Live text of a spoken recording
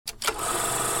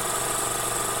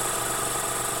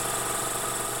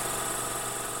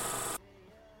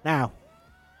Now,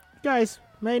 you guys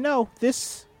may know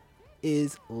this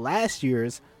is last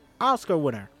year's Oscar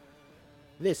winner.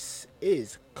 This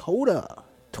is CODA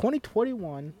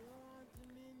 2021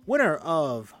 winner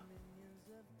of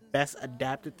Best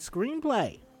Adapted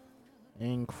Screenplay.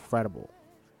 Incredible.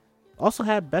 Also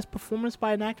had Best Performance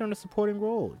by an Actor in a Supporting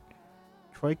Role.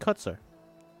 Troy Kutzer.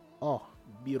 Oh,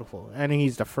 beautiful. And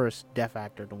he's the first deaf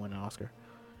actor to win an Oscar.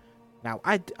 Now,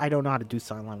 I don't know how to do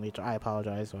sign language. I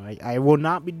apologize. I will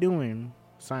not be doing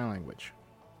sign language.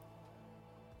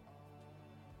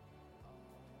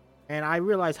 And I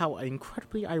realize how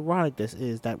incredibly ironic this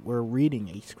is that we're reading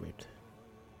a script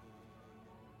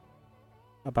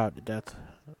about deaf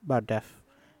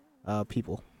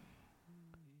people.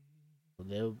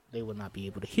 They will not be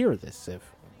able to hear this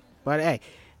but hey,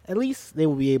 at least they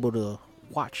will be able to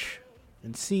watch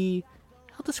and see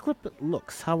how the script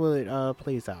looks, how it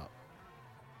plays out.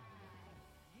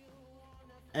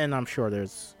 And I'm sure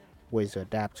there's ways to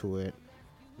adapt to it.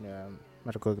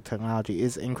 Medical technology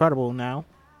is incredible now.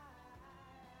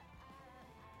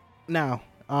 Now,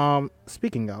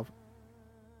 speaking of,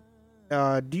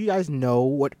 do you guys know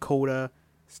what CODA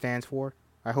stands for?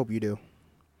 I hope you do.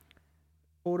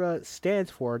 CODA stands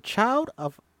for Child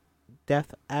of Deaf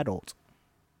Adult.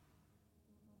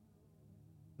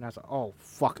 And I was like, oh,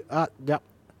 fuck. Yep.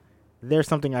 There's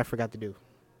something I forgot to do.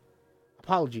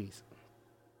 Apologies.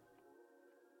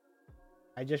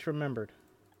 I just remembered.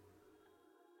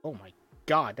 Oh my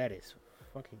god, that is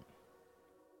fucking...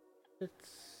 It's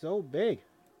so big.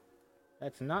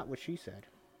 That's not what she said.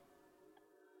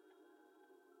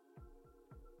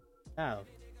 Now,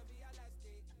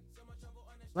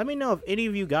 let me know if any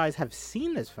of you guys have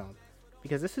seen this film.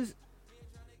 Because this is...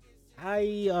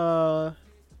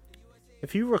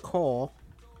 if you recall,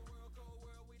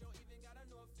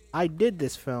 I did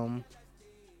this film...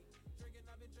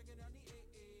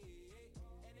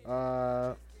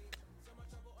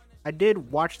 I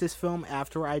did watch this film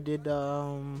after I did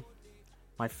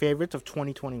my favorites of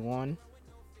 2021.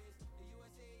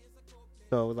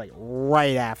 So like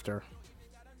right after.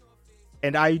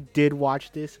 And I did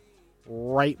watch this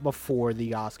right before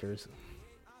the Oscars.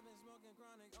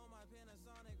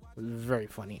 It was very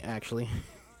funny, actually.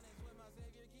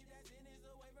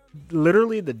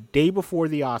 Literally the day before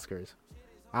the Oscars,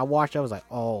 I watched. I was like,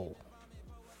 oh,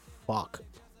 fuck.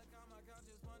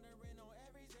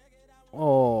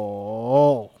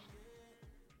 Oh,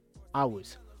 I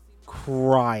was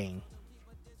crying.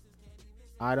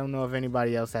 I don't know if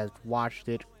anybody else has watched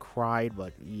it, cried,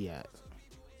 but yeah.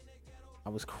 I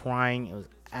was crying. It was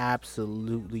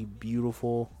absolutely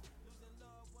beautiful.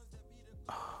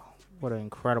 Oh, what an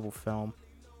incredible film.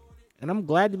 And I'm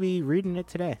glad to be reading it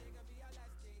today.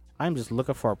 I'm just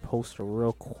looking for a poster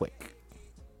real quick.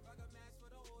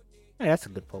 Hey, that's a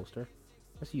good poster.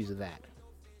 Let's use that.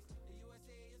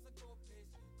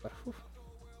 But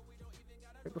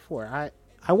right before I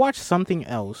watched something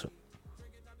else.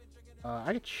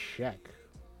 I could check,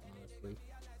 honestly.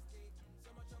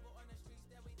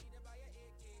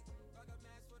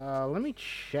 Let me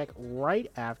check right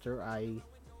after I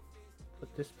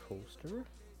put this poster.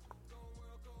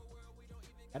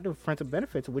 I do Friends of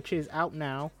Benefits, which is out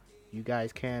now. You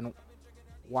guys can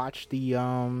watch the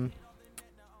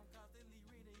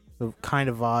kind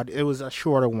of odd. It was a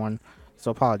shorter one,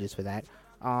 so apologies for that.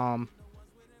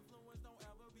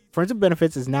 Friends of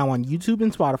Benefits is now on YouTube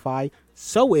and Spotify.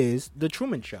 So is The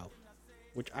Truman Show,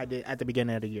 which I did at the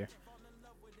beginning of the year.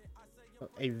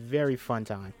 A very fun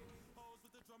time.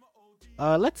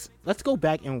 Let's go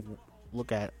back and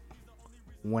look at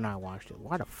when I watched it.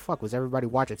 Why the fuck was everybody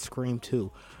watching Scream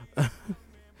 2?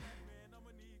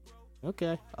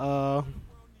 Okay. Oh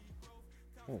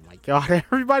my god,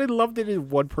 everybody loved it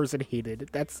and one person hated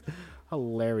it. That's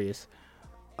hilarious.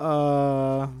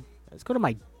 Let's go to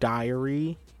my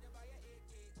diary.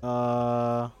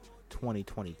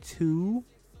 2022.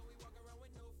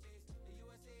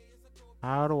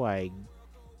 How do I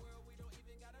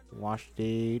watch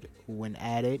date when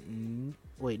added?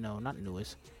 Wait, no, not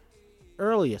newest.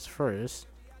 Earliest first.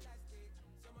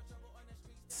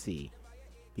 Let's see.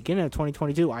 Beginning of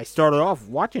 2022, I started off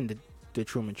watching the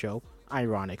Truman Show,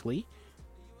 ironically.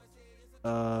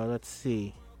 Let's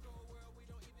see.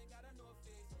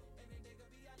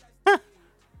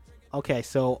 Okay,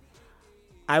 so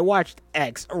I watched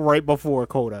X right before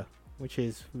CODA, which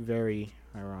is very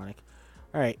ironic.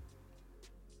 Alright.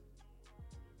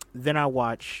 Then I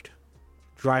watched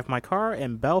Drive My Car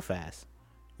and Belfast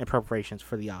in preparations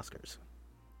for the Oscars.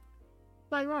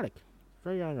 Ironic.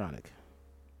 Very ironic.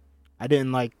 I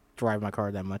didn't like Drive My Car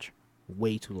that much.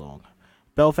 Way too long.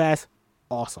 Belfast,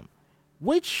 awesome.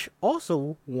 Which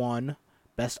also won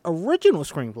Best Original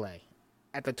Screenplay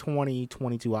at the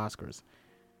 2022 Oscars.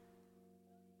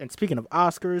 And speaking of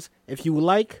Oscars, if you would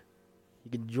like,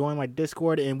 you can join my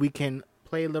Discord and we can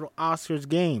play a little Oscars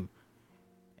game.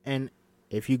 And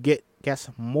if you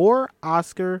guess more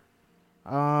Oscar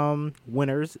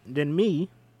winners than me,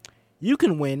 you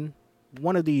can win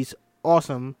one of these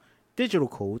awesome digital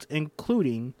codes,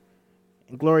 including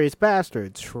Inglourious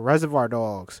Bastards, Reservoir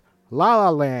Dogs, La La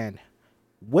Land,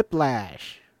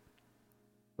 Whiplash.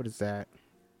 What is that?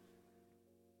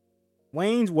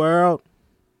 Wayne's World,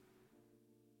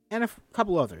 and a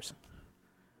couple others.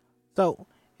 So,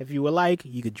 if you would like,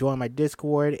 you could join my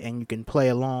Discord and you can play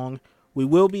along. We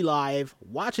will be live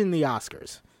watching the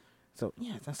Oscars. So,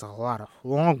 yeah, that's a lot of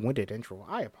long-winded intro.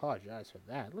 I apologize for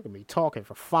that. Look at me talking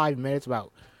for 5 minutes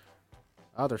about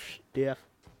other stuff.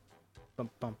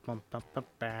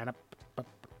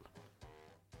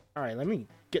 Alright, let me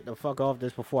get the fuck off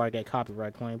this before I get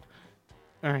copyright claimed.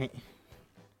 Alright.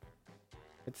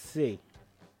 Let's see.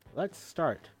 Let's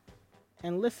start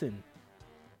and listen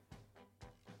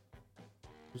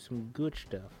to some good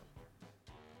stuff.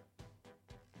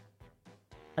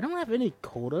 I don't have any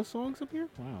CODA songs up here?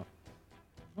 Wow.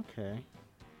 Okay.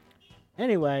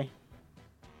 Anyway,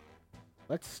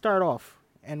 let's start off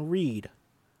and read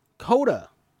CODA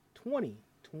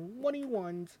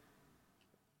 2021's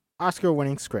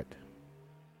Oscar-winning script.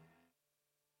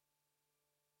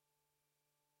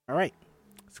 Alright.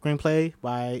 Screenplay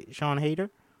by Sean Hayter.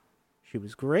 She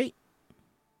was great.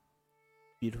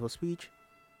 Beautiful speech.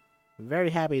 Very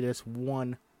happy this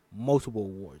won multiple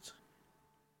awards.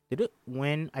 Did it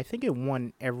win? I think it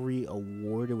won every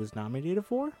award it was nominated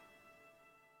for.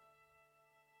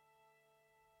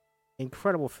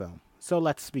 Incredible film. So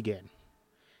let's begin.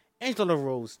 Angela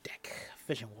Rose deck.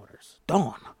 Fishing waters.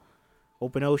 Dawn.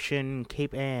 Open ocean.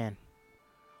 Cape Ann.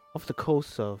 Off the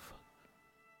coast of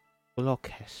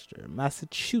Gloucester,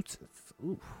 Massachusetts.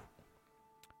 Oof.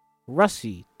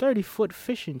 Rusty 30-foot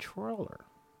fishing trawler.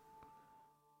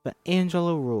 The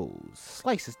Angela Rose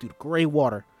slices through the gray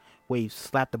water. Waves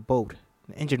slap the boat.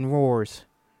 The engine roars.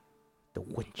 The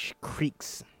winch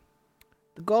creaks.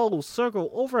 The gulls circle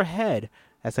overhead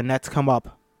as the nets come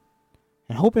up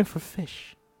and hoping for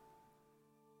fish.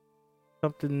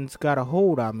 Something's Got a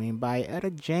Hold on Me by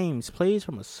Etta James plays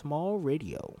from a small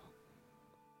radio.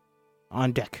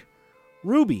 On deck,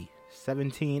 Ruby,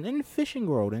 17, and Fishing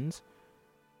Rodents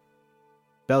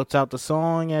belts out the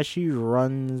song as she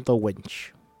runs the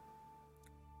winch.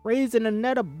 Raising a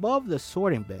net above the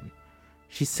sorting bin,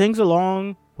 she sings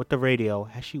along with the radio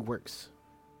as she works.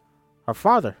 Her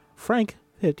father, Frank,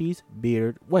 50s,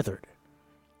 beard weathered.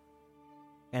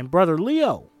 And brother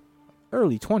Leo,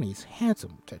 early 20s,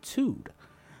 handsome, tattooed,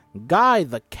 guide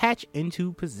the catch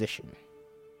into position.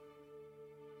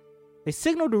 They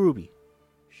signal to Ruby.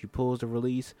 She pulls the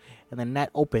release, and the net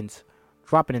opens,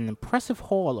 dropping an impressive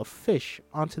haul of fish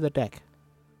onto the deck.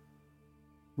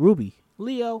 Ruby,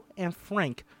 Leo, and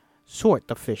Frank sort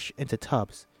the fish into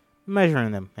tubs,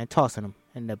 measuring them and tossing them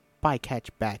in the bycatch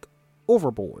back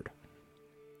overboard.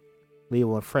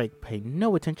 Leo and Frank pay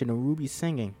no attention to Ruby's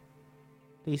singing.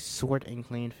 They sort and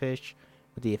clean fish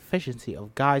with the efficiency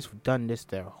of guys who've done this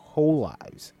their whole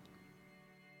lives.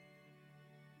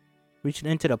 Reaching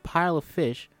into the pile of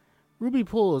fish, Ruby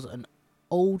pulls an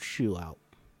old shoe out.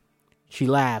 She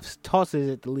laughs, tosses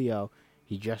it to Leo.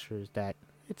 He gestures that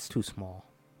it's too small,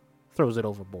 throws it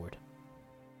overboard.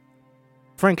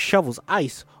 Frank shovels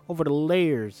ice over the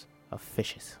layers of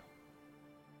fish.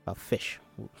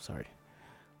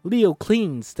 Leo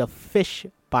cleans the fish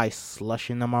by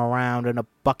slushing them around in a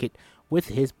bucket with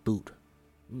his boot.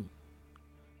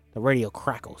 The radio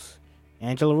crackles.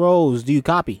 Angela Rose, do you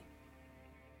copy?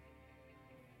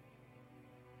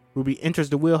 Ruby enters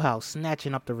the wheelhouse,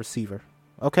 snatching up the receiver.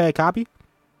 Okay, copy.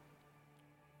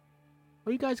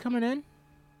 Are you guys coming in?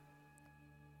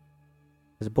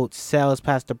 As the boat sails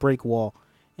past the break wall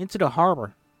into the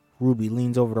harbor, Ruby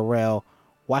leans over the rail,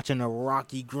 watching the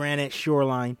rocky granite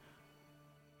shoreline.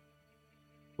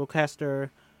 Gloucester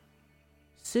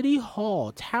City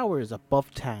Hall towers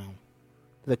above town.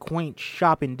 The quaint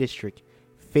shopping district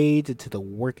fades into the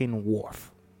working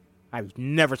wharf. I've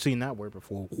never seen that word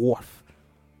before. Wharf.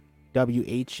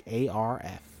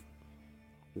 W-H-A-R-F.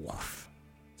 Wharf.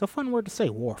 It's a fun word to say,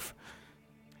 wharf.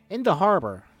 In the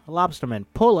harbor, lobstermen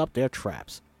pull up their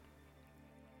traps.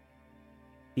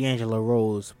 The Angela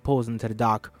Rose pulls into the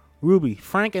dock. Ruby,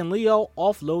 Frank, and Leo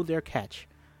offload their catch.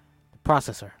 The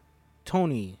processor,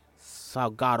 Tony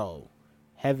Salgado,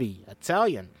 heavy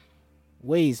Italian,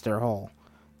 weighs their haul.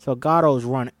 Salgados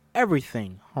run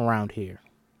everything around here,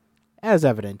 as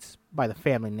evidenced by the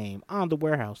family name on the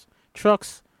warehouse.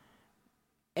 Trucks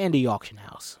and the auction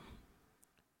house.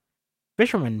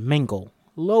 Fishermen mingle,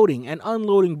 loading and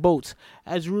unloading boats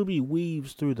as Ruby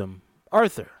weaves through them.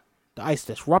 Arthur, the ice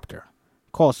disruptor,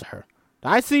 calls to her.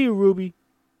 I see you, Ruby.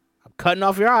 I'm cutting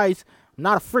off your eyes. I'm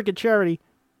not a freaking charity.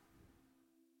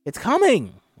 It's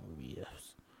coming.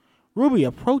 Ruby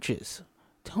approaches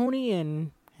Tony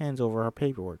and hands over her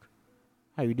paperwork.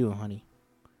 How you doing, honey?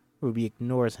 Ruby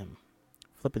ignores him,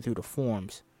 flipping through the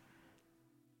forms.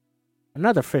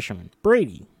 Another fisherman,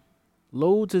 Brady,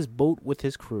 loads his boat with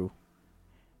his crew.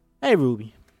 Hey,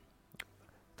 Ruby.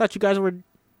 Thought you guys were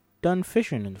done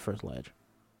fishing in the first ledge.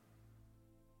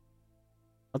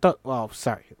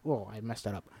 Sorry. Whoa, I messed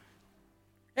that up.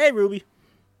 Hey, Ruby.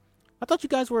 I thought you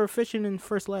guys were fishing in the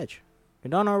first ledge. You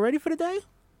done already for the day?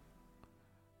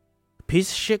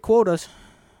 Piece of shit quotas.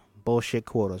 Bullshit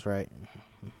quotas, right?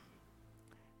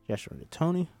 Gesture to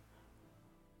Tony.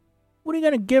 What are you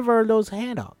gonna give her those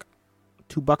haddock?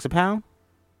 $2 a pound?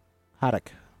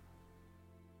 Haddock.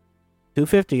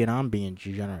 $2.50 and I'm being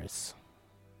generous.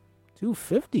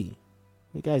 $2.50?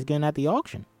 You guys getting at the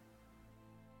auction?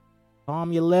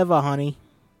 Calm your liver, honey.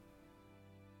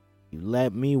 You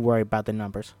let me worry about the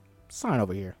numbers. Sign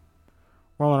over here.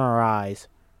 Rolling her eyes,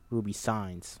 Ruby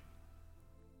signs.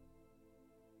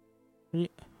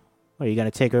 Are you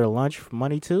gonna take her lunch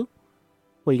money too?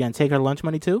 Ruby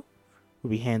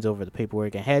hands over the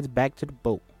paperwork and heads back to the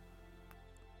boat.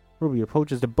 Ruby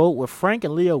approaches the boat where Frank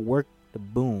and Leo work the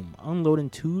boom, unloading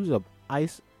tubes of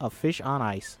fish on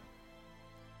ice.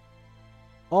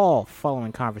 All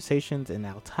following conversations in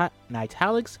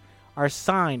italics are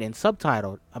signed and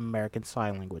subtitled American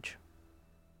Sign Language.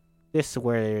 This is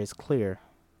where it is clear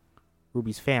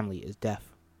Ruby's family is deaf.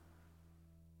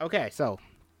 Okay, so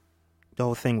the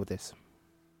whole thing with this.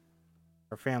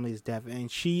 Her family is deaf, and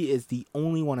she is the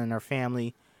only one in her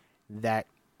family that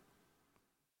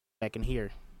can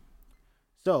hear.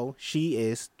 So she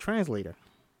is translator.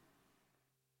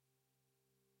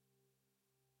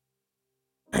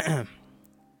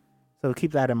 So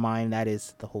keep that in mind. That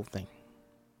is the whole thing.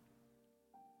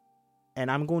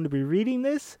 And I'm going to be reading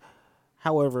this.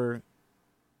 However,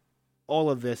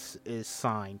 all of this is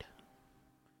signed.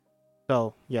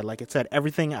 So, yeah, like I said,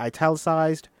 everything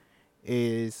italicized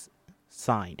is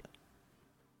signed.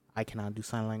 I cannot do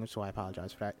sign language, so I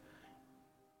apologize for that.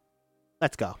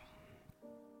 Let's go.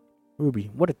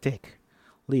 Ruby, what a dick.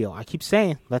 Leo, I keep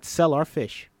saying, let's sell our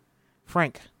fish.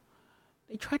 Frank,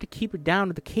 they tried to keep it down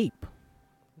to the Cape.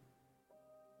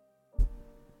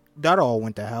 That all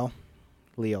went to hell.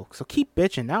 Leo, so keep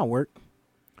bitching, that'll work.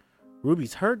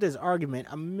 Ruby's heard this argument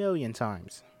a million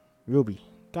times. Ruby,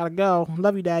 gotta go.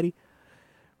 Love you, Daddy.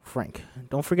 Frank,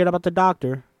 don't forget about the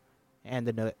doctor and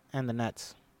the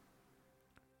nets.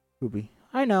 Ruby,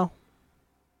 I know.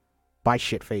 Bye,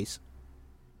 shitface.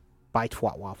 Bye,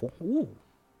 twat waffle. Ooh.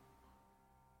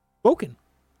 Spoken.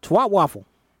 Twat waffle.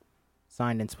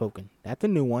 Signed and spoken. That's a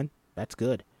new one. That's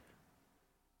good.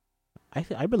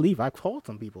 I believe I've called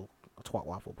some people a twat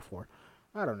waffle before.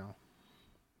 I don't know.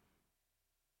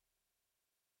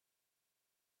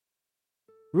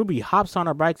 Ruby hops on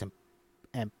her bike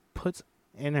and puts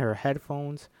in her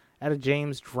headphones. Etta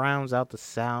James drowns out the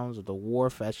sounds of the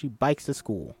wharf as she bikes to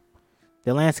school.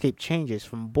 The landscape changes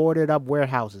from boarded up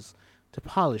warehouses to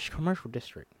polished commercial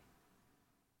district.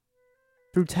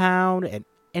 Through town and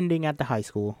ending at the high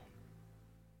school.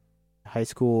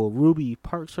 Ruby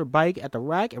parks her bike at the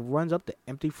rack and runs up the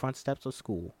empty front steps of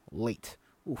school. Late.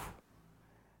 Oof.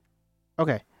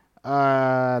 Okay.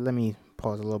 Let me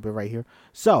pause a little bit right here.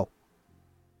 So,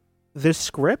 this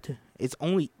script is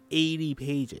only 80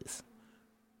 pages.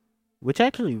 Which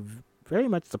actually very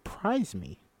much surprised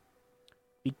me.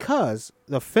 Because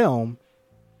the film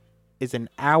is an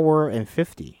hour and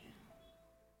 50.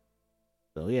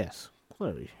 So yes,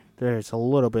 clearly there's a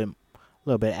little bit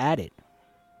added.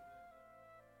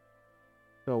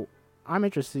 So I'm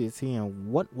interested in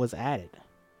seeing what was added.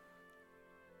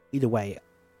 Either way,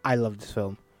 I love this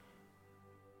film.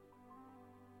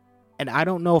 And I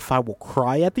don't know if I will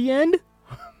cry at the end.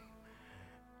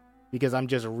 Because I'm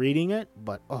just reading it.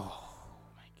 But, oh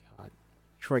my God.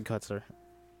 Troy Kutzer.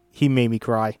 He made me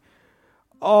cry.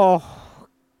 Oh.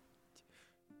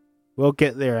 We'll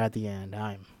get there at the end.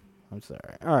 I'm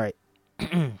sorry. All right.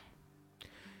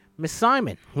 Miss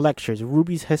Simon lectures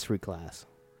Ruby's history class.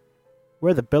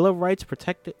 Where the Bill of Rights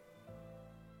protected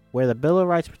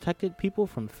people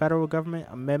from federal government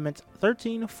amendments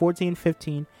 13, 14,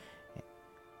 15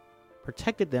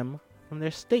 protected them from their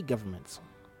state governments.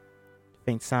 The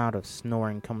faint sound of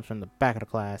snoring comes from the back of the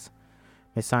class.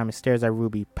 Miss Simon stares at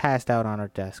Ruby, passed out on her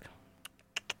desk.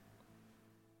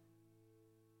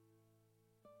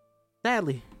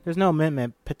 Sadly, there's no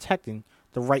amendment protecting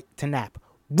the right to nap.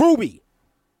 Ruby!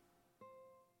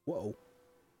 Whoa.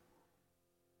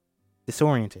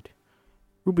 Disoriented,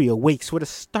 Ruby awakes with a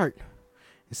start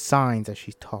and signs as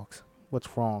she talks.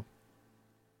 What's wrong?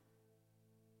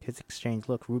 Kids exchange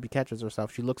looks. Ruby catches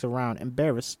herself. She looks around,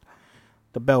 embarrassed.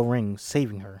 The bell rings,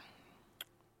 saving her.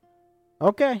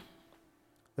 Okay.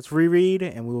 Let's reread,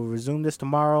 and we will resume this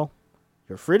tomorrow.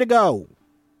 You're free to go.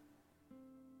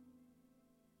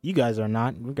 You guys are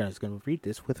not. You guys are going to read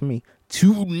this with me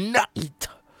tonight.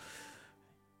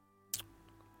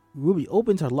 Ruby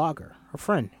opens her locker. Her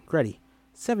friend, Gretty,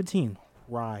 17,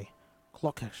 wry,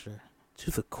 clockcaster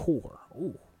to the core.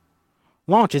 Ooh.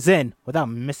 Launches in without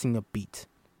missing a beat.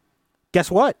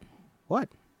 Guess what? What?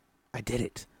 I did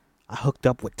it. I hooked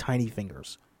up with tiny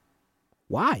fingers.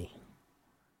 Why?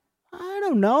 I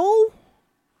don't know.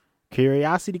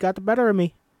 Curiosity got the better of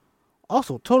me.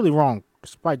 Also, totally wrong,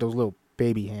 despite those little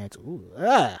baby hands. Ooh,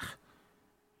 ugh.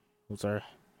 Those are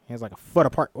hands like a foot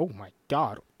apart. Oh my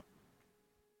god.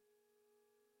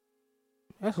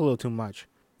 That's a little too much.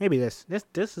 Maybe this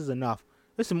is enough.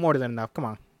 This is more than enough. Come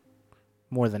on.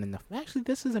 More than enough. Actually,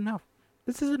 this is enough.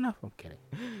 This is enough. I'm kidding.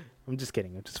 I'm just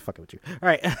kidding. I'm just fucking with you. All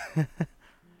right.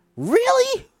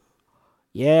 Really?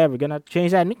 Yeah, we're going to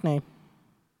change that nickname.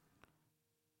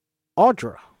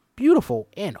 Audra, beautiful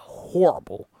and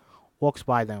horrible, walks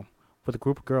by them with a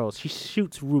group of girls. She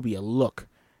shoots Ruby a look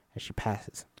as she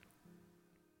passes.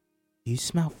 You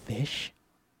smell fish?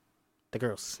 The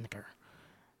girls snicker.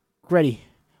 Gretty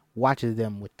watches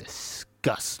them with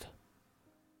disgust.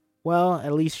 Well,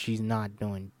 at least she's not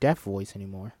doing deaf voice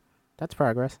anymore. That's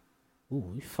progress.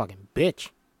 Ooh, you fucking bitch.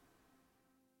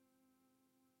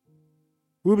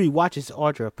 Ruby watches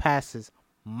Audra passes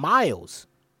Miles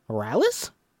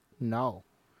Morales? No.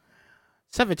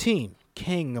 17,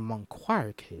 king among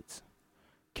choir kids,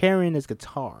 carrying his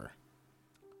guitar.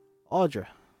 Audra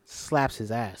slaps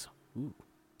his ass. Ooh,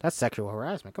 that's sexual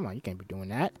harassment. Come on, you can't be doing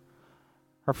that.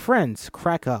 Her friends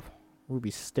crack up. Ruby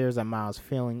stares at Miles,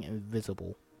 feeling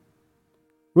invisible.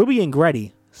 Ruby and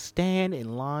Gretty stand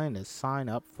in line to sign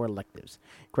up for electives.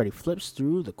 Gretty flips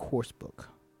through the course book.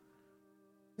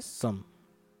 These are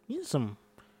some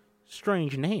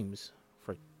strange names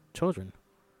for children.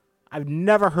 I've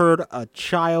never heard a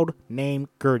child named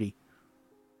Gertie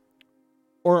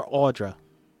or Audra.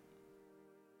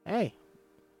 Hey,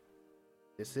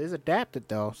 this is adapted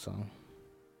though, so.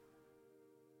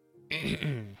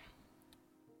 The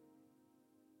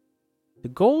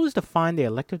goal is to find the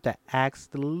elective that asks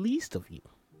the least of you.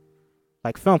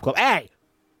 Like film club. Hey!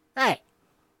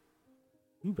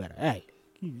 You better,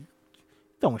 you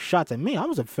throwing shots at me. I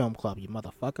was in film club, you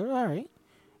motherfucker. Alright. You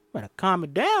better calm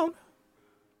it down.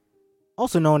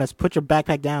 Also known as put your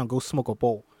backpack down, go smoke a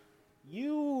bowl.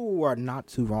 You are not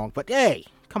too wrong, but hey,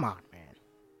 come on, man.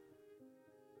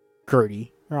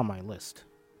 Gertie, you're on my list.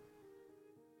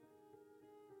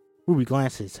 Ruby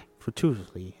glances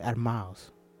furtively at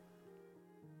Miles,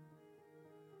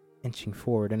 inching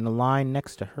forward in the line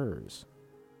next to hers.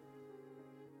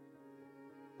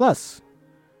 Plus,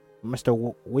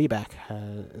 Mr.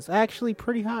 Wayback is actually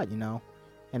pretty hot, you know,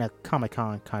 in a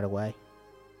Comic-Con kind of way.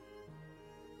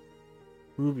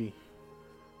 Ruby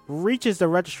reaches the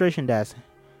registration desk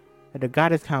and the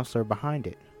guidance counselor behind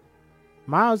it.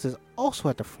 Miles is also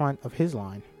at the front of his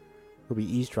line. Ruby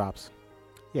eavesdrops.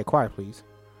 Yeah, quiet, please.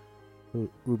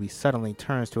 Ruby suddenly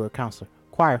turns to her counselor.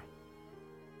 Choir.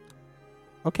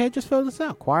 Okay, just fill this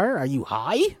out. Choir, are you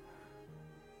high?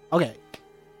 Okay.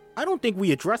 I don't think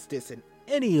we addressed this in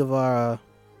any of our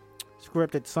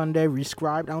scripted Sunday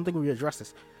reScribd. I don't think we addressed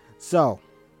this. So,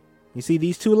 you see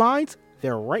these two lines?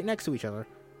 They're right next to each other.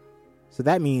 So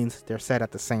that means they're said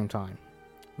at the same time.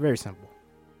 Very simple.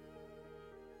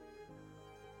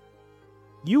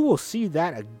 You will see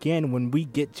that again when we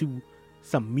get to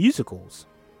some musicals.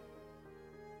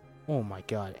 Oh my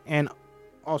god. And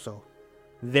also,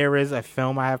 there is a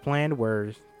film I have planned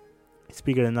where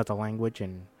speaking another language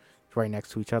and it's right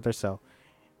next to each other, so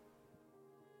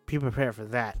be prepared for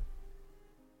that.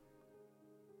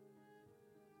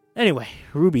 Anyway,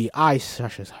 Ruby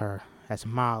eye-shushes her as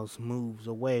Miles moves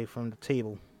away from the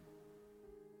table.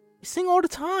 You sing all the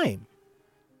time.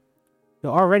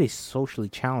 You're already socially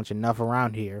challenged enough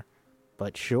around here,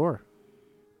 but sure.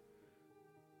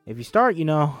 If you start,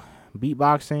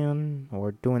 beatboxing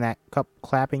or doing that cup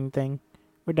clapping thing,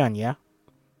 we're done, yeah?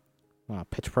 Well,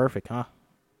 Pitch Perfect, huh?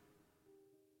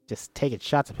 Just taking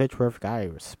shots at Pitch Perfect, I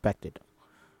respect it.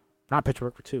 Not Pitch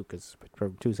Perfect 2, because Pitch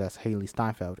Perfect 2 has Haley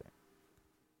Steinfeld.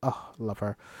 Oh, love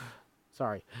her.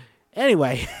 Sorry.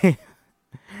 Anyway,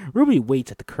 Ruby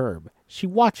waits at the curb. She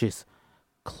watches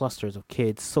clusters of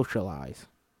kids socialize.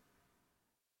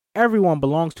 Everyone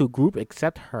belongs to a group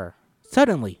except her.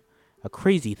 Suddenly, a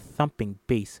crazy thumping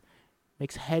bass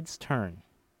makes heads turn.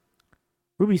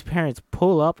 Ruby's parents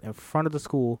pull up in front of the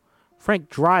school, Frank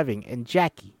driving and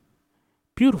Jackie.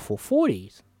 Beautiful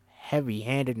 40s,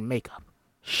 heavy-handed makeup,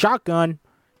 shotgun.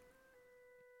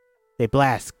 They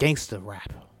blast gangster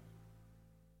rap.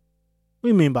 What do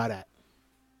you mean by that?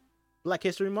 Black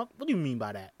History Month? What do you mean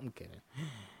by that? I'm kidding.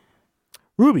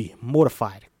 Ruby,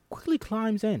 mortified, quickly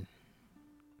climbs in.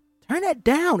 Turn that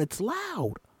down, it's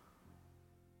loud.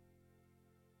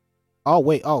 Oh,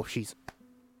 wait, she's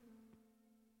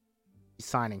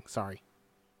signing, sorry.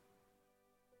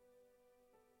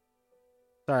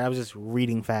 Sorry, I was just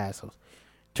reading fast.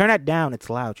 Turn that down, it's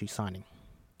loud, she's signing.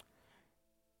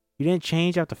 You didn't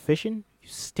change after fishing? You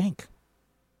stink.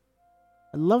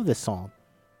 I love this song.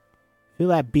 Feel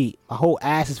that beat. My whole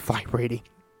ass is vibrating.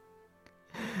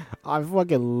 I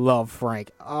fucking love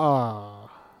Frank.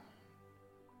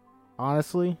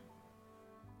 Honestly,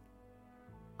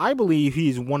 I believe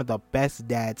he's one of the best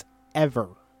dads ever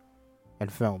in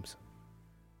films.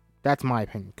 That's my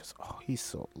opinion, because he's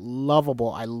so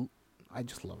lovable. I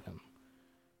just love him.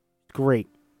 Great.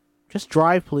 Just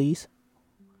drive, please.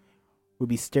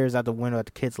 Ruby stares out the window at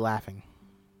the kids laughing.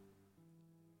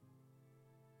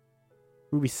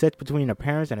 Ruby sits between her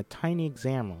parents and a tiny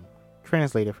exam room,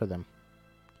 translated for them.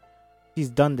 She's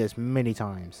done this many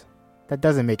times. That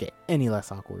doesn't make it any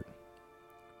less awkward.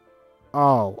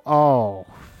 Oh.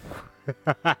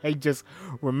 I just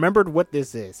remembered what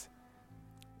this is.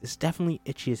 It's definitely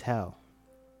itchy as hell.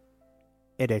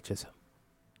 It itches.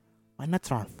 My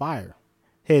nuts are on fire.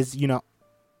 They're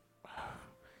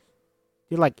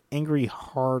like angry,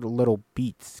 hard little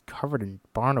beets covered in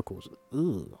barnacles.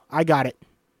 Ugh. I got it.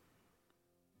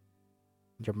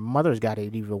 Your mother's got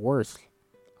it even worse.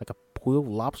 Like a boiled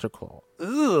lobster claw.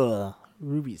 Ugh.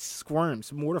 Ruby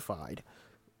squirms, mortified.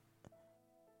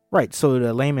 Right, so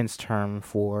the layman's term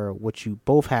for what you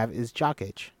both have is jock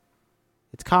itch.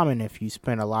 It's common if you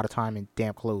spend a lot of time in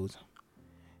damp clothes.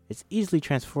 It's easily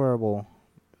transferable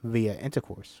via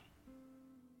intercourse.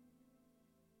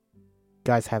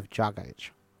 Guys have jock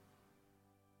itch.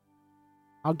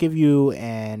 I'll give you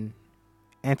an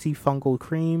antifungal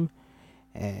cream,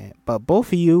 but both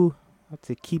of you have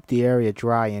to keep the area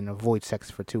dry and avoid sex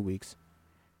for 2 weeks.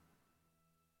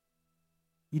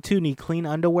 You two need clean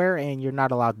underwear, and you're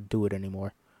not allowed to do it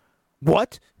anymore.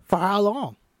 What? For how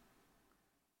long?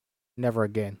 Never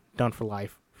again. Done for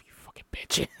life. You fucking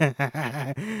bitch.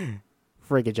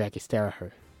 Friggin' Jackie, stare at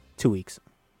her. 2 weeks.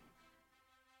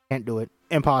 Can't do it.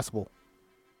 Impossible.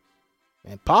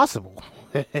 Impossible.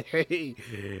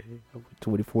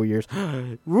 24 years.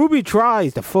 Ruby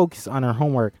tries to focus on her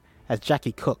homework as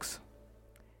Jackie cooks.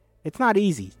 It's not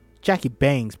easy. Jackie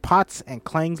bangs pots and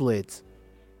clangs lids.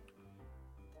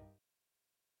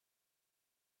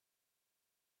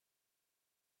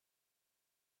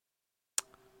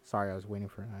 Sorry, I was waiting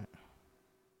for that.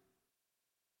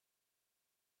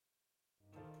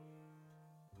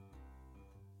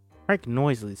 Frank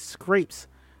noisily scrapes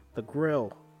the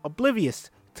grill, oblivious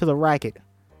to the racket.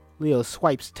 Leo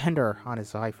swipes tender on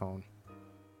his iPhone.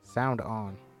 Sound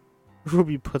on.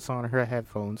 Ruby puts on her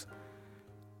headphones,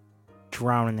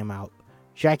 drowning them out.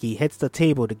 Jackie hits the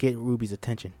table to get Ruby's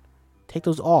attention. Take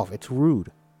those off, it's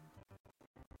rude.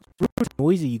 It's rude how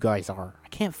noisy you guys are. I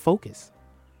can't focus.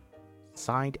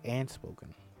 Signed and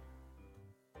spoken.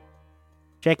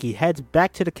 Jackie heads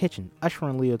back to the kitchen,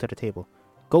 ushering Leo to the table.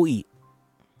 Go eat.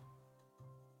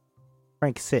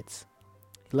 Frank sits.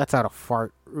 He lets out a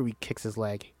fart. Ruby kicks his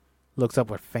leg. Looks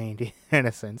up with feigned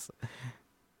innocence.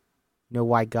 You know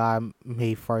why God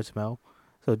made farts smell?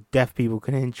 So deaf people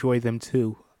can enjoy them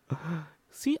too.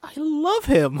 See, I love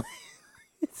him.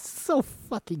 It's so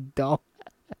fucking dumb.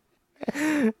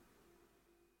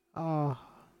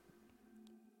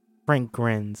 Frank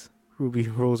grins. Ruby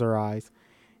rolls her eyes.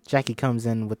 Jackie comes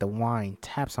in with the wine,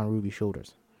 taps on Ruby's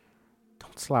shoulders.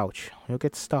 Don't slouch. You'll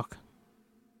get stuck.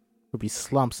 Ruby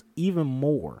slumps even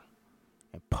more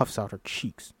and puffs out her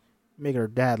cheeks, making her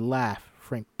dad laugh.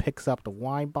 Frank picks up the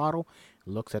wine bottle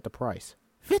and looks at the price.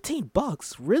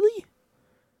 $15? Really?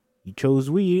 You chose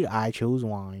weed, I chose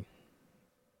wine.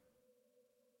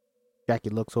 Jackie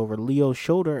looks over Leo's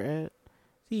shoulder and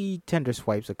he tender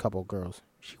swipes a couple girls.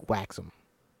 She whacks them.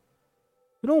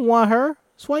 You don't want her?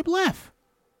 Swipe left.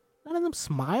 None of them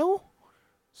smile.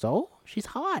 So, she's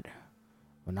hot.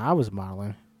 When I was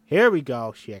modeling. Here we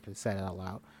go. She actually said it out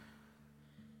loud.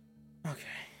 Okay.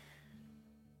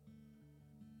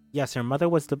 Yes, her mother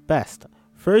was the best.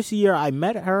 First year I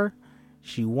met her,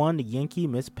 she won the Yankee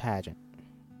Miss Pageant.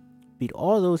 Beat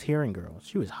all those hearing girls.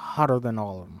 She was hotter than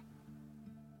all of them.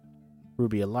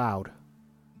 Ruby aloud.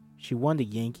 She won the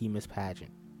Yankee Miss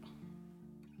Pageant.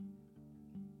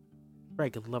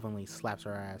 Greg lovingly slaps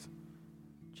her ass.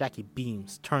 Jackie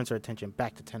beams, turns her attention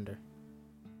back to Tender.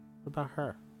 What about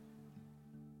her?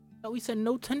 Oh, we said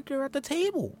no Tender at the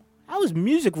table. I was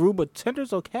music rude, but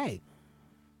Tender's okay.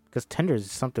 Because Tender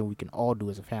is something we can all do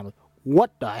as a family.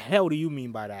 What the hell do you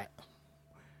mean by that?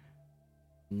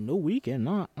 No, we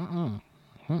cannot. No.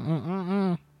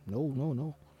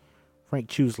 Frank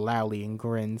chews loudly and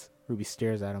grins. Ruby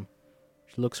stares at him.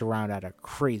 She looks around at her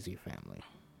crazy family.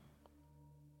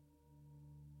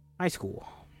 High school.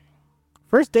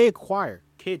 First day of choir.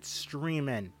 Kids stream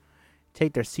in.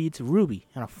 Take their seats. Ruby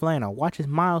and a flannel watches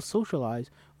Miles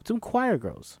socialize with some choir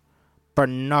girls.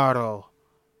 Bernardo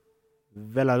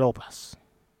Villalobos.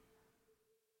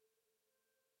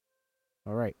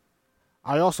 Alright.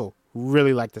 I also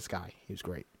really like this guy. He was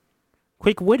great.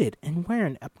 Quick-witted and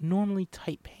wearing abnormally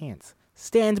tight pants.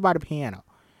 Stands by the piano.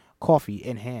 Coffee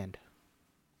in hand.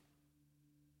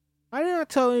 I did not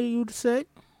tell you to sit.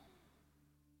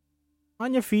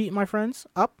 On your feet, my friends.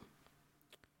 Up.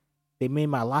 They made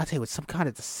my latte with some kind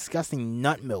of disgusting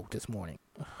nut milk this morning.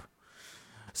 Ugh.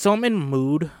 So I'm in the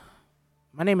mood.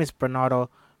 My name is Bernardo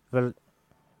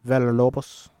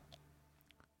Villalobos.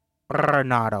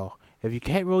 Bernardo. If you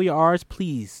can't roll your R's,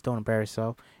 please don't embarrass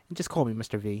yourself. And just call me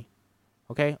Mr. V.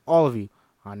 Okay? All of you.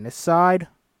 On this side.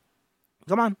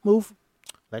 Come on, move.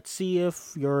 Let's see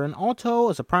if you're an alto,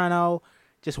 a soprano.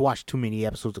 Just watched too many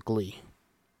episodes of Glee.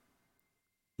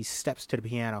 He steps to the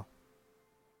piano.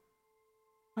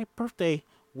 My birthday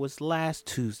was last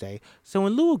Tuesday, so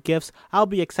in lieu of gifts, I'll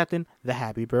be accepting the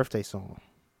happy birthday song.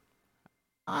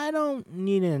 I don't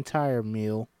need an entire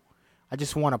meal. I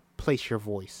just want to place your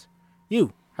voice.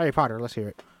 You, Harry Potter, let's hear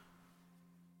it.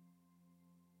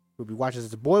 Ruby watches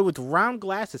as the boy with round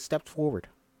glasses steps forward.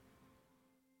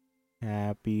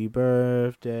 Happy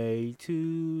birthday to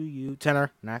you.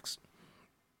 Tenor, next.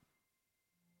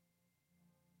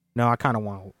 No,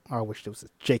 I wish it was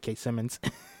J.K. Simmons.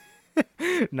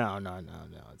 No,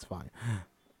 it's fine.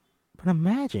 But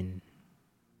imagine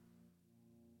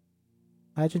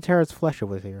Tara's Fletcher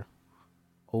was here.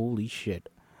 Holy shit.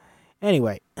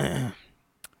 Anyway, I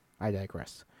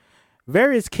digress.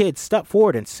 Various kids step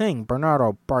forward and sing.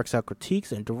 Bernardo barks out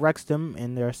critiques and directs them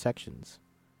in their sections.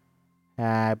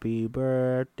 Happy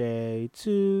birthday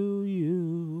to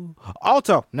you.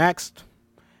 Alto, next.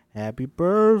 Happy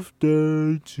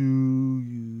birthday to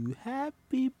you.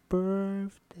 Happy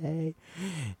birthday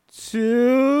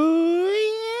to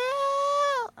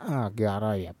you. Oh, God,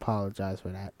 I apologize for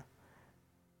that.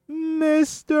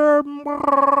 Mr.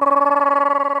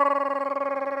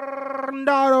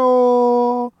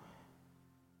 Bernardo.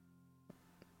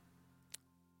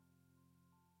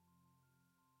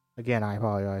 Again, I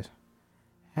apologize.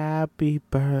 Happy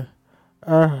birthday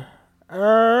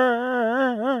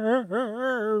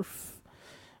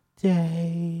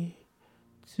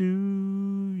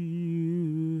to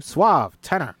you. Suave,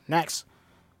 tenor, next.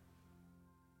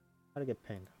 How'd I get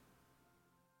pinged?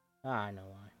 I know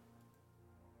why.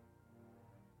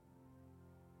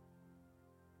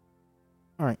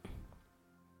 Alright.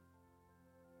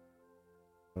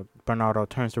 Bernardo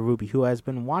turns to Ruby, who has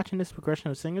been watching this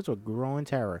progression of singers with growing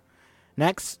terror.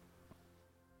 Next.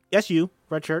 Yes, you,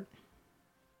 red shirt.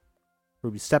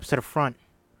 Ruby steps to the front.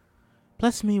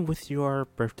 Bless me with your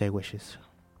birthday wishes.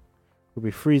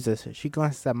 Ruby freezes. She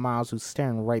glances at Miles, who's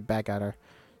staring right back at her.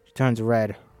 She turns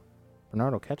red.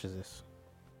 Bernardo catches this.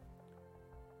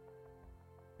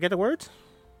 Get the words?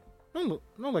 Don't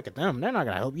look at them. They're not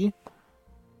going to help you.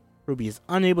 Ruby is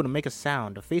unable to make a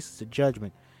sound. The faces of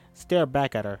judgment stare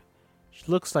back at her. She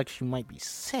looks like she might be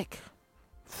sick.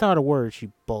 Without a word,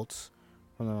 she bolts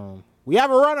from the room. We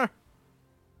have a runner!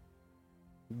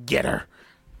 Get her!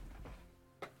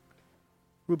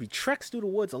 Ruby treks through the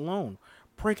woods alone,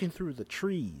 breaking through the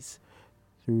trees.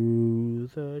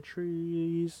 Through the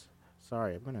trees.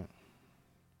 Sorry, I'm gonna...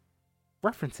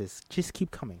 References just keep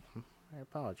coming. I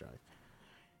apologize.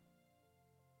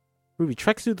 Ruby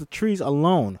treks through the trees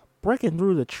alone, breaking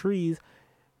through the trees.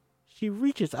 She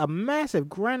reaches a massive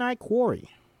granite quarry.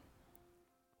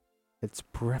 It's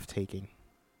breathtaking.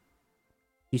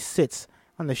 She sits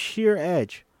on the sheer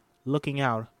edge, looking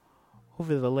out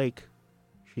over the lake.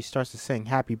 She starts to sing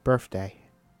Happy Birthday.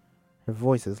 Her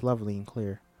voice is lovely and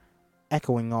clear,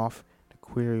 echoing off the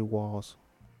quarry walls.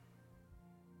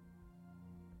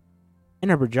 In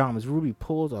her pajamas, Ruby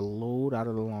pulls a load out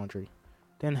of the laundry,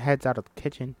 then heads out of the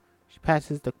kitchen. She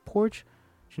passes the porch.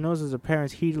 She notices her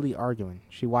parents heatedly arguing.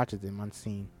 She watches them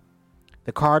unseen.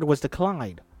 The card was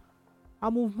declined.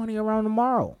 I'll move money around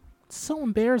tomorrow. It's so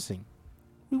embarrassing.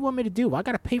 What do you want me to do? I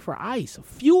gotta pay for ice,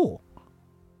 fuel.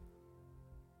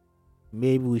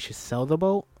 Maybe we should sell the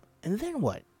boat? And then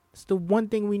what? It's the one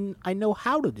thing I know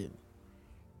how to do.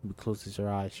 Ruby closes her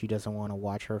eyes. She doesn't want to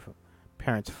watch her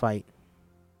parents fight.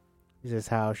 This is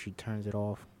how she turns it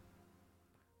off.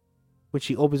 When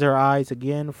she opens her eyes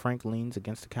again, Frank leans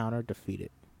against the counter,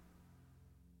 defeated.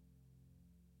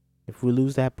 If we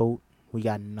lose that boat, we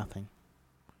got nothing.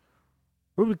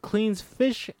 Ruby cleans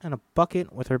fish in a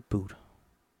bucket with her boot.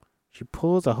 She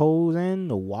pulls a hose in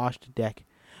to wash the deck,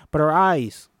 but her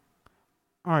eyes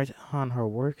aren't on her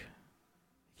work.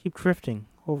 Keep drifting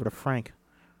over to Frank,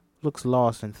 looks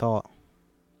lost in thought.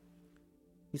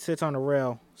 He sits on the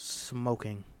rail,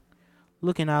 smoking,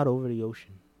 looking out over the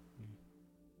ocean.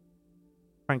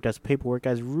 Frank does paperwork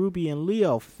as Ruby and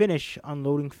Leo finish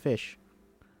unloading fish.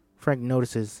 Frank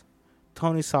notices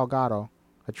Tony Salgado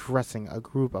addressing a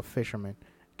group of fishermen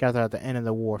gathered at the end of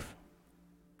the wharf,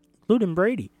 including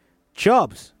Brady,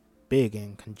 Chubbs, big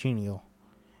and congenial,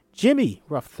 Jimmy,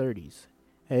 rough 30s,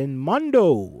 and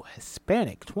Mondo,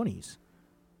 Hispanic 20s.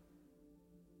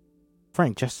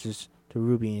 Frank gestures to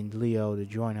Ruby and Leo to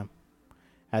join him.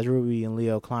 As Ruby and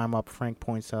Leo climb up, Frank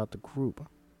points out the group.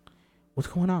 What's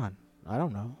going on? I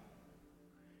don't know.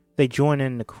 They join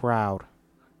in the crowd,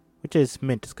 which is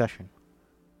mid-discussion.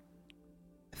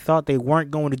 I thought they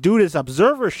weren't going to do this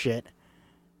observer shit.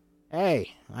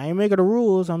 Hey, I ain't making the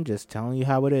rules. I'm just telling you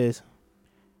how it is.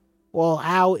 Well,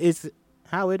 how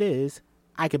it is,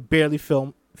 I could barely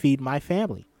feed my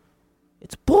family.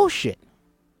 It's bullshit.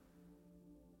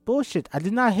 Bullshit. I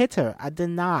did not hit her. I did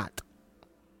not.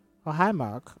 Oh, hi,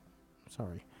 Mark.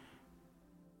 Sorry.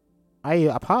 I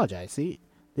apologize. See,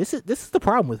 this is the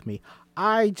problem with me.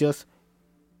 I just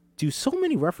do so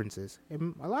many references,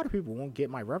 and a lot of people won't get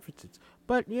my references.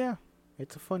 But yeah,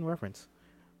 it's a fun reference.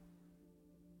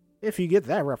 If you get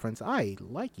that reference, I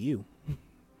like you.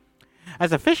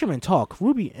 As the fishermen talk,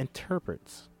 Ruby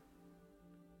interprets.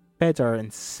 Feds are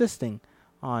insisting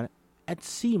on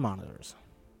at-sea monitors.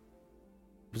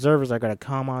 Observers are going to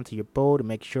come onto your boat and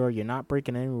make sure you're not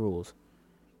breaking any rules.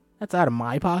 That's out of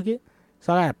my pocket,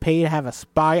 so I got to pay to have a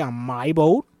spy on my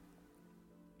boat?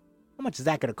 How much is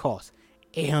that going to cost?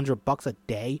 $800 a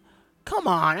day? Come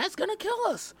on, that's going to kill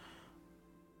us.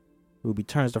 Ruby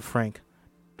turns to Frank,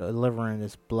 delivering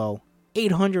this blow.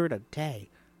 $800 a day.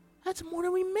 That's more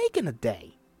than we make in a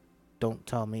day. Don't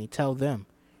tell me, tell them.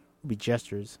 Ruby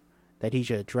gestures that he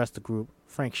should address the group.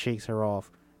 Frank shakes her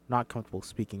off, not comfortable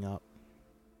speaking up.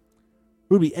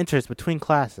 Ruby enters between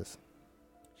classes.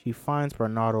 She finds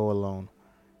Bernardo alone,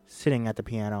 sitting at the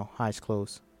piano, eyes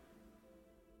closed.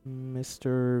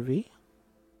 Mr. V?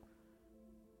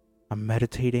 I'm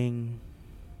meditating.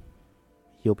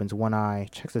 He opens one eye,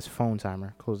 checks his phone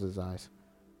timer, closes his eyes.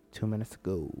 2 minutes to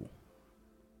go.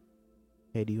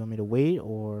 Hey, do you want me to wait,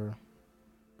 or...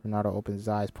 Bernardo opens his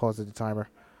eyes, pauses the timer.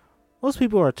 Most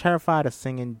people are terrified of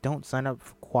singing. Don't sign up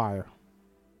for choir.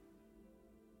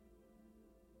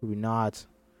 Ruby nods,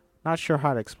 not sure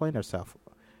how to explain herself.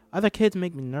 Other kids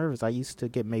make me nervous. I used to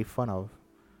get made fun of.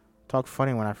 Talked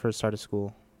funny when I first started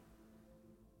school.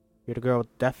 You're the girl with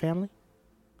the deaf family?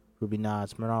 Ruby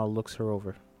nods. Bernardo looks her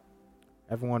over.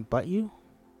 Everyone but you?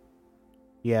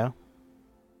 Yeah.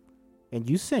 And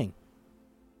you sing.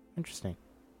 Interesting.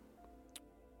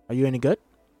 Are you any good?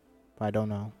 I don't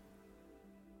know.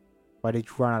 Why did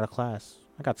you run out of class?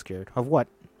 I got scared. Of what?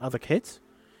 Other kids?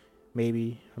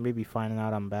 Maybe finding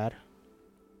out I'm bad.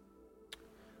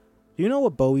 Do you know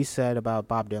what Bowie said about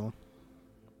Bob Dylan?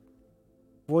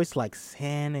 Voice like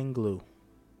sand and glue.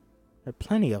 There are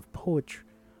plenty of poetry.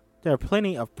 There are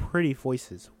plenty of pretty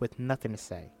voices with nothing to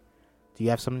say. Do you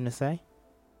have something to say?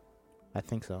 I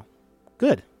think so.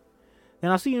 Good. Then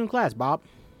I'll see you in class, Bob.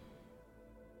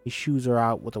 He shoos her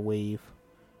out with a wave.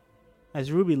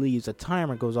 As Ruby leaves, a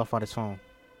timer goes off on his phone.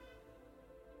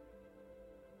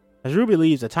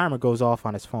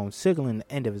 Signaling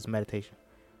the end of his meditation.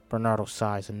 Bernardo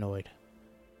sighs, annoyed.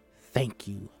 Thank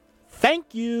you.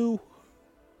 Thank you!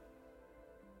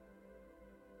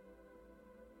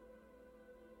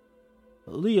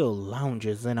 Leo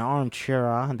lounges in an armchair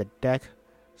on the deck,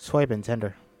 swiping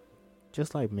tender.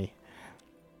 Just like me.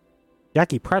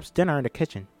 Jackie preps dinner in the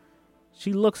kitchen.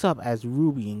 She looks up as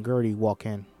Ruby and Gertie walk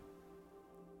in.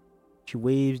 She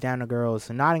waves down the girls,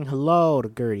 nodding hello to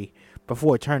Gertie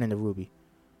before turning to Ruby.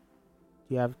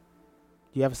 Do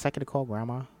you have a second to call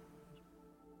Grandma?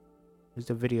 There's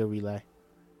the video relay.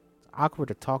 It's awkward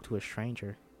to talk to a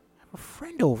stranger. I have a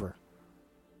friend over.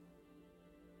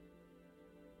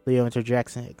 Leo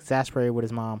interjects, exasperated with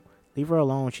his mom. Leave her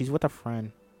alone. She's with a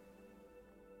friend.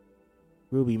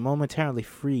 Ruby, momentarily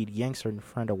freed, yanks her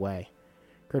friend away.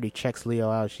 Gertie checks Leo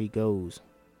out as she goes.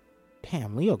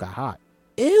 Damn, Leo got hot.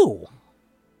 Ew!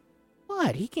 What?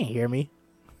 What? He can't hear me.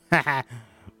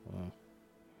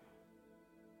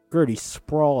 Gertie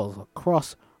sprawls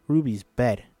across Ruby's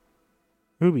bed.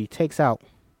 Ruby takes out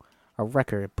a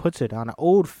record and puts it on an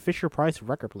old Fisher-Price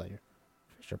record player.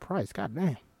 Fisher-Price,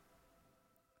 goddamn.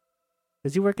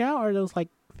 Does he work out or are those like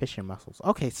fishing muscles?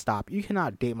 Okay, stop. You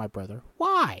cannot date my brother.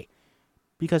 Why?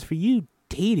 Because for you,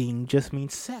 dating just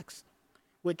means sex.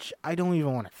 Which I don't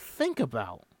even want to think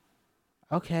about.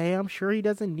 Okay, I'm sure he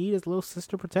doesn't need his little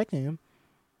sister protecting him.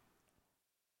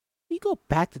 You go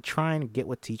back to trying to get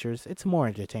with teachers. It's more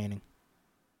entertaining.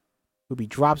 Ruby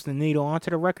drops the needle onto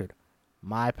the record.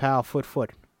 My Pal Foot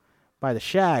Foot by the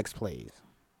Shags plays.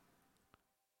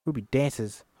 Ruby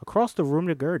dances across the room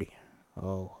to Gertie.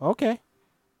 Oh, okay.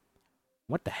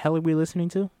 What the hell are we listening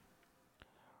to?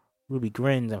 Ruby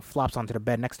grins and flops onto the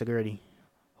bed next to Gertie,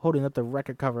 holding up the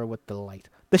record cover with delight.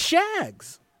 The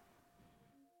Shags!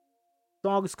 The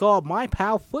song is called My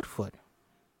Pal Foot Foot.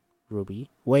 Ruby,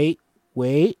 wait.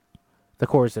 The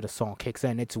chorus of the song kicks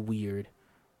in. It's weird.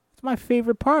 It's my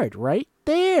favorite part, right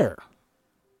there.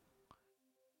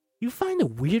 You find the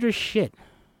weirdest shit.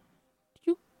 Did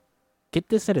you get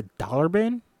this at a dollar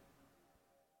bin?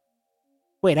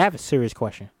 Wait, I have a serious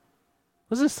question.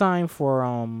 Was this a sign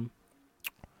for,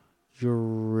 you're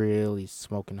really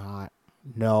smoking hot?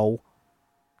 No.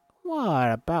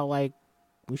 What about, like,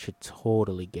 we should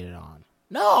totally get it on?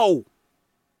 No!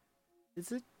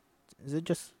 Is it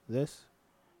just this?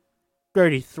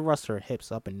 Gertie thrusts her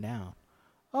hips up and down.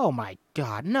 Oh my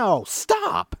god, no!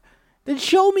 Stop! Then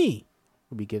show me!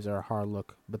 Ruby gives her a hard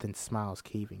look, but then smiles,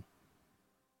 caving.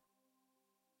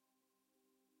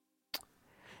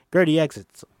 Gertie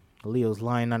exits. Leo's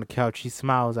lying on the couch. She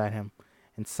smiles at him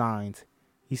and signs.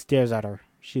 He stares at her.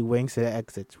 She winks and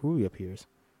exits. Ruby appears.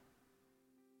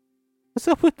 What's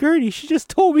up with Gertie? She just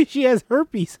told me she has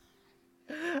herpes.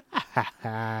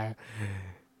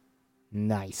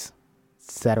 Nice.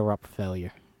 Set her up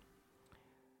failure.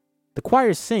 The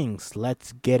choir sings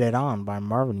Let's Get It On by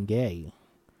Marvin Gaye.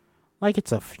 Like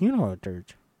it's a funeral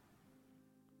dirge.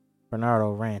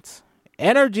 Bernardo rants.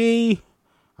 Energy!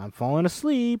 I'm falling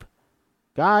asleep.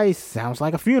 Guys, sounds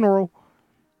like a funeral.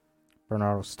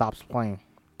 Bernardo stops playing.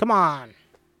 Come on.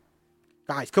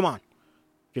 Guys, come on.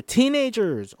 You're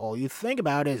teenagers. All you think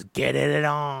about is getting it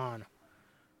on.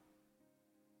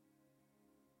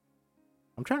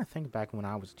 I'm trying to think back when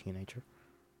I was a teenager.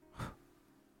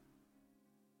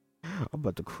 I'm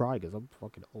about to cry because I'm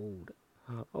fucking old.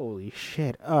 Holy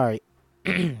shit. Alright.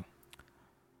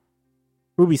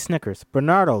 Ruby snickers.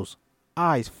 Bernardo's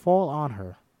eyes fall on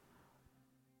her.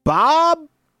 Bob,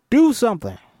 do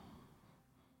something.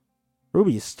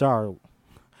 Ruby is startled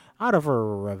out of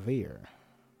her reverie.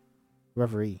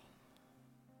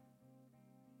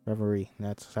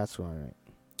 That's right.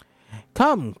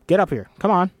 Come, get up here. Come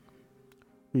on.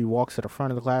 Ruby walks to the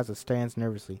front of the class and stands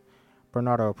nervously.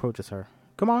 Bernardo approaches her.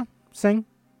 Come on, sing.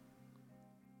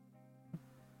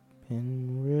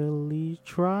 Been really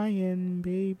trying,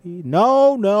 baby.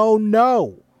 No.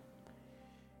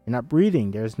 You're not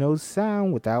breathing. There's no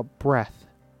sound without breath.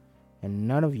 And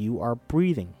none of you are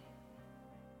breathing.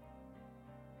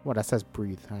 Well, that says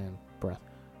breathe. I am breath.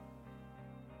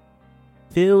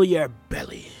 Fill your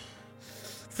belly.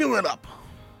 Fill it up.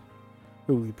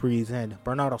 Ruby breathes in.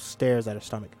 Bernardo stares at her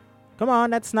stomach. Come on,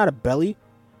 that's not a belly.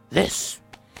 This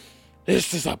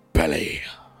is a belly.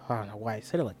 I don't know why I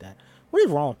said it like that. What is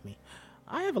wrong with me?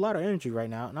 I have a lot of energy right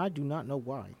now, and I do not know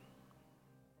why.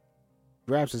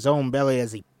 Grabs his own belly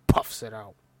as he puffs it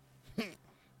out.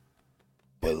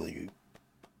 Belly.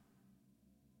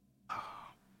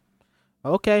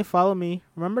 Okay, follow me.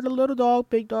 Remember the little dog,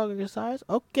 big dog exercise?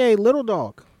 Okay, little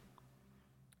dog.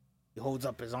 He holds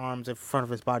up his arms in front of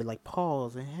his body like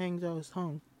paws and hangs out his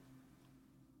tongue.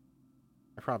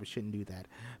 I probably shouldn't do that.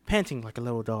 Panting like a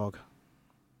little dog.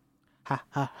 Ha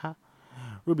ha ha.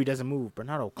 Ruby doesn't move.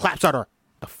 Bernardo claps at her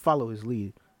to follow his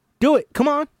lead. Do it! Come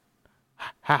on!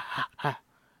 Ha ha ha ha.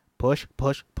 Push.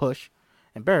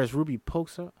 Embarrassed, Ruby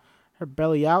pokes her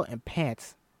belly out and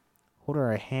pants, holding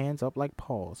her hands up like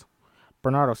paws.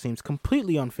 Bernardo seems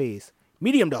completely unfazed.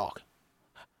 Medium dog.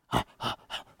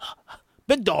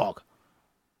 Big dog.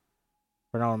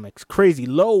 Bernardo makes crazy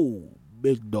low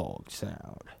big dog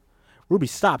sound. Ruby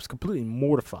stops, completely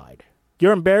mortified.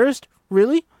 You're embarrassed?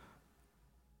 Really?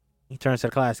 He turns to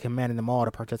the class, commanding them all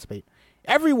to participate.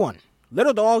 Everyone!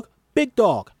 Little dog, big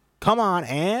dog. Come on,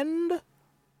 and...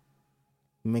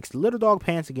 He makes the little dog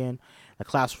pants again. The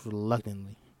class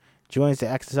reluctantly joins the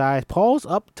exercise. Paws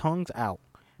up, tongues out.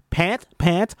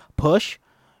 Pant, push.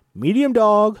 Medium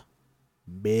dog,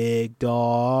 big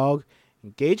dog.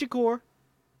 Engage your core.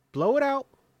 Blow it out.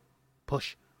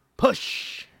 Push.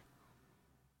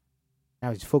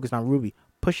 Now he's focused on Ruby,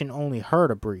 pushing only her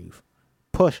to breathe.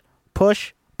 Push,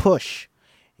 push, push.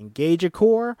 Engage your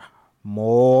core.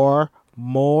 More.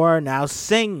 Now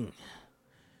sing.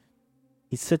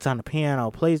 He sits on the piano,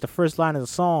 plays the first line of the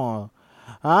song.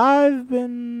 I've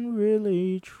been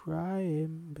really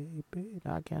trying, baby.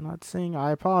 I cannot sing.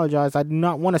 I apologize. I do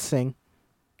not want to sing.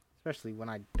 Especially when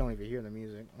I don't even hear the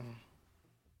music.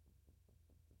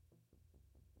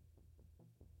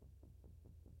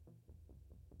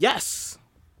 Yes!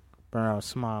 Bernardo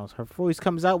smiles. Her voice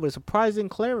comes out with surprising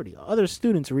clarity. Other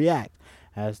students react,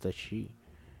 as does she.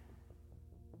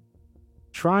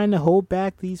 Trying to hold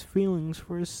back these feelings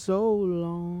for so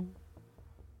long.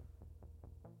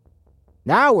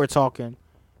 Now we're talking.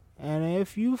 And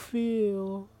if you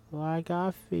feel like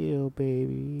I feel,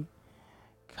 baby,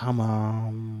 come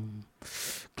on.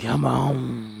 Come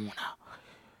on.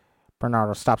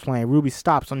 Bernardo stops playing. Ruby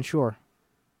stops, unsure.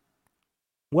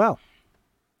 Well,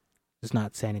 it's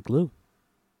not Santa Glue.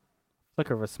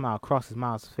 Flicker of a smile crosses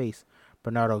Miles' face.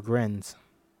 Bernardo grins.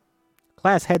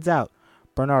 Class heads out.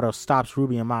 Bernardo stops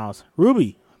Ruby and Miles.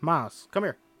 Ruby! Miles, come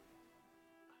here.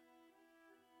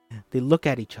 They look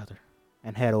at each other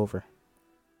and head over.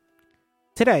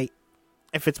 Today,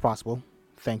 if it's possible,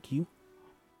 thank you.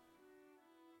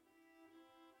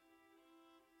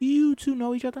 You two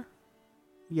know each other?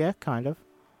 Yeah, kind of.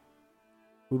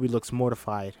 Ruby looks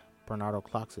mortified. Bernardo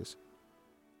clocks us.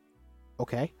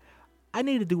 Okay. I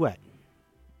need a duet.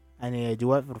 I need a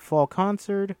duet for the fall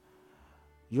concert.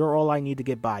 You're all I need to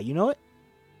get by. You know it?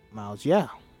 Miles, yeah.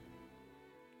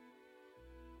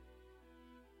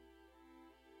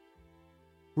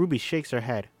 Ruby shakes her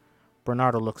head.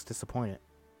 Bernardo looks disappointed.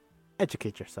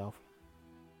 Educate yourself.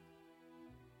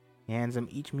 He hands him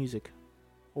each music.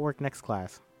 We'll work next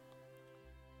class.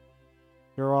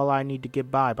 You're All I Need to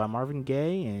Get By Marvin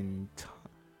Gaye and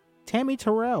Tammy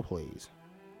Terrell, please.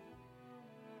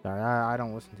 Sorry, I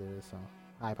don't listen to this, so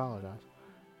I apologize.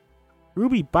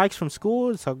 Ruby bikes from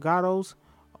school to Salgado's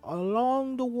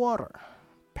along the water,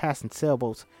 passing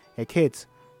sailboats and kids.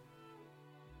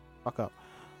 Fuck up.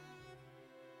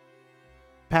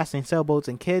 Passing sailboats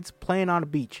and kids playing on the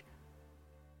beach.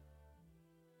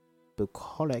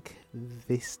 Bucolic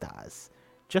vistas,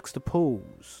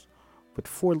 juxtaposed with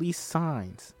for-lease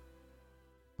signs.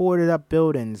 Boarded up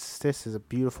buildings. This is a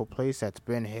beautiful place that's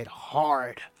been hit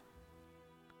hard.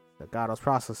 Salgado's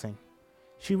processing.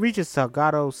 She reaches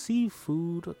Salgado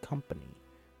Seafood Company.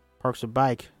 Parks her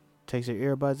bike. Takes her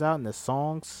earbuds out and the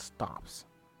song stops.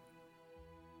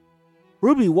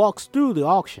 Ruby walks through the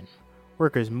auction.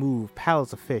 Workers move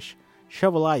pallets of fish,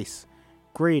 shovel ice,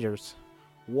 graders,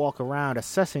 walk around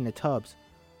assessing the tubs.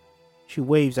 She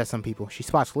waves at some people. She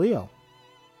spots Leo.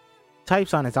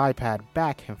 Types on his iPad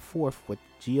back and forth with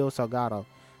Gio Salgado,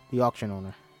 the auction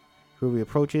owner. Ruby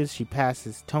approaches. She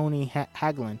passes Tony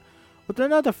haggling with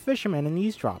another fisherman and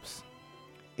eavesdrops.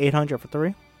 800 for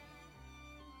 3.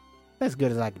 As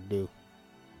good as I could do.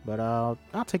 But I'll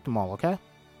take them all, okay?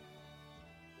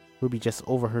 Ruby just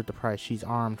overheard the price. She's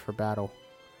armed for battle.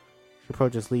 She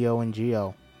approaches Leo and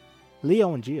Gio.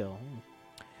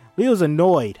 Leo's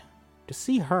annoyed to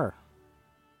see her.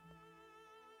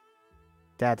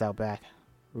 Dad's out back.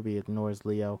 Ruby ignores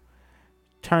Leo.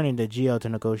 Turning to Gio to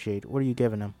negotiate. What are you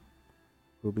giving him?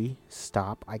 Ruby,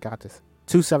 stop. I got this.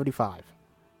 $275.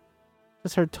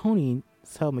 Just heard Tony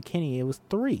tell McKinney it was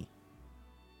 3.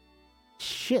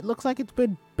 Shit looks like it's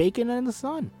been baking in the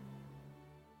sun.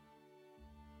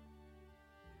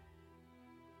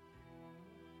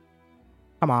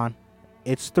 Come on.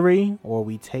 It's 3 or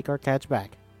we take our catch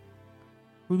back.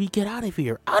 Ruby, get out of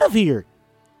here. Out of here!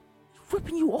 He's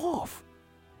ripping you off.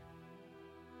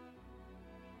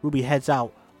 Ruby heads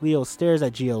out. Leo stares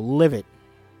at Gio, livid.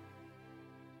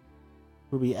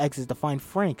 Ruby exits to find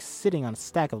Frank sitting on a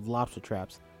stack of lobster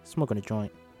traps, smoking a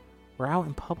joint. We're out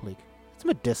in public. It's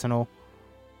medicinal.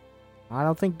 I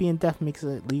don't think being deaf makes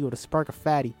it legal to spark a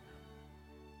fatty.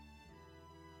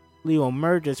 Leo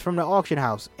emerges from the auction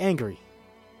house, angry.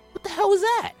 What the hell was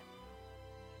that?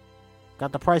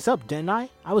 Got the price up, didn't I?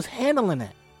 I was handling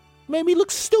it. Made me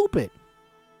look stupid.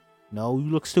 No,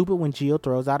 you look stupid when Gio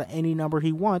throws out any number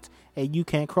he wants and you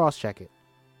can't cross-check it.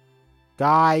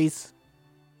 Guys,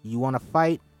 you want to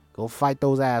fight? Go fight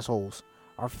those assholes.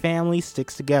 Our family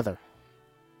sticks together.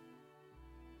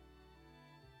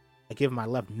 I give my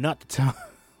left nut to tell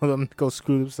them to go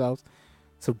screw themselves.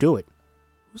 So do it.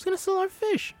 Who's going to sell our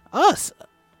fish? Us!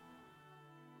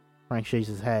 Frank shakes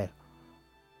his head.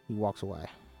 He walks away.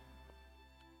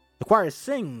 The choir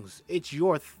sings It's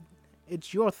Your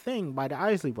Thing by the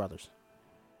Isley Brothers.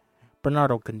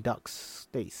 Bernardo conducts.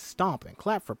 They stomp and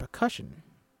clap for percussion.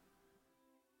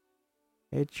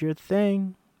 It's your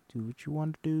thing. Do what you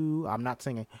want to do. I'm not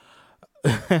singing.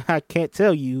 I can't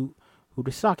tell you who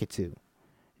to sock it to.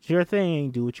 It's your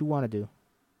thing. Do what you want to do.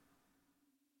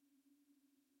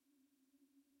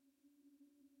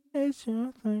 It's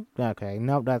your thing. Okay,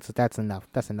 no, that's enough.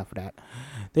 That's enough of that.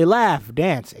 They laugh,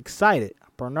 dance, excited.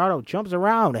 Bernardo jumps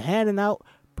around, handing out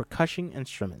percussion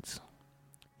instruments.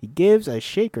 He gives a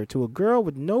shaker to a girl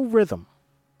with no rhythm,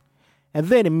 and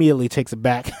then immediately takes it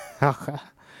back.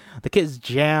 The kids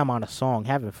jam on a song,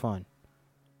 having fun.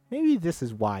 Maybe this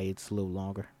is why it's a little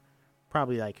longer.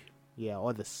 Probably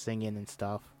all the singing and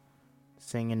stuff.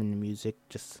 Singing and the music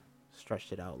just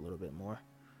stretched it out a little bit more.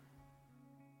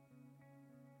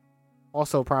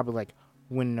 Also, probably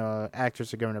when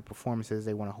actors are giving their performances,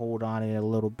 they want to hold on it a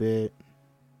little bit.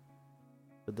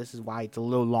 But this is why it's a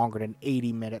little longer than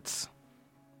 80 minutes.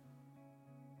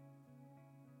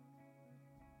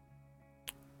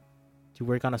 Do you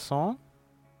work on a song?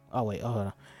 Oh, wait. Hold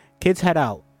on. Kids head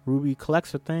out. Ruby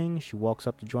collects her things. She walks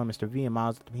up to join Mr. V and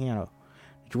Miles at the piano.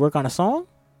 Did you work on a song?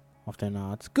 Often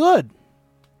nods. Good.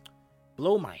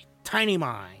 Blow my tiny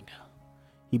mind.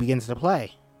 He begins to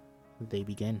play. They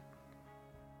begin.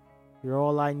 You're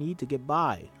all I need to get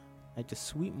by, like the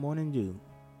sweet morning dew.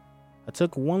 I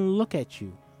took one look at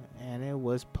you, and it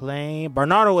was plain.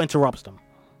 Bernardo interrupts them.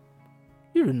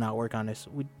 You did not work on this.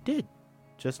 We did,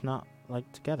 just not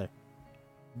together.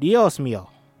 Dios mío.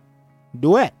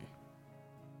 Duet.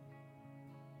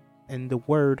 And the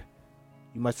word,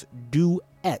 you must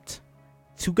duet.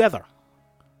 Together.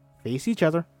 Face each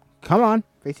other. Come on,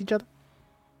 face each other.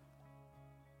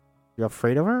 You're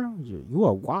afraid of her? You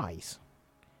are wise.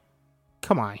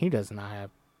 Come on, he does not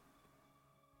have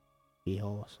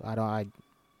hijos.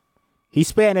 He's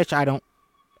Spanish. I don't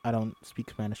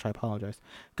speak Spanish. I apologize.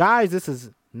 Guys, this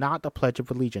is not the Pledge of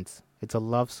Allegiance. It's a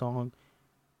love song.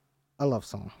 A love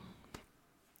song.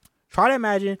 Try to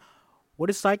imagine what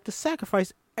it's like to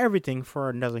sacrifice everything for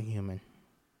another human.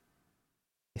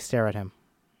 They stare at him.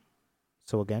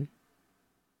 So again?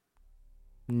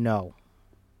 No.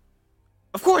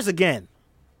 Of course again.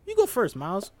 You go first,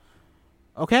 Miles.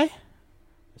 Okay?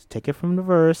 Let's take it from the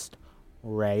verse.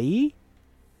 Ready?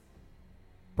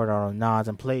 Bernardo nods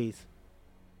and plays.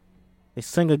 They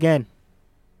sing again.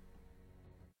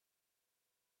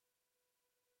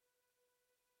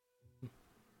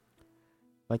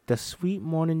 Like the sweet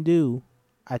morning dew,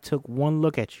 I took one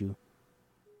look at you,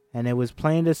 and it was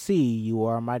plain to see you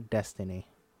are my destiny.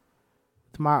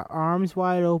 With my arms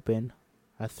wide open,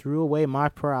 I threw away my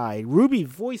pride. Ruby's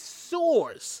voice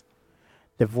soars.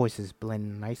 Their voices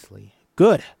blend nicely.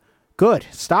 Good. Good.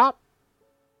 Stop.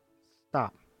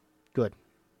 Stop. Good.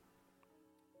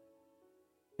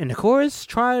 In the chorus,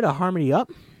 try to harmony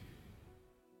up.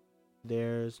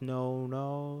 There's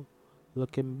no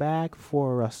looking back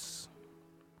for us.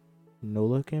 No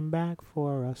looking back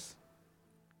for us.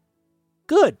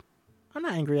 Good. I'm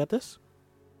not angry at this.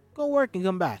 Go work and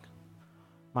come back.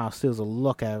 Miles steals a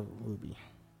look at Ruby.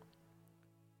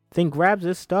 Then grabs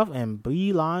his stuff and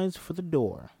beelines for the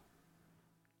door.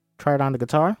 Try it on the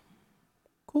guitar.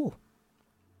 Cool.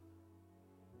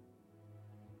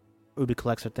 Ruby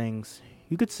collects her things.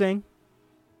 You could sing.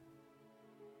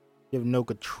 You have no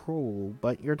control,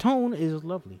 but your tone is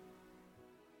lovely.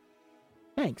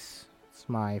 Thanks. It's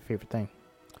my favorite thing.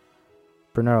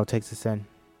 Bernardo takes this in.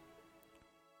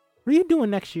 What are you doing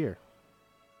next year?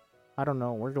 I don't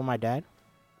know. Working with my dad?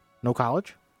 No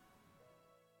college?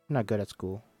 I'm not good at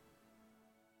school.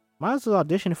 Miles is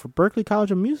auditioning for Berklee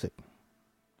College of Music.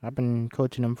 I've been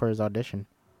coaching him for his audition.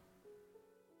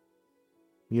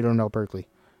 You don't know Berklee.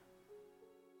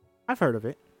 I've heard of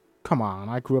it. Come on,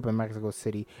 I grew up in Mexico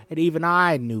City, and even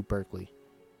I knew Berklee.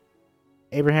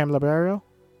 Abraham Libero?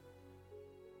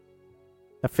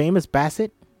 The famous bassist?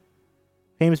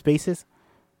 What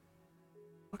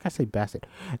can I say, bassist?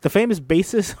 The famous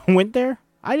bassist went there?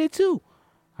 I did too.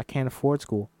 I can't afford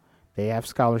school. They have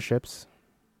scholarships.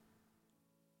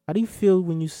 How do you feel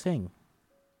when you sing?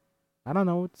 I don't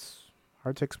know. It's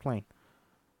hard to explain.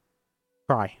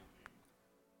 Try.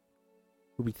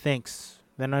 Ruby thinks.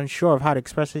 Then unsure of how to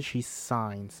express it, she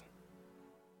signs.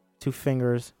 Two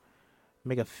fingers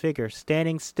make a figure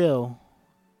standing still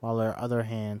while her other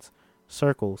hands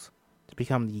circles to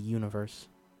become the universe,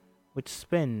 which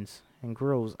spins and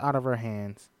grows out of her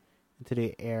hands into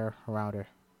the air around her.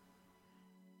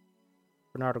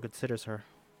 Bernardo considers her.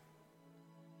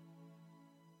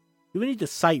 You will need to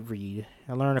sight read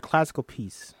and learn a classical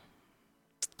piece.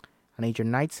 I need your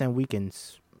nights and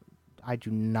weekends. I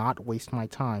do not waste my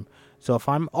time. So if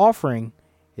I'm offering,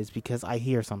 it's because I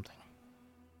hear something.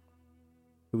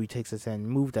 Ruby takes us in,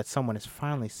 moved that someone is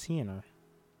finally seeing her.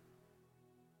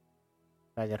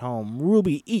 Back at home,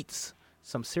 Ruby eats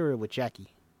some cereal with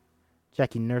Jackie.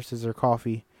 Jackie nurses her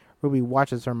coffee. Ruby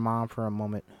watches her mom for a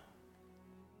moment.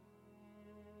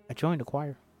 I joined the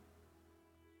choir.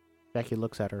 Jackie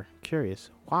looks at her,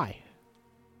 curious. Why?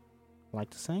 Like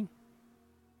to sing?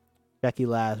 Jackie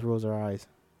laughs, rolls her eyes.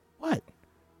 What?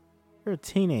 You're a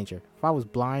teenager. If I was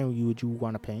blind, would you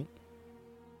want to paint?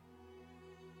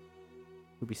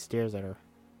 Ruby stares at her.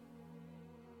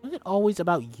 Why is it always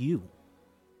about you?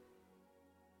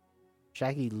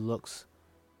 Jackie looks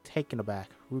taken aback.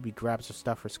 Ruby grabs her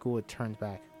stuff for school and turns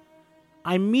back.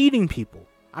 I'm meeting people.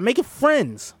 I'm making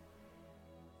friends.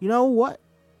 You know what?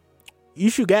 You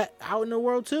should get out in the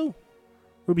world too.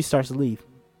 Ruby starts to leave.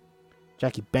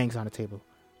 Jackie bangs on the table,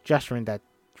 gesturing that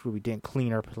Ruby didn't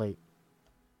clean her plate.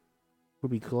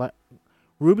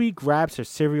 Ruby grabs her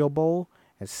cereal bowl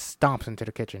and stomps into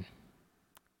the kitchen.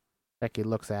 Jackie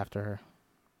looks after her.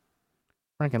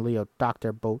 Frank and Leo dock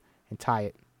their boat and tie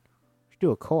it. We should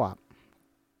do a co-op.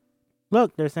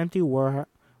 Look, there's empty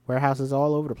warehouses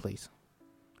all over the place.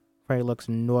 Frank looks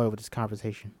annoyed with this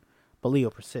conversation, but Leo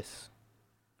persists.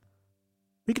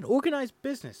 We can organize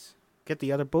business. Get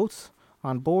the other boats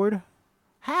on board.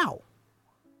 How?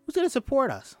 Who's going to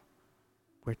support us?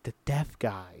 We're the deaf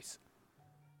guys.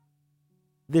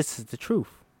 This is the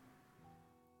truth.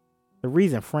 The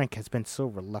reason Frank has been so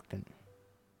reluctant.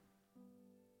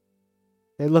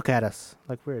 They look at us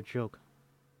like we're a joke.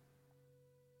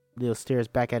 Leo stares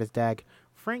back at his dad.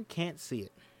 Frank can't see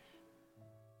it.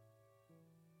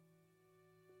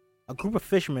 A group of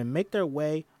fishermen make their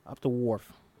way up the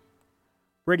wharf.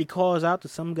 Brady calls out to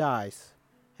some guys.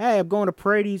 Hey, I'm going to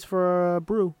Brady's for a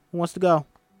brew. Who wants to go?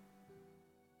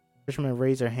 Fishermen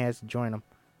raise their hands to join him.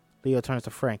 Leo turns to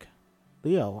Frank.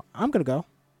 Leo, I'm going to go.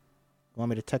 You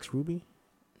want me to text Ruby?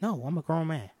 No, I'm a grown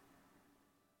man.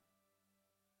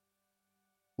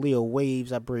 Leo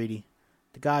waves at Brady.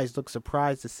 The guys look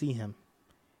surprised to see him,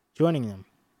 joining them,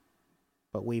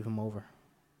 but wave him over.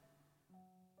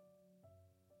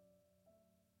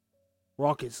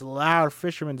 Raucous, loud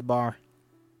fisherman's bar.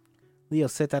 Leo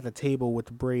sits at the table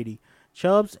with Brady,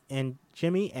 Chubbs, and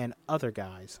Jimmy, and other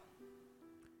guys.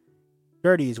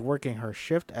 Gertie is working her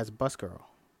shift as busgirl.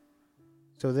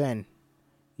 So then,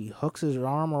 he hooks his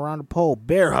arm around the pole,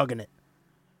 bear hugging it.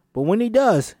 But when he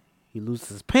does, he loses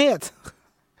his pants.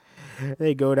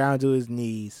 They go down to his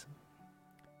knees.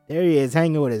 There he is,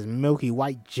 hanging with his milky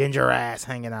white ginger ass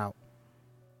hanging out.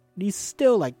 He's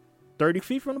still like 30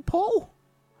 feet from the pole.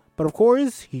 But of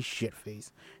course, he's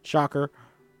shit-faced. Shocker.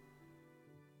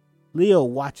 Leo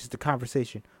watches the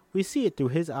conversation. We see it through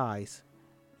his eyes.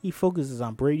 He focuses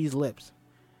on Brady's lips.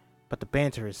 But the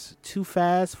banter is too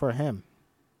fast for him.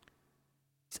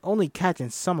 He's only catching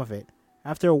some of it.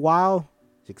 After a while,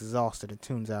 he's exhausted and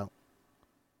tunes out.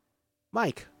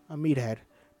 Mike, a meathead,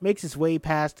 makes his way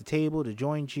past the table to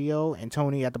join Gio and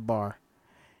Tony at the bar.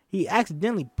 He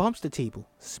accidentally bumps the table,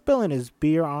 spilling his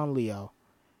beer on Leo.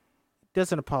 He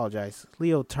doesn't apologize.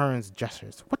 Leo turns and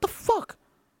gestures. What the fuck?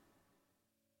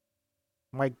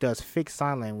 Mike does fake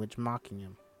sign language, mocking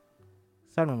him.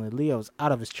 Suddenly, Leo's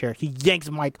out of his chair. He yanks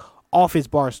Mike off his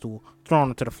bar stool, throwing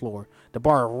him to the floor. The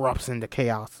bar erupts into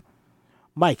chaos.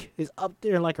 Mike is up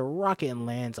there like a rocket and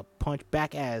lands a punch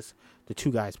back as the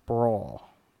two guys brawl.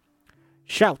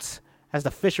 Shouts as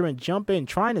the fishermen jump in,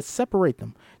 trying to separate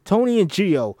them. Tony and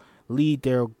Gio lead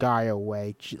their guy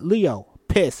away. Leo,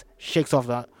 pissed, shakes off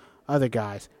the other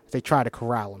guys as they try to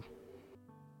corral him.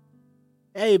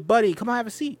 Hey, buddy, come on, have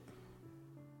a seat.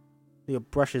 Leo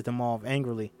brushes them off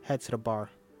angrily, heads to the bar.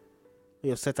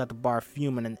 Leo sits at the bar,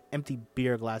 fuming, an empty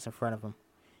beer glass in front of him.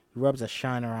 He rubs a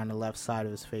shiner on the left side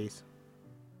of his face.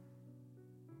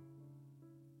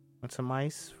 Want some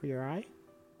ice for your eye?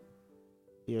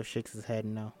 Leo shakes his head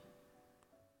no.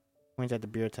 Points at the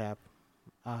beer tap.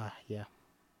 Yeah.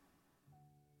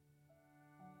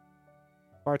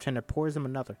 Bartender pours him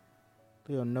another.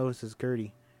 Leo notices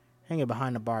Gertie hanging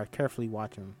behind the bar, carefully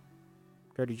watching him.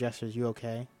 Gertie gestures, you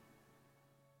okay?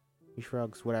 He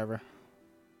shrugs, whatever.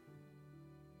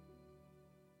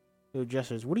 Leo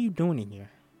gestures, what are you doing in here?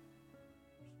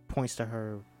 Points to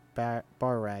her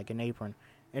bar rag and apron,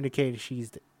 indicating that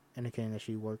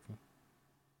she's working.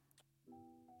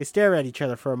 They stare at each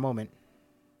other for a moment.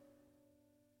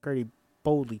 Gertie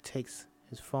boldly takes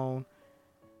his phone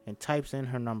and types in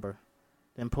her number,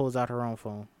 then pulls out her own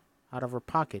phone. Out of her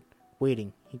pocket,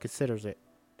 waiting, he considers it,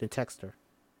 then texts her.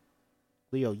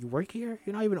 Leo, you work here?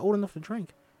 You're not even old enough to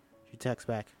drink. She texts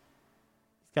back.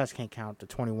 These guys can't count to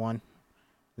 21.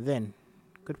 Then,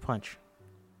 good punch.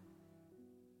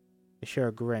 They share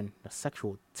a grin, a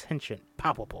sexual tension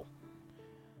palpable.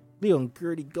 Leo and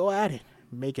Gertie go at it,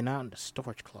 making out in the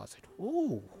storage closet.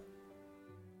 Ooh.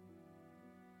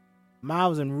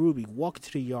 Miles and Ruby walk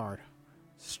into the yard,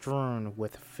 strewn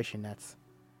with fishing nets,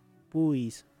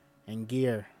 buoys, and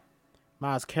gear.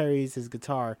 Miles carries his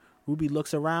guitar. Ruby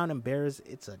looks around and bears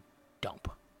it's a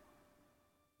dump.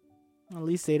 At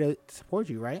least they support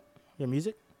you, right? Your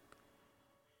music?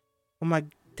 Well, my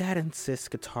dad insists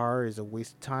guitar is a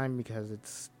waste of time because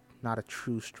it's not a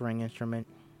true string instrument.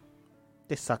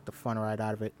 They suck the fun right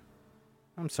out of it.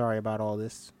 I'm sorry about all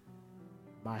this.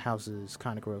 My house is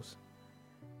kind of gross.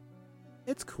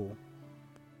 It's cool.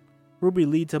 Ruby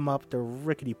leads him up the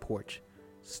rickety porch,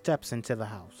 steps into the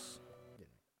house.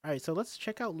 Alright, so let's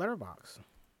check out Letterboxd.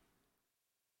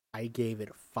 I gave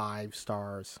it 5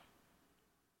 stars.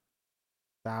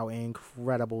 How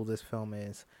incredible this film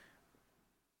is.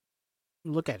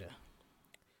 Look at it.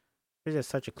 It's just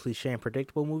such a cliche and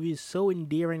predictable movie. It's so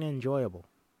endearing and enjoyable.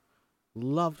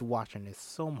 Loved watching this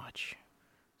so much.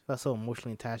 Felt so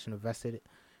emotionally attached and invested.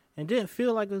 And didn't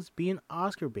feel like it was being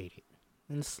Oscar baited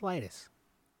in the slightest.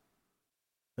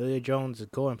 Lily Jones is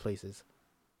going places.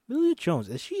 Lily Jones,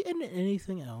 is she in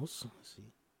anything else? Let's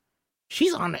see.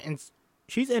 She's on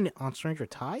Stranger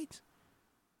Tides?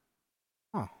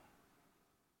 Huh.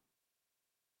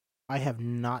 I have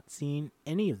not seen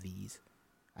any of these.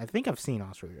 I think I've seen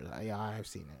Stranger Tides. Yeah, I have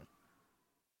seen it.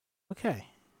 Okay.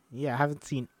 Yeah, I haven't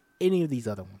seen any of these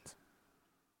other ones.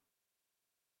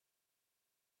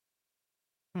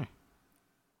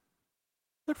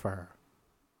 Good for her.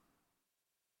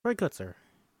 Very good, sir.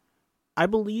 I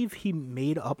believe he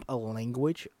made up a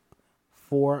language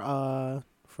for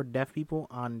deaf people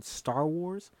on Star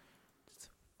Wars. It's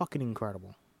fucking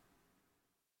incredible.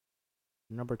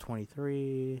 Number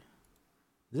 23.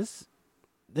 This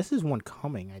is one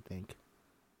coming, I think.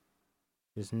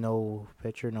 There's no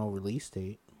picture, no release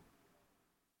date.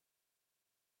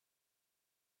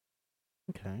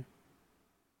 Okay.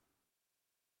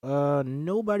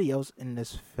 Nobody else in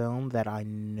this film that I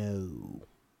know.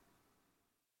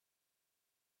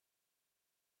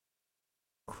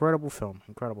 Incredible film.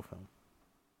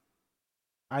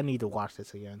 I need to watch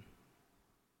this again.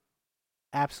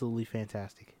 Absolutely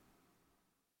fantastic.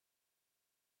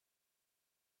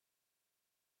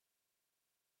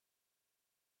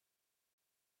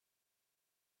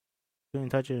 Couldn't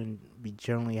touch it and be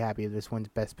generally happy if this wins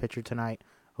Best Picture tonight.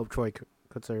 Hope Troy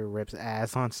Kutzer rips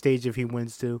ass on stage if he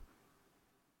wins too.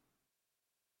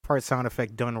 Part sound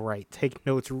effect done right. Take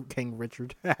notes, King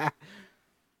Richard.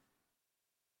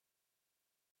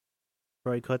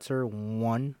 Troy Kutzer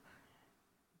won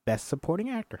Best Supporting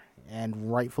Actor,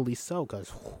 and rightfully so,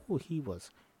 because he was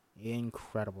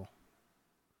incredible.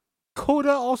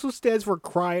 CODA also stands for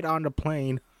Cried on the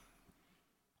Plane.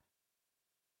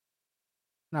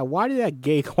 Now, why did that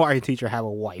gay choir teacher have a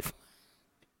wife?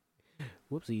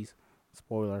 Whoopsies.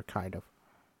 Spoiler, kind of.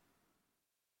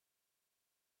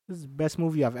 This is the best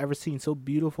movie I've ever seen. So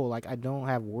beautiful, like I don't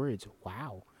have words.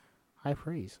 Wow. High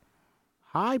praise.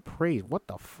 High praise. What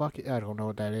the fuck? I don't know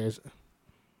what that is.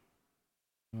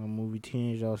 Movie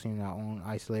teenagers all seem their own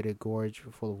isolated gorge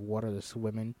full of water to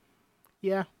swim in.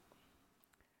 Yeah.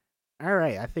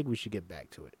 Alright, I think we should get back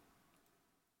to it.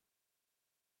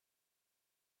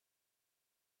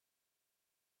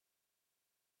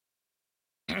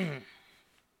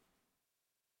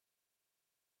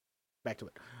 Back to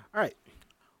it. Alright.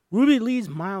 Ruby leads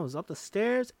Miles up the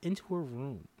stairs into her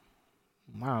room.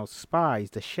 Miles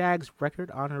spies the Shags record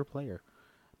on her player.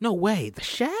 No way, the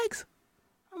Shags?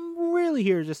 I'm really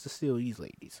here just to steal these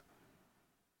ladies.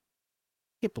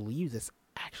 I can't believe this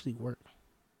actually worked.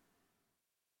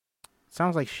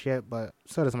 Sounds like shit, but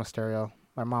so does my stereo.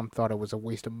 My mom thought it was a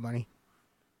waste of money.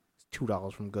 It's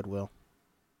 $2 from Goodwill.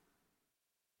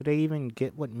 Do they even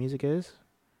get what music is?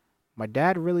 My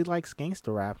dad really likes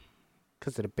gangster rap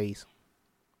because of the bass.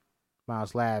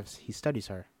 Miles laughs. He studies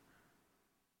her.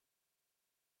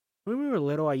 When we were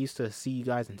little, I used to see you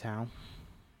guys in town.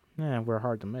 Yeah, we're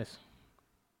hard to miss.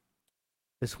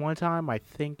 This one time, I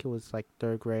think it was like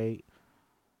 3rd grade,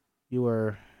 you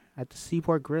were at the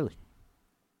Seaport Grill.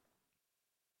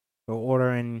 You were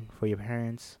ordering for your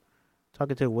parents,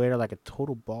 talking to the waiter like a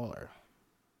total baller.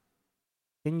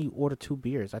 Then you order 2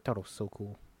 beers. I thought it was so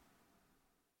cool.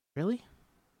 Really?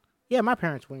 Yeah, my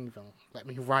parents wouldn't even let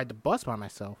me ride the bus by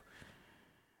myself.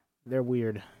 They're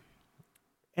weird.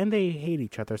 And they hate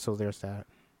each other, so there's that.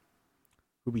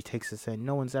 Ruby takes us in.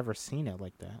 No one's ever seen it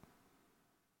like that.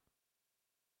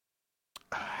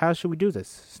 How should we do this?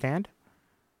 Stand?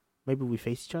 Maybe we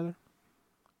face each other?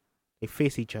 They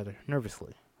face each other,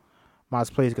 nervously. Miles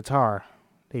plays guitar.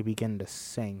 They begin to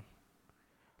sing.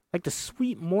 Like the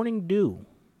sweet morning dew.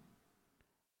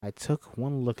 I took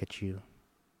one look at you.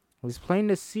 It was plain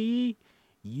to see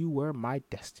you were my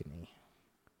destiny.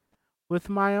 with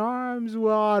my arms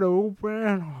wide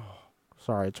open.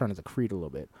 Sorry, I turned into Creed a little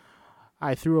bit.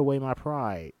 I threw away my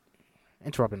pride.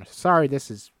 Interrupting her. Sorry, this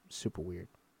is super weird.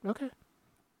 Okay.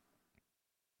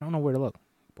 I don't know where to look.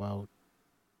 Well,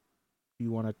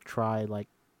 you want to try, like,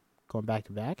 going back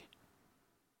to back?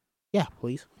 Yeah,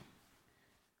 please.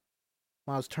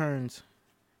 Miles turns,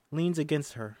 leans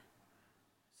against her.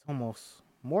 It's almost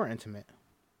more intimate.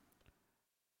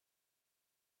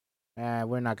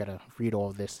 We're not gonna read all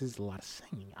of this. This is a lot of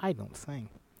singing. I don't sing.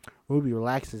 Ruby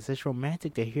relaxes. It's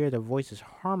romantic to hear their voices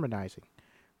harmonizing.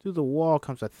 Through the wall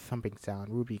comes a thumping sound.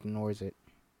 Ruby ignores it.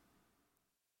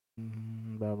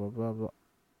 Blah, blah, blah, blah.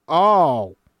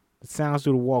 Oh! The sounds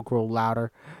through the wall grow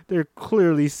louder. They're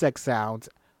clearly sex sounds.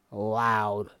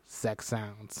 Loud sex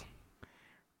sounds.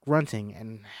 Grunting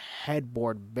and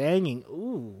headboard banging.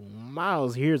 Ooh,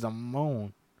 Miles hears a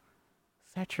moan.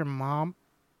 Is that your mom?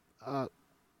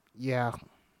 Yeah.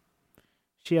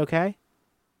 She okay?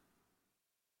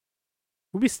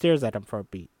 Ruby stares at him for a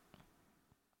beat.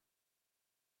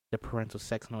 The parental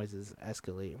sex noises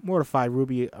escalate. Mortified,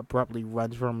 Ruby abruptly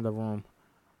runs from the room.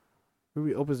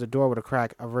 Ruby opens the door with a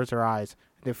crack, averts her eyes,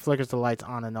 and then flickers the lights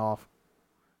on and off.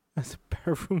 As the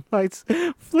bedroom lights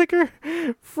flicker,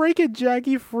 Frank and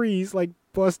Jackie freeze like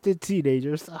busted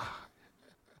teenagers.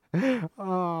 Hey,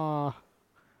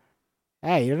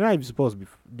 you're not even supposed to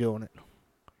be doing it.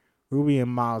 Ruby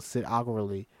and Miles sit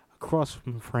awkwardly across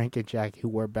from Frank and Jackie, who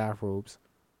wear bathrobes.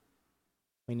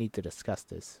 We need to discuss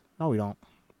this. No, we don't.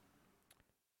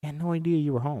 I had no idea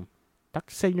you were home.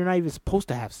 Doctor said you're not even supposed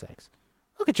to have sex.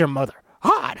 Look at your mother.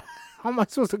 Hot! How am I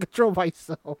supposed to control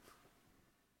myself?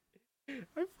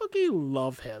 I fucking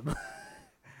love him.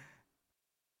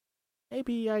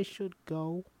 Maybe I should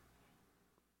go.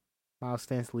 Miles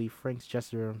stands to leave. Frank's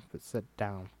gesture but sit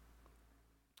down.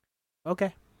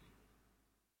 Okay.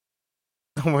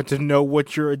 I want to know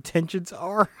what your intentions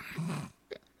are.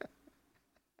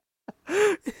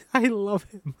 I love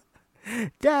him.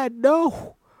 Dad,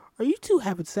 no. Are you two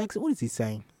having sex? What is he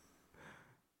saying?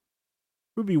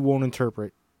 Ruby won't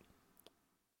interpret.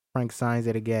 Frank signs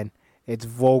it again. It's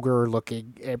vulgar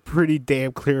looking and pretty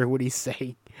damn clear what he's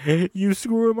saying. You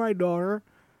screwing my daughter?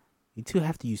 You two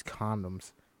have to use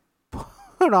condoms.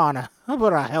 Put a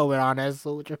helmet on that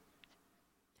soldier.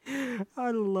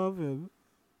 I love him.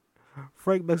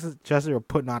 Frank looks at Chester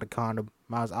putting on a condom.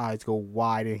 Miles' eyes go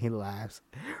wide and he laughs.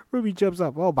 Ruby jumps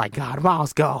up. Oh my god,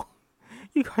 Miles, go.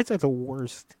 You guys are the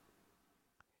worst.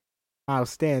 Miles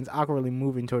stands, awkwardly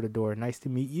moving toward the door. Nice to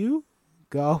meet you.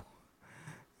 Go.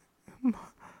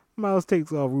 Miles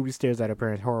takes off. Ruby stares at her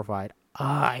parents, horrified.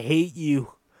 I hate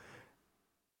you.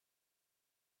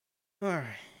 Alright.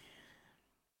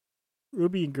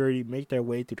 Ruby and Gertie make their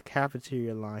way through the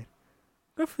cafeteria line.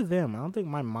 Good for them. I don't think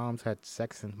my mom's had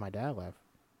sex since my dad left.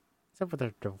 Except for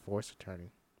their divorce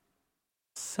attorney.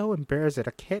 So embarrassed that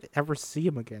I can't ever see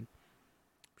him again.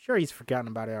 I'm sure he's forgotten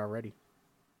about it already.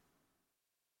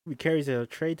 Ruby carries a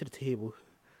tray to the table.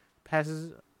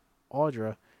 Passes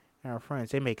Audra and her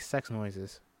friends. They make sex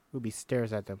noises. Ruby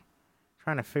stares at them,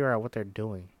 trying to figure out what they're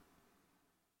doing.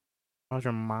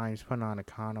 Audra mimes putting on a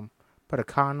condom. Put a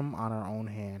condom on her own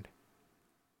hand.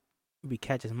 Ruby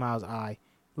catches Miles' eye.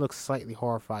 He looks slightly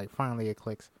horrified. Finally it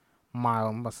clicks.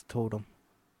 Miles must have told him.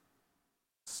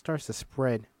 Starts to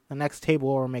spread. The next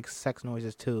table over makes sex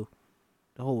noises too.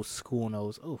 The whole school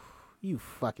knows. Oof, you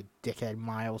fucking dickhead,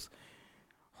 Miles.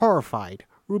 Horrified,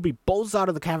 Ruby bolts out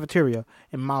of the cafeteria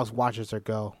and Miles watches her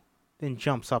go, then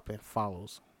jumps up and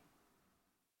follows.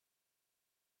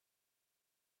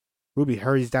 Ruby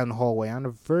hurries down the hallway on the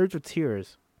verge of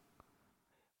tears.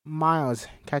 Miles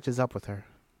catches up with her.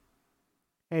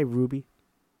 Hey, Ruby.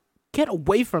 Get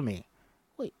away from me.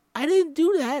 Wait, I didn't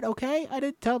do that, okay? I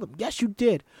didn't tell them. Yes, you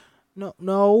did.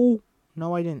 No,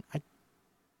 I didn't. I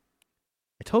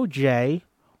told Jay,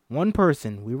 one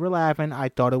person. We were laughing. I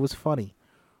thought it was funny.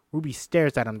 Ruby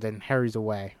stares at him, then hurries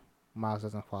away. Miles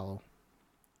doesn't follow.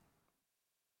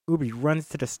 Ruby runs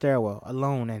to the stairwell,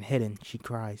 alone and hidden. She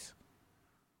cries.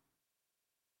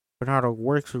 Bernardo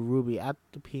works with Ruby at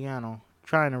the piano,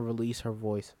 trying to release her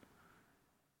voice.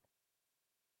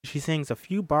 She sings a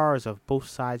few bars of Both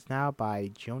Sides Now by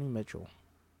Joni Mitchell.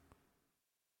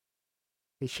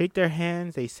 They shake their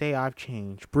hands. They say, I've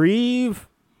changed. Breathe!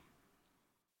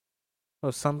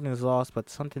 Oh, something is lost, but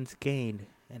something's gained.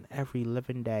 And every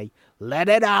living day. Let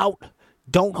it out!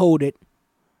 Don't hold it.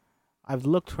 I've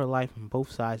looked for life on both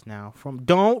sides now. From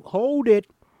don't hold it.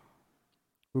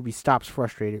 Ruby stops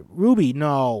frustrated. Ruby,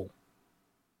 no.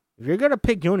 If you're gonna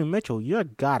pick Joni Mitchell, you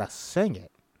gotta sing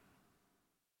it.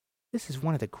 This is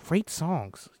one of the great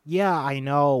songs. Yeah, I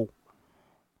know.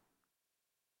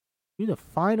 You need to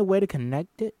find a way to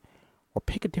connect it Or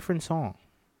pick a different song.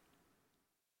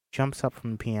 Jumps up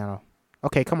from the piano.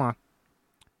 Okay, come on.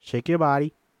 Shake your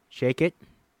body. Shake it.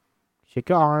 Shake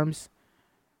your arms.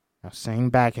 Now sing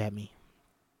back at me.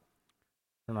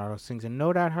 Bernardo sings a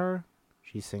note at her.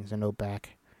 She sings a note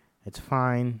back. It's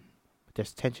fine, but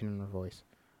there's tension in her voice.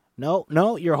 No,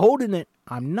 you're holding it.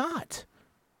 I'm not.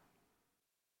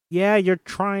 Yeah, you're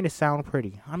trying to sound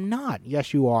pretty. I'm not.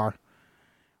 Yes, you are.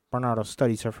 Bernardo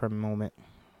studies her for a moment.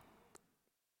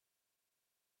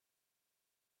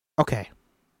 Okay.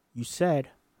 You said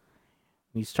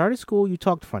when you started school, you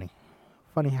talked funny.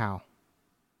 Funny how?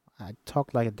 I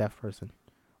talk like a deaf person.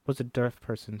 What's a deaf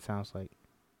person sounds like?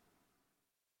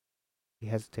 He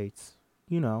hesitates.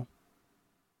 You know.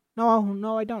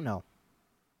 No, I don't know.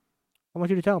 I want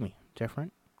you to tell me.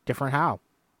 Different? Different how?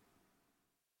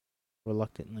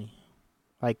 Reluctantly.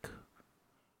 Like,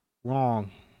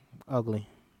 wrong. Ugly.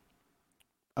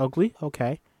 Ugly?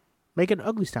 Okay. Make an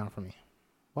ugly sound for me.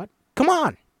 What? Come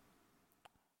on!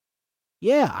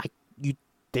 Yeah, you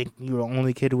think you're the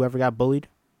only kid who ever got bullied?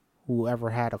 Who ever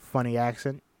had a funny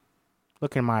accent?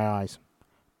 Look in my eyes.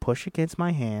 Push against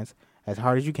my hands as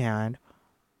hard as you can.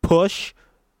 Push.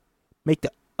 Make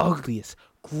the ugliest,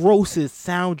 grossest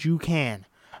sound you can.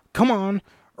 Come on.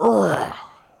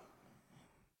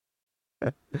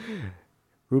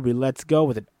 Ruby lets go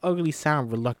with an ugly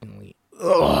sound reluctantly.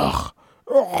 Ugh.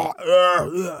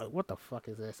 What the fuck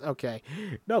is this? Okay.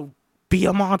 No, be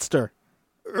a monster.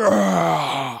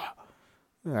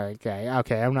 Okay,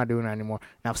 I'm not doing that anymore.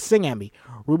 Now sing at me.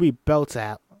 Ruby belts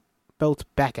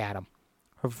back at him.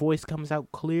 Her voice comes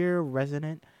out clear,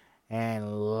 resonant,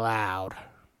 and loud.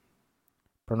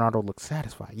 Bernardo looks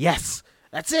satisfied. Yes,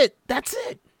 that's it.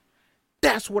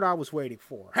 That's what I was waiting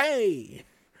for. Hey!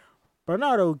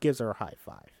 Bernardo gives her a high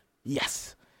five.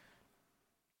 Yes.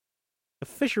 The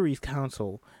Fisheries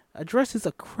Council addresses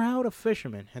a crowd of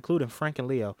fishermen, including Frank and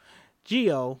Leo,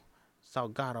 Gio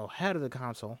Salgado, head of the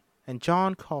council, and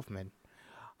John Kaufman,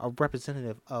 a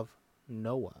representative of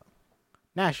NOAA,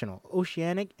 National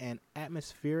Oceanic and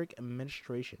Atmospheric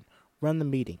Administration, run the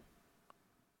meeting.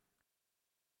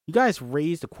 You guys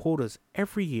raise the quotas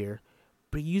every year,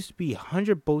 but it used to be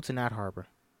 100 boats in that harbor.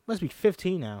 Must be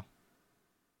 15 now.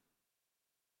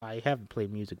 I haven't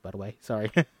played music, by the way. Sorry.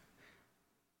 Why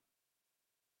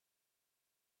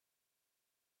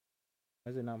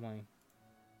is it not playing?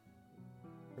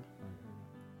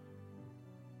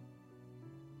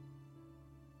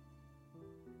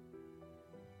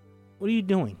 What are you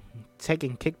doing?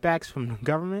 Taking kickbacks from the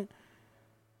government?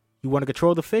 You want to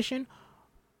control the fishing,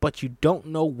 but you don't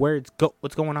know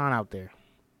what's going on out there.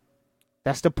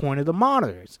 That's the point of the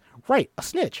monitors. Right, a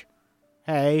snitch.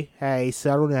 Hey,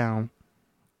 settle down.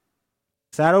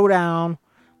 Settle down.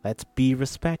 Let's be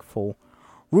respectful.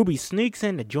 Ruby sneaks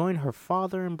in to join her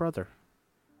father and brother.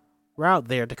 We're out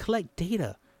there to collect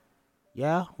data.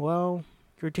 Yeah, well,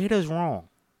 your data is wrong.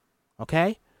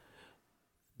 Okay?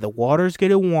 The water's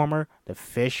getting warmer. The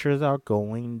fish are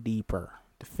going deeper.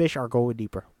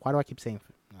 Why do I keep saying?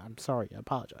 I'm sorry. I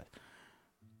apologize.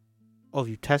 Oh,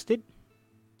 you tested?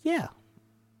 Yeah.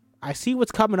 I see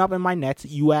what's coming up in my nets,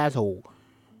 you asshole.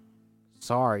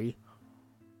 Sorry.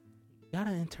 You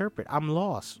gotta interpret. I'm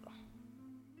lost.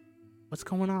 What's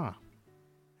going on?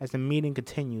 As the meeting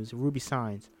continues, Ruby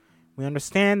signs. We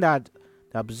understand that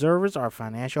the observers are a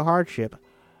financial hardship,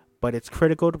 but it's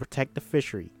critical to protect the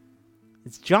fishery.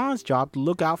 It's John's job to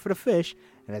look out for the fish,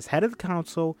 and as head of the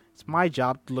council, it's my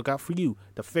job to look out for you.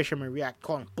 The fishermen react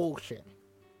calling bullshit.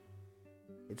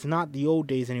 It's not the old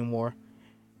days anymore.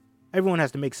 Everyone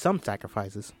has to make some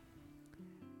sacrifices.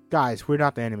 Guys, we're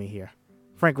not the enemy here.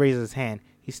 Frank raises his hand.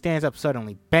 He stands up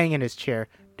suddenly, banging his chair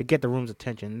to get the room's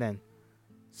attention, then,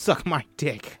 suck my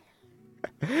dick.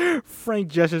 Frank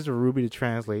gestures to Ruby to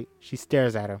translate. She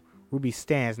stares at him. Ruby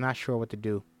stands, not sure what to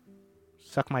do.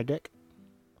 Suck my dick?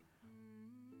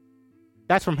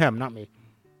 That's from him, not me.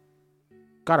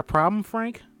 Got a problem,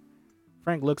 Frank?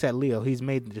 Frank looks at Leo. He's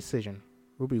made the decision.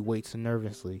 Ruby waits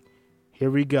nervously.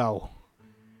 Here we go.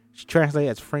 She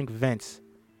translates as Frank vents.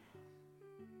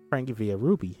 Frank via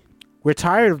Ruby. We're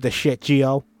tired of this shit,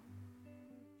 Gio.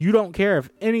 You don't care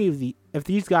if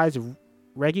these guys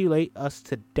regulate us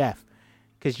to death,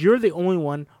 because you're the only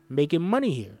one making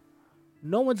money here.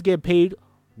 No one's getting paid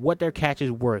what their catch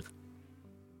is worth.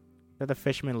 The other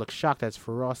fisherman looks shocked at his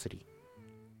ferocity.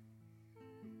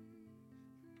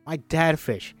 My dad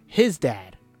fished. His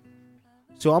dad.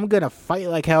 So I'm gonna fight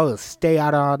like hell to stay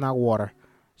out on that water.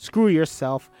 Screw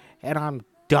yourself, and I'm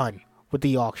done with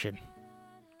the auction.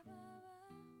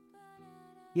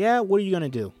 Yeah, what are you gonna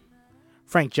do?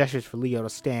 Frank gestures for Leo to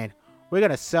stand. We're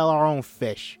gonna sell our own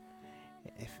fish.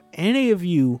 If any of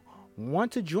you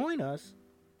Want to join us?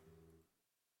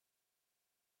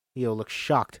 Leo looks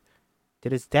shocked.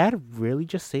 Did his dad really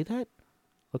just say that?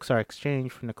 Looks are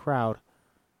exchanged from the crowd.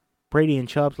 Brady and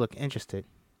Chubbs look interested.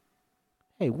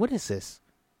 Hey, what is this?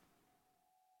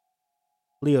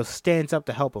 Leo stands up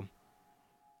to help him.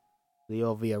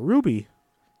 Leo via Ruby.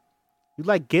 You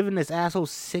like giving this asshole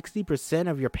 60%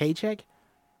 of your paycheck?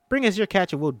 Bring us your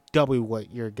catch and we'll double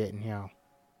what you're getting now.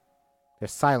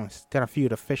 There's silence. Then a few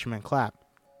of the fishermen clap.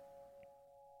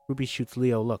 Ruby shoots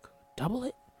Leo a look. Double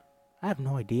it? I have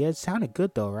no idea. It sounded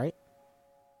good though, right?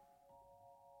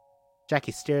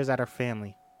 Jackie stares at her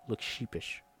family. Looks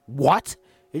sheepish. What?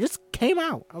 It just came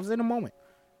out. I was in a moment.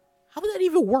 How would that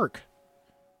even work?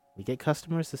 We get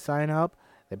customers to sign up.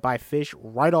 They buy fish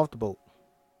right off the boat.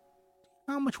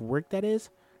 You know how much work that is?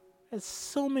 There's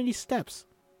so many steps.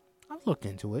 I've looked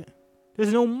into it.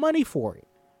 There's no money for it.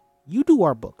 You do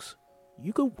our books.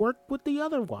 You could work with the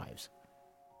other wives.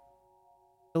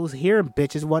 Those hearing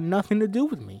bitches want nothing to do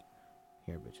with me.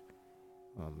 Hearing bitches.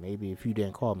 Well, maybe if you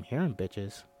didn't call them hearing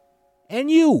bitches. And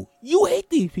you hate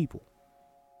these people.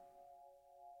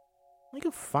 We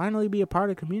could finally be a part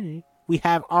of the community. We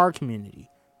have our community.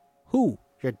 Who?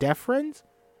 Your deaf friends?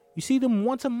 You see them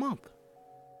once a month.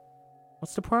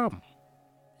 What's the problem?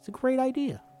 It's a great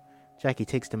idea. Jackie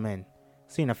takes them in,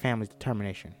 seeing her family's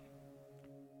determination.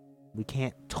 We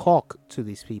can't talk to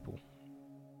these people.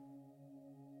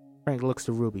 Frank looks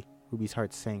to Ruby. Ruby's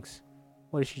heart sinks.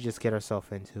 What did she just get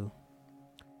herself into?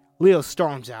 Leo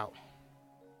storms out.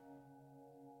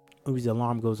 Ruby's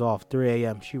alarm goes off. 3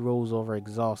 a.m. She rolls over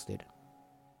exhausted.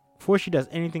 Before she does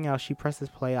anything else, she presses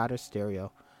play out her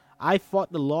stereo. I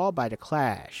Fought the Law by The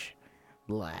Clash.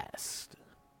 Blast.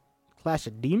 Clash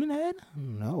of Demon Head?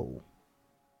 No.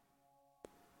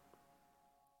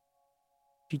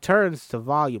 She turns the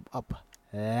volume up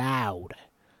loud.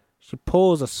 She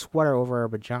pulls a sweater over her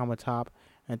pajama top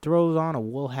and throws on a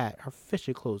wool hat, her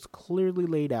fishing clothes clearly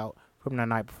laid out from the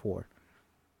night before.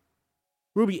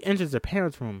 Ruby enters her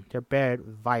parents' room. Their bed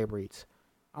vibrates.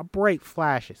 A bright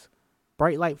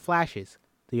light flashes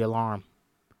the alarm.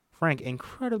 Frank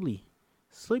incredibly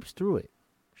sleeps through it.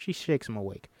 She shakes him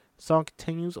awake. The song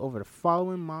continues over the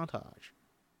following montage.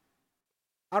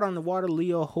 Out on the water,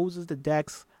 Leo hoses the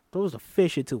decks, throws the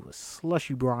fish into a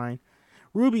slushy brine.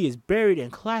 Ruby is buried in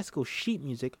classical sheet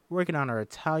music, working on her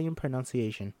Italian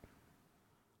pronunciation.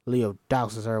 Leo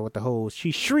douses her with the hose.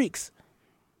 She shrieks.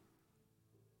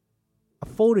 A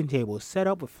folding table is set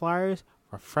up with flyers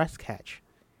for fresh catch.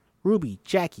 Ruby,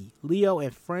 Jackie, Leo,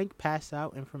 and Frank pass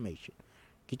out information.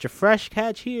 Get your fresh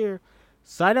catch here.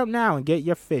 Sign up now and get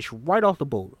your fish right off the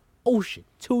boat. Ocean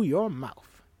to your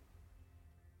mouth.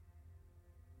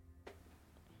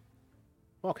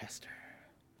 Forecaster.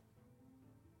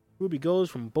 Ruby goes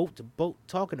from boat to boat,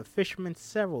 talking to fishermen.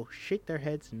 Several shake their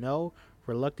heads no,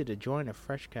 reluctant to join a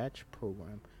fresh catch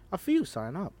program. A few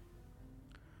sign up.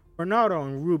 Bernardo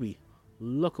and Ruby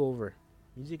look over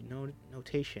music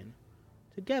notation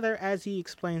together as he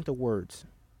explains the words.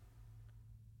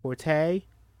 Forte,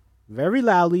 very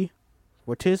loudly.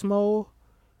 Fortissimo,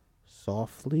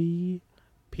 softly.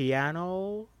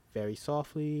 Piano, very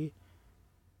softly.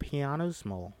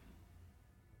 Pianismo.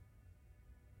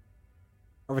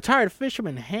 A retired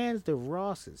fisherman hands the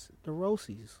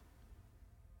Rossies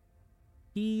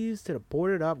keys to the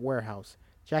boarded up warehouse.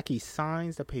 Jackie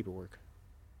signs the paperwork.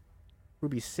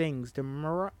 Ruby sings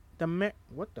what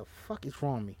the fuck is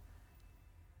wrong with me?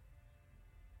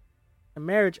 The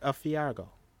Marriage of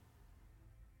Figaro.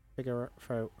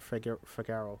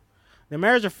 Figaro. The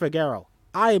Marriage of Figaro.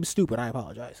 I am stupid. I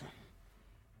apologize.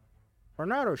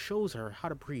 Bernardo shows her how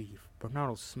to breathe.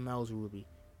 Bernardo smells Ruby.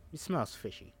 He smells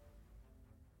fishy.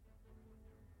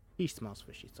 He smells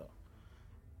fishy, so.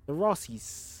 The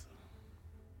Rossies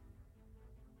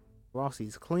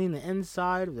clean the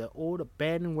inside of the old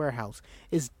abandoned warehouse.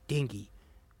 It's dingy,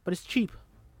 but it's cheap.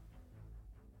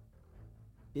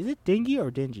 Is it dingy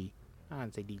or dingy? I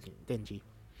don't say dingy.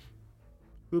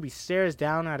 Ruby stares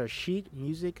down at her sheet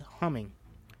music humming.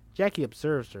 Jackie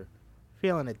observes her,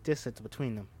 feeling a distance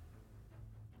between them.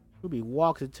 Ruby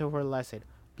walks into her lesson,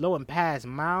 blowing past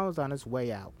Miles on his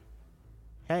way out.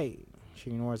 Hey, she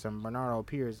ignores him. Bernardo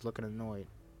appears looking annoyed.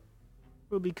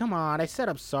 Ruby, come on, I said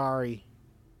I'm sorry.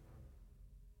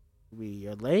 Ruby,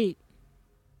 you're late.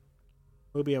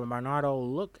 Ruby and Bernardo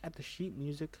look at the sheet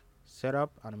music set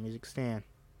up on a music stand.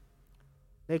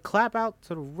 They clap out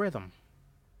to the rhythm.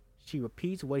 She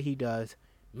repeats what he does.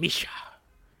 Misha.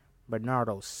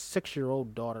 Bernardo's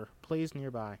 6-year-old daughter plays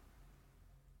nearby.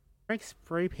 Frank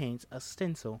spray paints a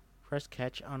stencil, fresh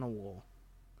catch on the wall.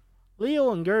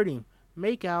 Leo and Gertie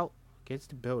make out against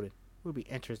the building. Ruby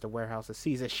enters the warehouse and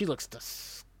sees that she looks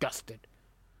disgusted. disgusted.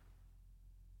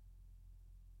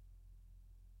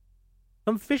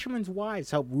 Some fishermen's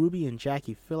wives help Ruby and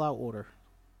Jackie fill out order.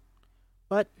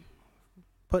 But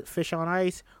put fish on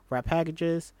ice, wrap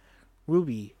packages.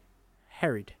 Ruby,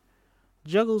 harried,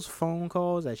 juggles phone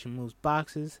calls as she moves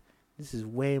boxes. This is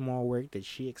way more work than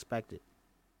she expected.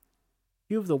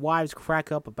 Few of the wives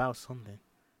crack up about something.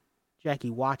 Jackie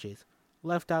watches,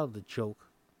 left out of the joke.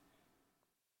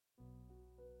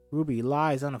 Ruby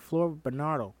lies on the floor with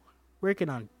Bernardo, working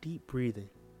on deep breathing.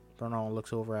 Bernardo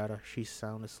looks over at her. She's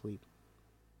sound asleep.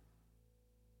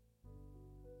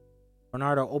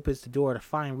 Bernardo opens the door to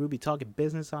find Ruby talking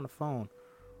business on the phone.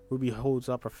 Ruby holds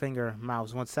up her finger,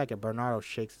 mouths 1 second. Bernardo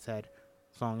shakes his head.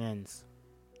 Song ends.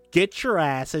 Get your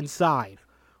ass inside.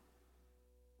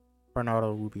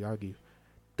 Bernardo and Ruby argue.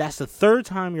 That's the third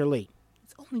time you're late.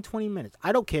 It's only 20 minutes.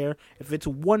 I don't care if it's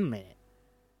 1 minute.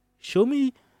 Show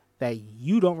me that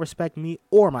you don't respect me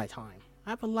or my time.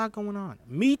 I have a lot going on.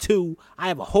 Me too. I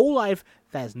have a whole life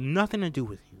that has nothing to do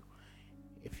with you.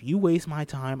 If you waste my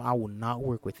time, I will not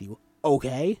work with you.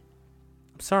 Okay?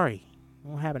 I'm sorry. It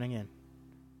won't happen again.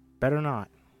 Better not.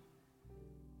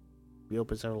 He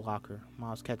opens her locker.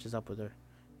 Miles catches up with her.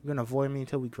 You're gonna avoid me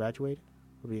until we graduate?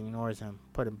 Ruby ignores him,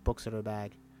 putting books in her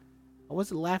bag. I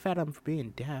wasn't laugh at him for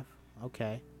being deaf.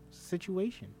 Okay. It's a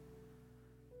situation.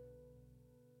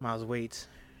 Miles waits.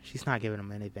 She's not giving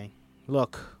him anything.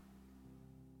 Look.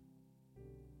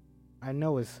 I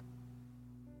know it's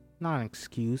not an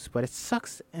excuse, but it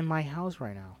sucks in my house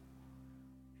right now.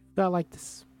 You've got like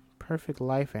this perfect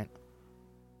life and...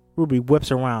 Ruby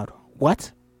whips around.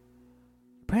 What?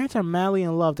 Parents are madly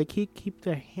in love. They can't keep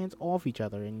their hands off each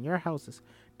other, and your house is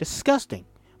disgusting.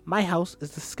 My house is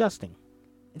disgusting.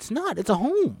 It's not. It's a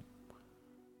home.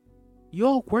 You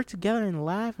all work together and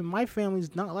laugh, and my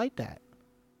family's not like that.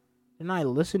 And I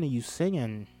listen to you sing,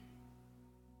 and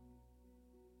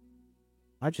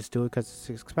I just do it because it's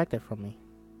expected from me.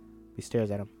 He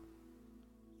stares at him.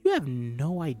 You have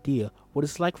no idea what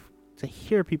it's like to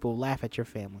hear people laugh at your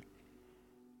family.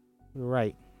 You're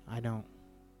right. I don't.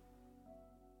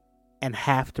 And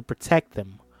have to protect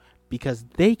them because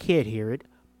they can't hear it,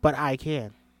 but I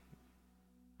can.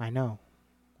 I know.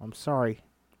 I'm sorry,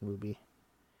 Ruby.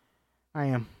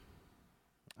 I'm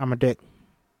a dick.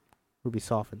 Ruby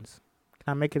softens.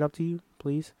 Can I make it up to you,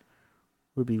 please?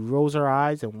 Ruby rolls her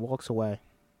eyes and walks away.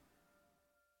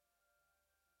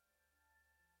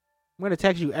 I'm going to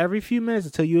text you every few minutes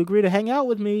until you agree to hang out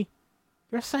with me.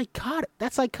 You're psychotic.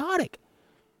 That's psychotic.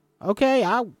 Okay,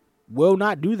 I will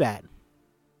not do that.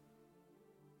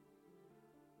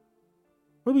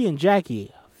 Ruby and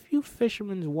Jackie, a few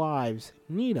fishermen's wives,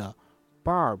 Nina,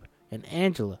 Barb, and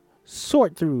Angela,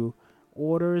 sort through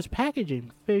orders,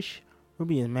 packaging, fish.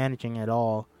 Ruby is managing it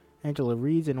all. Angela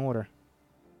reads an order.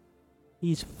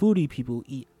 These foodie people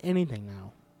eat anything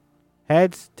now.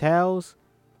 Heads, tails,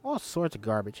 all sorts of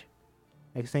garbage.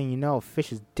 Next thing you know, a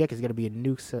fish's dick is going to be a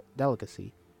new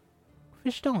delicacy.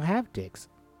 Fish don't have dicks.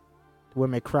 The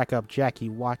women crack up. Jackie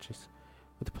watches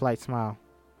with a polite smile.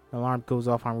 The alarm goes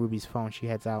off on Ruby's phone. She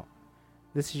heads out.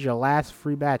 This is your last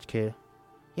free batch, kid.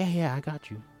 Yeah, I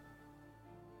got you.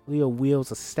 Leo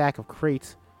wheels a stack of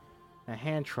crates and a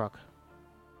hand truck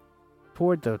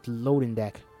toward the loading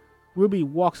deck. Ruby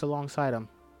walks alongside him.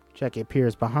 Jackie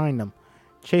appears behind them,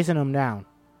 chasing him down.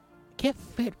 I can't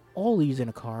fit all these in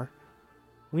a car.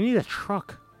 We need a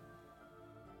truck.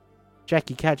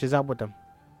 Jackie catches up with them.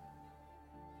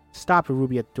 Stop at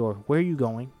Ruby at the door. Where are you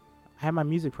going? I have my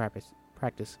music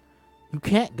practice. You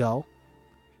can't go.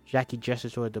 Jackie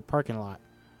gestures toward the parking lot,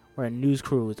 where a news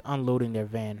crew is unloading their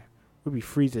van. Ruby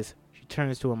freezes. She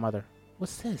turns to her mother.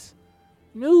 What's this?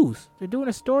 News. They're doing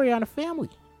a story on a family.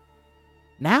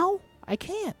 Now? I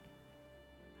can't.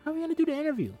 How are we going to do the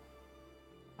interview?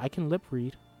 I can lip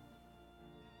read.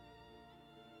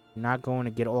 I'm not going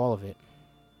to get all of it.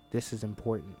 This is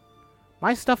important.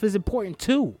 My stuff is important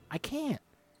too. I can't.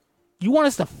 You want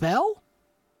us to fail?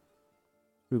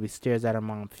 Ruby stares at her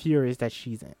mom, furious that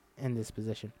she's in this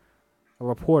position. A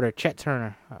reporter, Chet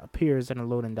Turner, appears in a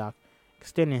loading dock,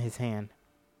 extending his hand.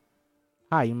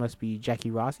 Hi, you must be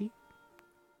Jackie Rossi?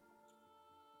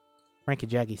 Frank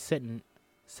and Jackie sit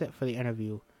for the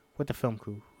interview with the film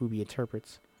crew. Ruby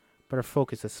interprets, but her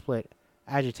focus is split.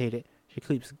 Agitated, she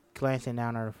keeps glancing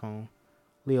down at her phone.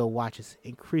 Leo watches,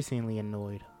 increasingly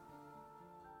annoyed.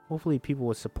 Hopefully people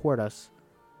will support us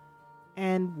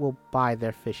and will buy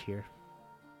their fish here.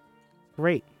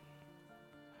 Great.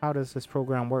 How does this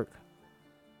program work?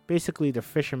 Basically, the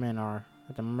fishermen are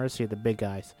at the mercy of the big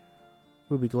guys.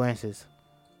 Ruby glances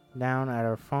down at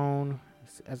her phone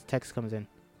as the text comes in.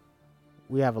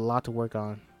 We have a lot to work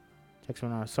on. Text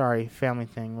went on. Sorry, family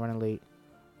thing, running late.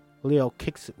 Leo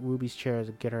kicks Ruby's chair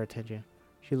to get her attention.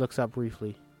 She looks up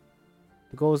briefly.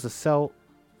 The goal is to sell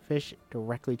fish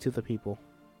directly to the people.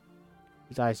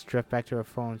 His eyes drift back to her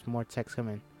phone as more texts come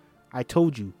in. I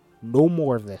told you, no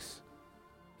more of this.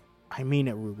 I mean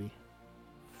it, Ruby.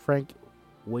 Frank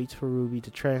waits for Ruby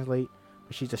to translate,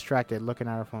 but she's distracted looking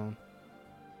at her phone.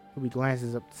 Ruby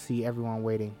glances up to see everyone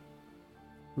waiting.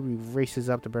 Ruby races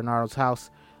up to Bernardo's house,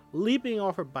 leaping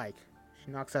off her bike.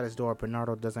 She knocks at his door.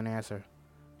 Bernardo doesn't answer.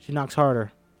 She knocks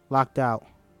harder. Locked out.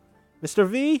 Mr.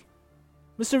 V?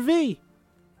 Mr. V!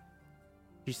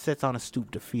 She sits on a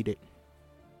stoop, defeated.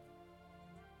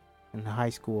 In high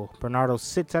school, Bernardo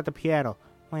sits at the piano,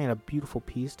 playing a beautiful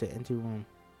piece to empty room.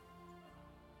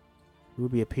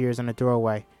 Ruby appears in the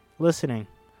doorway, listening.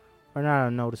 Bernardo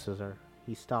notices her.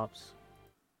 He stops. Is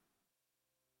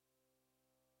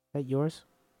that yours?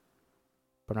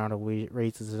 Bernardo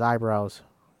raises his eyebrows,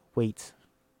 waits.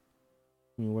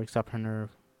 He wakes up her nerve.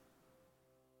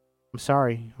 I'm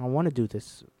sorry, I want to do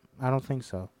this. I don't think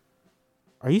so.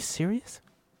 Are you serious?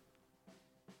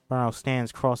 Bernardo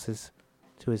stands, crosses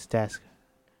to his desk.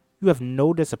 You have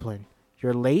no discipline.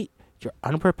 You're late. You're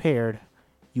unprepared.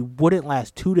 You wouldn't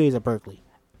last 2 days at Berkeley.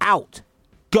 Out!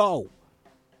 Go!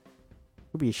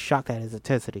 Ruby is shocked at his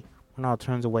intensity. Bernardo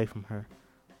turns away from her.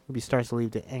 Ruby starts to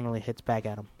leave, then angrily hits back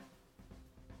at him.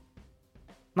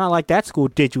 Not like that school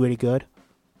did you any good.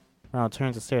 Bernardo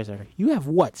turns and stares at her. You have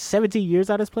what, 17 years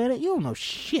on this planet? You don't know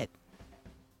shit.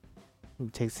 He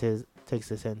takes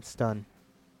this in, stunned.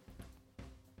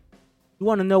 You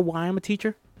want to know why I'm a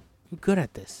teacher? I'm good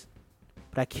at this.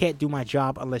 But I can't do my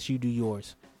job unless you do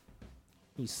yours.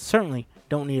 You certainly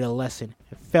don't need a lesson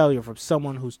in failure from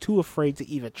someone who's too afraid to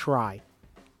even try.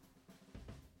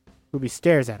 Ruby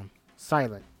stares at him,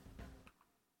 silent,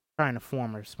 trying to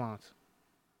form a response.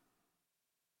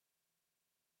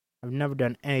 I've never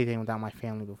done anything without my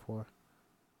family before.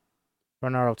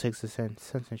 Bernardo takes this in,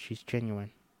 sensing she's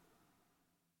genuine.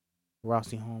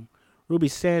 Rousing home. Ruby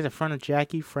stands in front of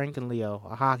Jackie, Frank, and Leo.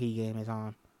 A hockey game is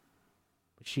on.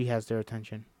 But she has their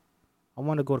attention. I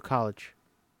want to go to college.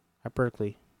 At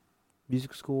Berkeley.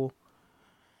 Music school.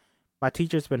 My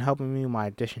teacher's been helping me with my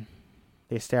audition.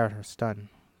 They stare at her, stunned.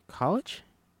 College?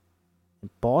 In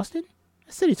Boston?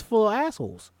 That city's full of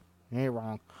assholes. You ain't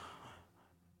wrong.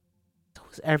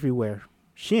 It's everywhere.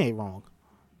 She ain't wrong.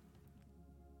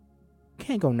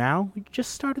 Can't go now. We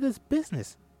just started this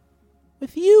business.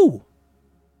 With you.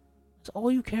 That's all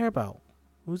you care about.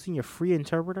 Losing your free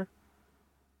interpreter?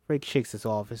 Frank shakes this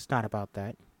off. It's not about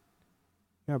that.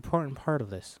 You're an important part of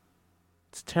this.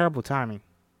 It's terrible timing.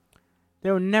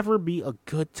 There will never be a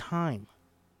good time.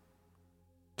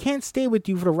 Can't stay with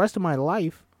you for the rest of my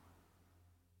life.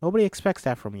 Nobody expects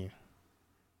that from you.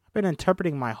 I've been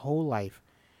interpreting my whole life,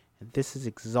 and this is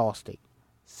exhausting.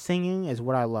 Singing is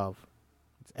what I love.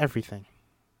 It's everything.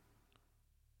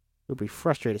 You'll be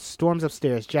frustrated. Storms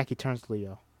upstairs. Jackie turns to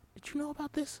Leo. Did you know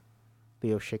about this?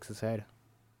 Leo shakes his head.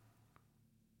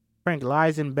 Frank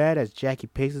lies in bed as Jackie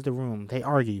paces the room. They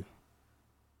argue.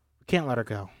 We can't let her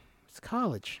go. It's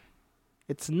college.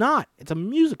 It's not. It's a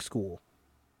music school.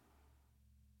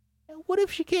 What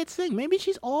if she can't sing? Maybe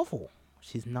she's awful.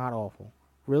 She's not awful.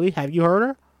 Really? Have you heard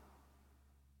her?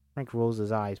 Frank rolls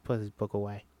his eyes, puts his book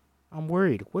away. I'm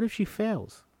worried. What if she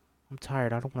fails? I'm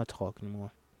tired. I don't want to talk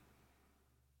anymore.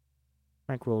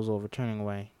 Frank rolls over, turning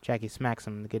away. Jackie smacks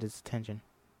him to get his attention.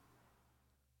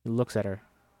 He looks at her.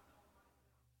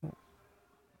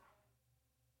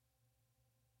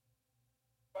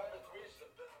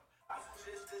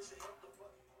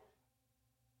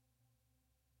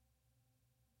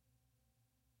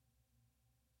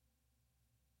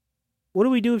 What do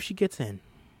we do if she gets in?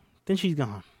 Then she's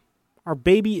gone. Our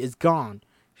baby is gone.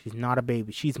 She's not a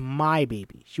baby. She's my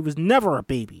baby. She was never a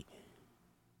baby.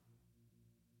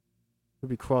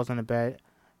 Ruby crawls on the bed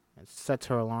and sets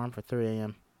her alarm for 3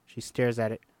 a.m. She stares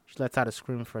at it. She lets out a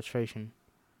scream of frustration.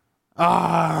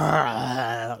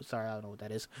 Ah! Sorry, I don't know what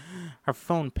that is. Her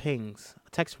phone pings. A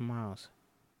text from Miles.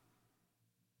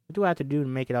 What do I have to do to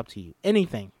make it up to you?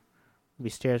 Anything. Ruby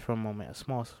stares for a moment. A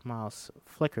small smile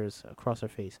flickers across her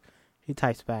face. She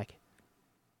types back.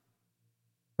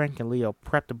 Frank and Leo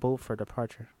prep the boat for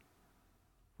departure.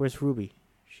 Where's Ruby?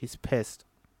 She's pissed.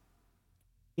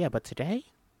 Yeah, but today?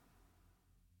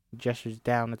 He gestures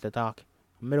down at the dock.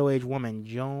 A middle-aged woman,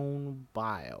 Joanne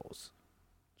Biles.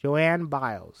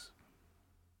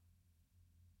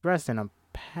 Dressed in a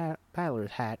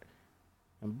paddler's hat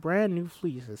and brand new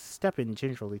fleece, is stepping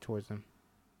gingerly towards them.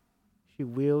 She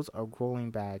wheels a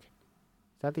rolling bag.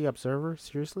 Is that the Observer?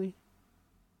 Seriously?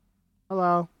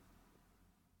 Hello.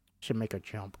 Should make her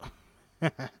jump.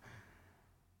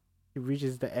 He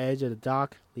reaches the edge of the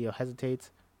dock. Leo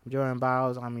hesitates. I'm Jordan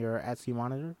Biles. I'm your Etsy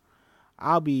monitor.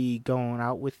 I'll be going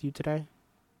out with you today.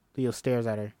 Leo stares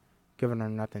at her, giving her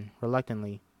nothing.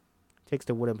 Reluctantly, takes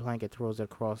the wooden plank and throws it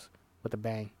across with a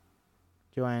bang.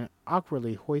 Joanne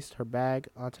awkwardly hoists her bag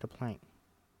onto the plank.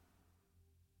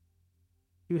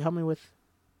 Can you help me with?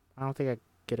 I don't think I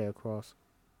get it across.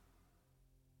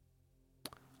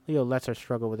 Leo lets her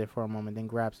struggle with it for a moment, then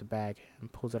grabs the bag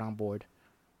and pulls it on board.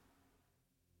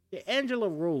 The Angela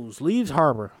Rose leaves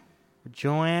harbor with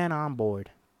Joanne on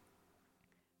board.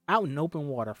 Out in open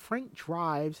water, Frank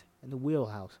drives in the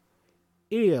wheelhouse,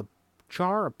 eating a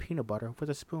jar of peanut butter with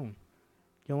a spoon.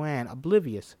 Joanne,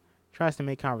 oblivious, tries to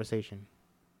make conversation.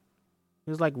 It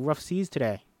was like rough seas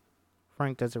today.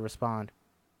 Frank doesn't respond.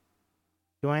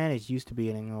 Joanne is used to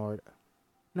being ignored.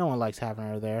 No one likes having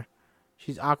her there.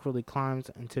 She awkwardly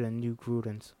climbs into the new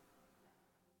Grudens,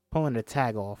 pulling the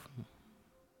tag off.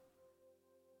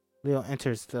 Leo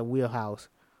enters the wheelhouse,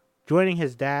 joining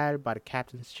his dad by the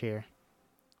captain's chair.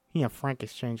 He and Frank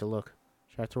exchange a look.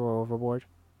 Should I throw her overboard?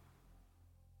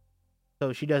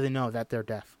 So she doesn't know that they're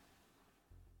deaf,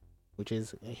 which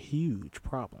is a huge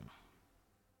problem.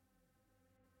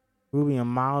 Ruby and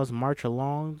Miles march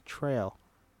along the trail.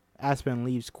 Aspen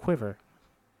leaves quiver,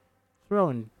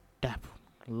 throwing depth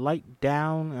light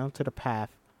down onto the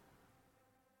path.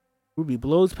 Ruby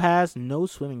blows past, no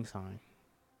swimming sign.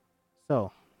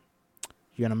 So,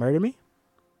 you gonna murder me?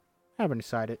 I haven't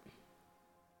decided.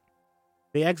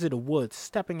 They exit the woods,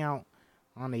 stepping out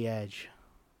on the edge.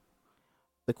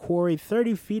 The quarry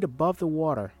 30 feet above the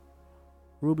water.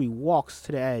 Ruby walks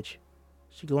to the edge.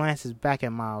 She glances back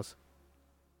at Miles.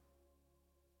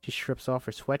 She strips off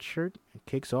her sweatshirt and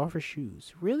kicks off her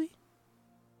shoes. Really?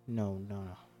 No.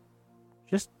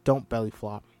 Just don't belly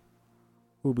flop.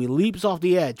 Ruby leaps off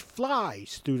the edge,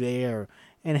 flies through the air,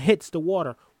 and hits the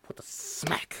water with a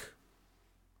smack.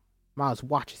 Miles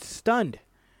watches, stunned.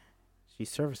 She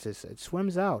surfaces and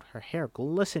swims out, her hair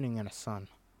glistening in the sun.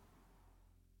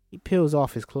 He peels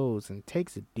off his clothes and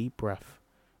takes a deep breath,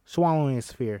 swallowing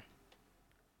his fear.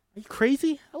 Are you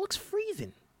crazy? It looks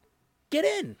freezing. Get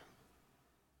in.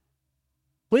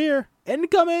 Clear.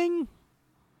 Incoming.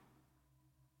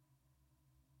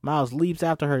 Miles leaps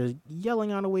after her,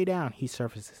 yelling on the way down. He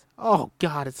surfaces. Oh,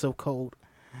 God, it's so cold.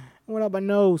 It went up my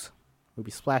nose.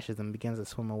 Ruby splashes and begins to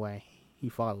swim away. He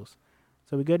follows.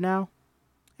 So we good now?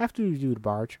 After you do the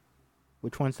barge.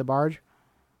 Which one's the barge?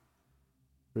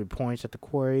 Ruby points at the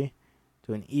quarry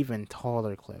to an even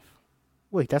taller cliff.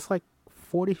 Wait, that's like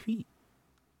 40 feet.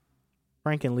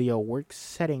 Frank and Leo work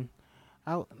setting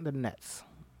out the nets.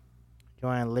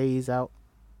 Joanne lays out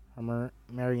her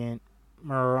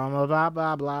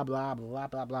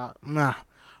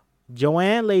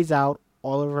Joanne lays out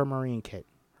all of her marine kit.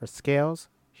 Her scales.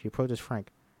 She approaches Frank.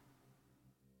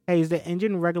 Hey, is the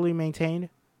engine regularly maintained?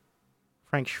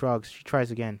 Frank shrugs. She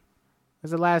tries again.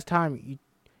 When's the last time you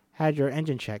had your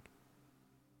engine checked?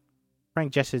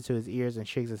 Frank gestures to his ears and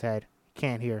shakes his head. He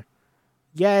can't hear.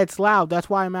 Yeah, it's loud. That's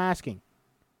why I'm asking.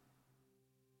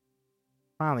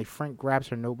 Finally, Frank grabs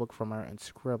her notebook from her and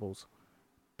scribbles.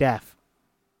 Death.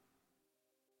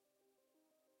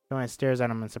 Joanne stares at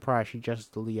him in surprise. She gestures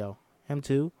to Leo. Him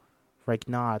too? Frank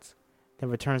nods, then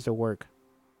returns to work.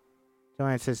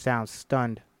 Joanne sits down,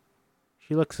 stunned.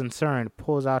 She looks concerned,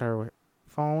 pulls out her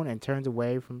phone, and turns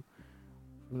away from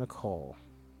the call.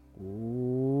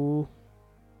 Ooh.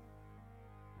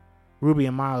 Ruby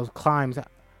and Miles climb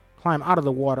out of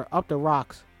the water, up the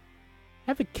rocks.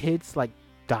 Haven't kids,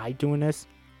 die doing this?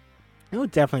 It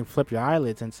would definitely flip your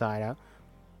eyelids inside out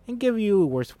and give you the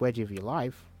worst wedgie of your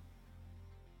life.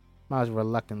 Miles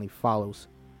reluctantly follows.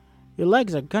 Your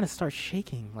legs are gonna start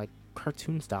shaking like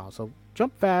cartoon style, so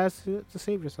jump fast to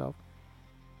save yourself.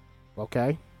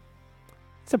 Okay.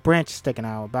 It's a branch sticking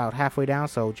out about halfway down,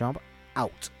 so jump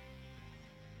out.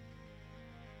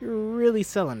 You're really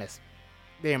selling this.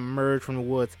 They emerge from the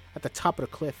woods at the top of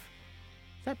the cliff.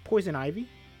 Is that poison ivy?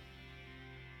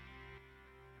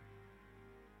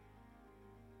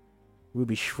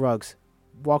 Ruby shrugs,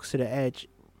 walks to the edge.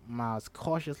 Miles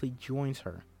cautiously joins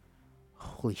her.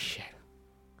 Holy shit.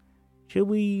 Should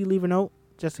we leave a note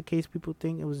just in case people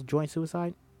think it was joint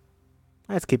suicide?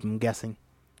 Let's keep them guessing.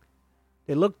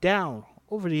 They look down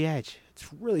over the edge.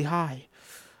 It's really high.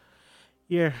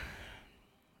 Yeah.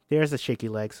 There's the shaky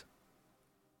legs.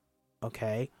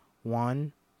 Okay.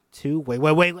 1, 2.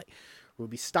 Wait.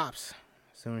 Ruby stops.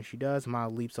 As soon as she does,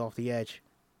 Miles leaps off the edge.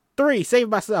 3. Save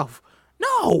myself.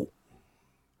 No!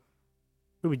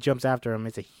 Ruby jumps after him.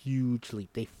 It's a huge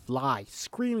leap. They fly,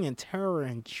 screaming in terror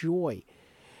and joy.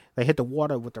 They hit the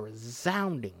water with a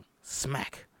resounding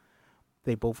smack.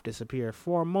 They both disappear.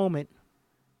 For a moment,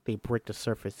 they break the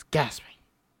surface, gasping.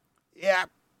 Yeah,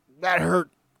 That hurt.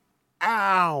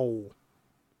 Ow.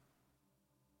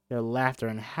 Their laughter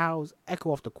and howls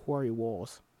echo off the quarry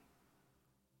walls.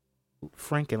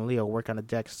 Frank and Leo work on the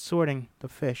deck, sorting the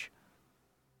fish.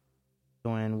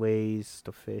 Joanne weighs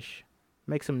the fish,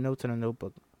 makes some notes in a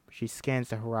notebook. She scans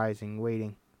the horizon,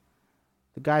 waiting.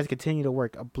 The guys continue to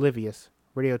work, oblivious.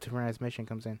 Radio transmission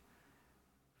comes in.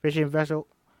 Fishing vessel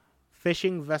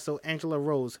Angela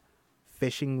Rose.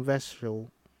 Fishing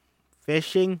vessel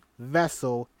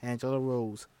Angela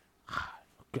Rose.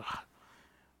 God.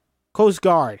 Coast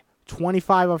Guard,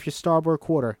 25 off your starboard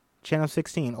quarter. Channel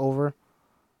 16, over.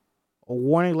 A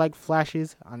warning light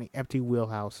flashes on the empty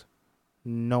wheelhouse.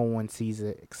 No one sees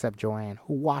it except Joanne,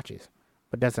 who watches,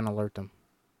 but doesn't alert them.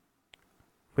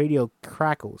 Radio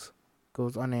crackles,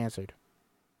 goes unanswered.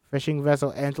 Fishing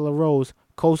vessel Angela Rose,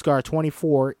 Coast Guard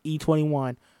 24,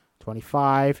 E21,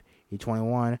 25,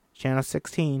 E21, Channel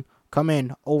 16, come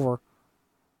in, over.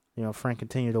 Frank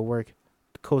continued to work.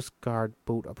 The Coast Guard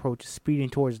boat approaches, speeding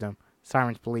towards them,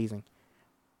 sirens blazing.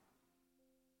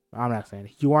 I'm not saying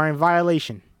it. You are in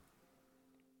violation.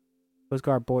 Coast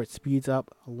Guard boat speeds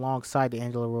up alongside the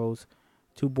Angela Rose.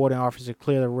 Two boarding officers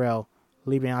clear the rail,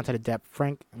 leaping onto the deck.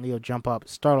 Frank and Leo jump up,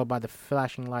 startled by the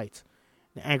flashing lights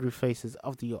and the angry faces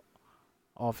of the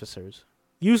officers.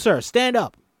 You, sir, stand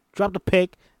up. Drop the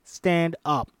pick. Stand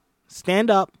up. Stand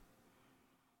up.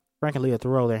 Frank and Leo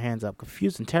throw their hands up,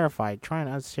 confused and terrified, trying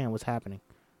to understand what's happening.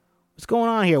 What's going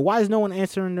on here? Why is no one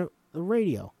answering the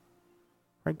radio?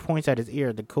 Frank points at his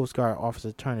ear. The Coast Guard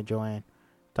officer turns to Joanne.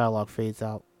 Dialogue fades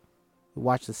out. We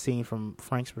watch the scene from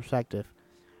Frank's perspective.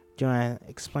 Joanne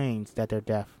explains that they're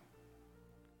deaf.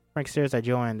 Frank stares at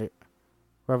Joanne, the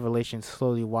revelation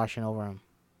slowly washing over him.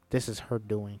 This is her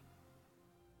doing.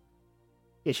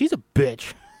 Yeah, she's a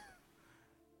bitch.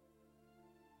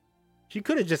 She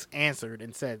could have just answered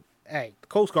and said, hey, the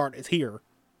Coast Guard is here.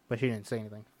 But she didn't say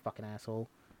anything. Fucking asshole.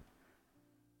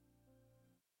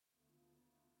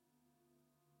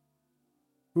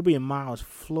 Ruby and Miles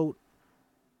float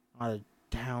on a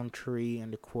down tree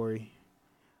in the quarry.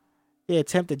 They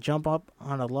attempt to jump up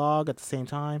on a log at the same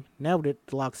time. Nailed it.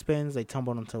 The log spins. They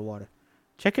tumble into the water.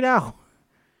 Check it out.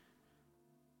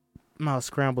 Miles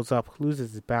scrambles up,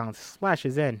 loses his balance,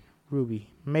 splashes in. Ruby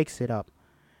makes it up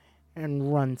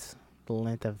and runs the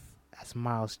length of as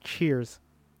Miles cheers.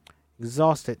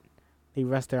 Exhausted, they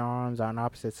rest their arms on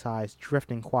opposite sides,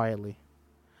 drifting quietly.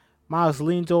 Miles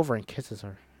leans over and kisses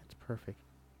her. It's perfect.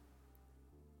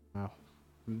 Wow.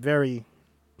 Very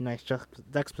nice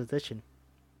juxtaposition.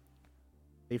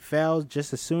 They fail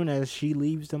just as soon as she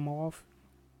leaves them off.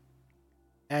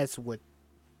 That's what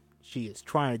she is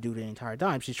trying to do the entire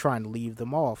time. She's trying to leave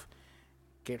them off.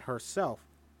 Get herself.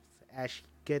 As she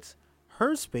gets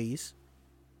her space,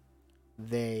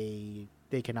 they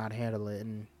cannot handle it.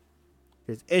 And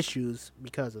there's issues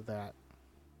because of that.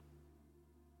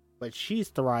 But she's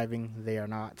thriving. They are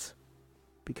not.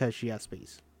 Because she has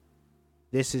space.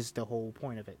 This is the whole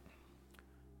point of it.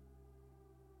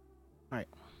 Alright.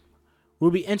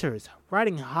 Ruby enters,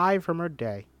 riding high from her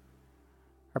day.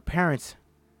 Her parents,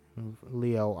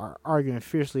 Leo, are arguing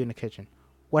fiercely in the kitchen.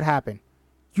 What happened?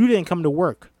 You didn't come to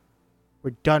work.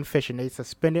 We're done fishing. They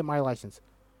suspended my license.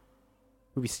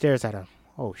 Ruby stares at him.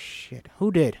 Oh shit.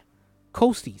 Who did?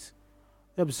 Coasties.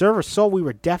 The observer saw we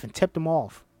were deaf and tipped them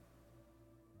off.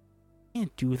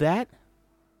 Can't do that.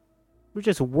 We're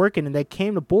just working and they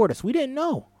came to board us. We didn't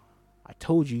know. I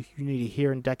told you needed a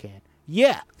hearing deckhand.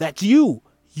 Yeah, that's you.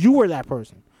 You were that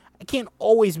person. I can't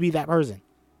always be that person.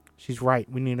 She's right.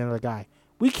 We need another guy.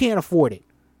 We can't afford it.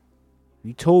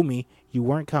 You told me you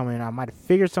weren't coming. I might have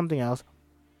figured something out,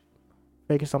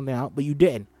 but you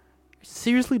didn't. You're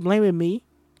seriously blaming me?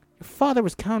 Your father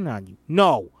was counting on you.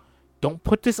 No. Don't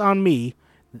put this on me.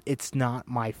 It's not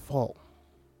my fault.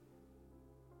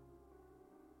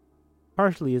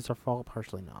 Partially it's her fault,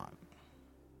 partially not.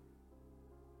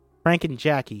 Frank and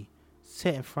Jackie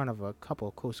sit in front of a couple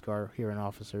of Coast Guard hearing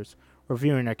officers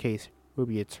reviewing their case.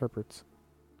 Ruby interprets.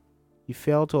 You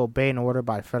failed to obey an order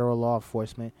by federal law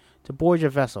enforcement to board your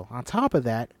vessel. On top of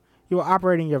that, you are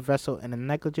operating your vessel in a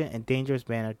negligent and dangerous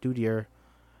manner due to your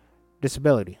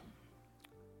disability.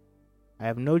 I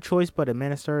have no choice but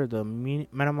administer the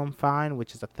minimum fine,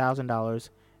 which is $1,000,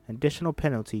 and additional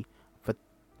penalty for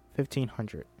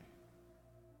 $1,500.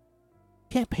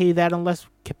 Can't pay that unless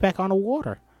get back on the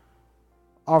water.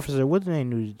 Officer, what do they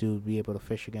need to do to be able to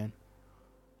fish again?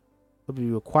 You'll be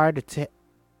required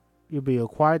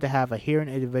to have a hearing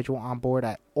individual on board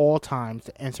at all times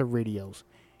to answer radios,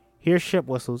 hear ship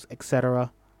whistles,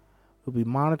 etc. We'll be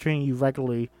monitoring you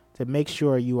regularly to make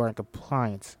sure you are in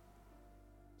compliance.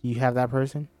 Do you have that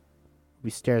person? He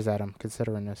stares at him,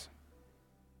 considering this.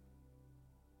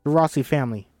 The Rossi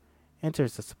family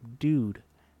enters a subdued,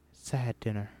 sad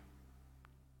dinner.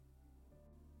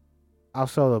 I'll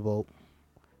sell the boat.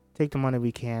 Take the money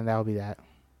we can, that'll be that.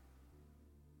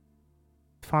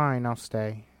 Fine, I'll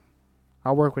stay.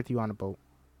 I'll work with you on the boat.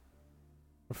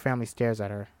 Her family stares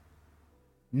at her.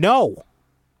 No!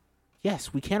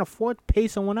 Yes, we can't afford to pay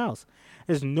someone else.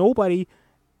 There's nobody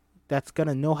that's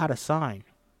gonna know how to sign.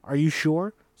 Are you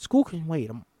sure? School can wait.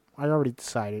 I already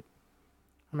decided.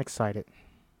 I'm excited.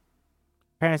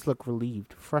 Parents look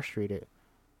relieved, frustrated.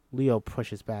 Leo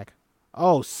pushes back.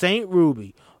 Oh, Saint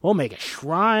Ruby. We'll make a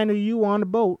shrine of you on the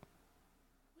boat.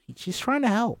 She's trying to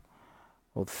help.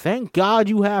 Well, thank God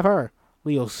you have her.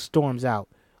 Leo storms out,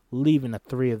 leaving the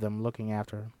three of them looking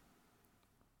after her.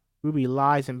 Ruby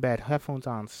lies in bed, headphones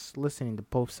on, listening to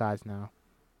both sides now.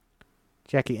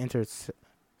 Jackie enters,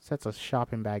 sets a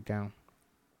shopping bag down.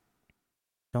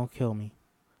 Don't kill me.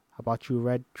 I bought you a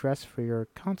red dress for your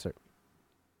concert.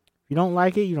 If you don't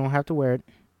like it, you don't have to wear it.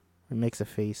 It makes a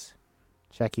face.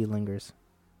 Jackie lingers.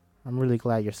 I'm really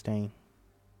glad you're staying.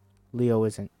 Leo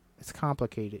isn't. It's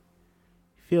complicated.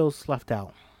 He feels left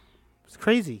out. It's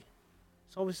crazy.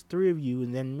 It's always three of you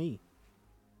and then me.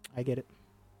 I get it.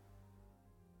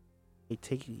 They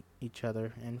take each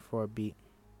other in for a beat.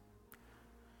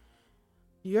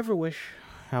 Do you ever wish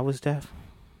I was deaf?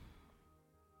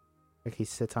 Jackie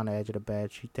sits on the edge of the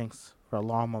bed. She thinks for a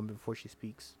long moment before she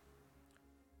speaks.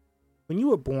 When you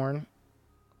were born, in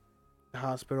the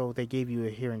hospital, they gave you a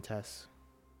hearing test.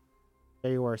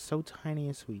 There you are, so tiny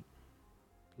and sweet.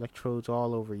 Electrodes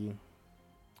all over you.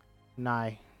 And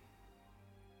I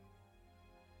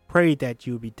prayed that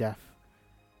you would be deaf.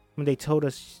 When they told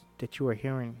us that you were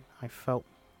hearing, I felt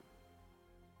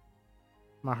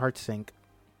my heart sink.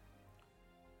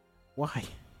 Why?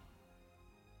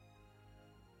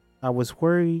 I was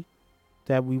worried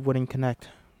that we wouldn't connect.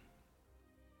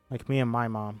 Like me and my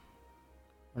mom.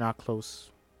 We're not close.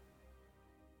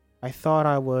 I thought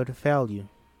I would fail you.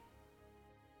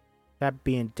 That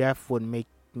being deaf would make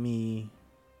me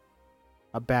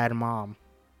a bad mom.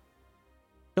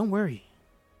 Don't worry.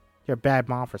 You're a bad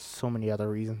mom for so many other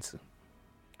reasons.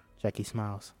 Jackie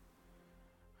smiles.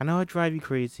 I know I drive you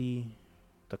crazy.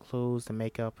 The clothes, the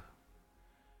makeup.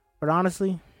 But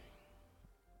honestly,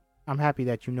 I'm happy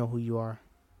that you know who you are.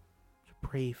 You're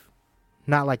brave.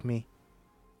 Not like me.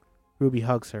 Ruby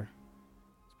hugs her.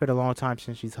 It's been a long time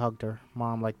since she's hugged her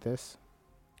mom like this.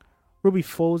 Ruby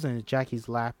folds into Jackie's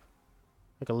lap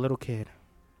like a little kid.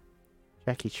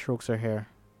 Jackie strokes her hair.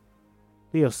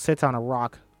 Leo sits on a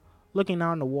rock, looking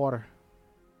out in the water.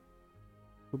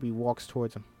 Ruby walks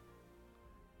towards him.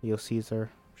 Leo sees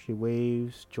her. She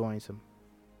waves, joins him.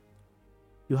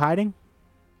 You hiding?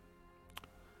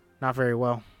 Not very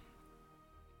well.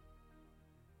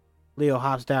 Leo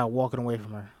hops down, walking away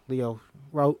from her.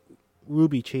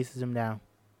 Ruby chases him down.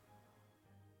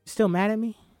 You still mad at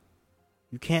me?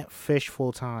 You can't fish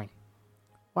full time.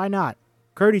 Why not?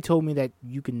 Gertie told me that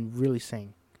you can really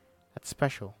sing. That's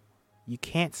special. You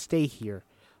can't stay here.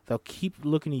 They'll keep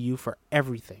looking to you for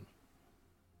everything.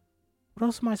 What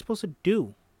else am I supposed to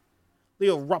do?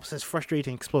 Leo erupts as frustrated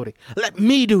and exploding. Let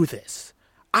me do this.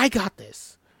 I got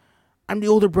this. I'm the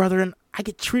older brother and I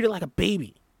get treated like a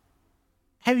baby.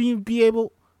 Haven't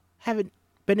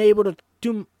been able to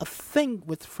do a thing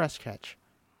with Fresh Catch.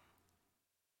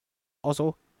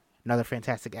 Also, another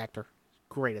fantastic actor.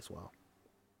 Great as well.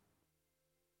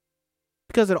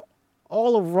 Because it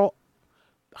all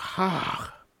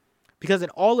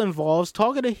involves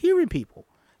talking to hearing people.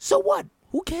 So what?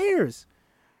 Who cares?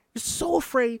 You're so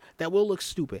afraid that we'll look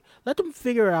stupid. Let them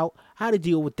figure out how to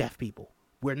deal with deaf people.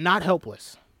 We're not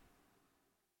helpless.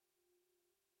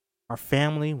 Our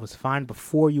family was fine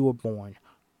before you were born.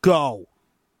 Go!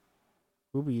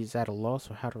 Ruby is at a loss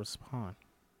for how to respond.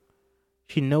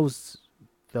 She knows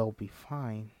they'll be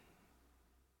fine.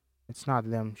 It's not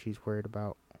them she's worried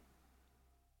about.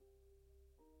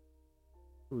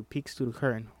 Ruby peeks through the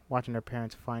curtain, watching her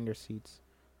parents find their seats.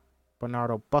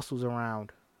 Bernardo bustles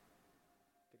around,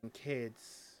 getting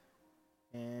kids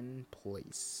in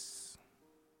place.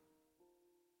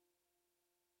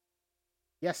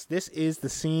 Yes, this is the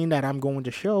scene that I'm going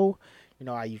to show. You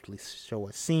know, I usually show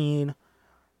a scene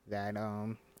that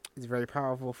is very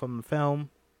powerful from the film,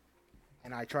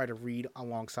 and I try to read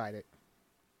alongside it.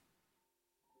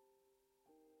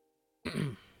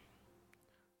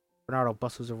 Bernardo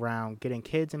bustles around, getting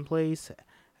kids in place.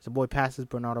 As the boy passes,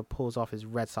 Bernardo pulls off his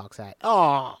Red Sox hat.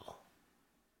 Oh!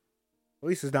 At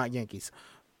least it's not Yankees.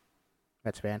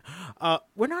 Mets fan.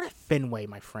 We're not at Fenway,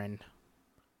 my friend.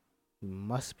 You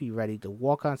must be ready to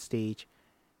walk on stage.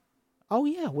 Oh,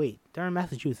 yeah, wait. They're in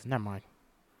Massachusetts. Never mind.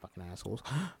 Fucking assholes.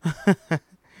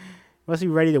 Must be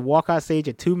ready to walk on stage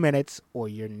in 2 minutes or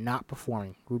you're not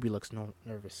performing. Ruby looks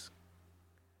nervous.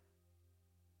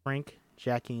 Frank,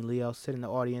 Jackie, and Leo sit in the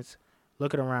audience,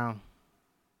 looking around,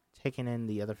 taking in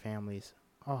the other families.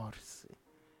 Oh,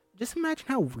 just imagine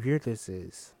how weird this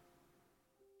is.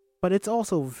 But it's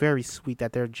also very sweet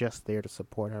that they're just there to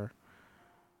support her.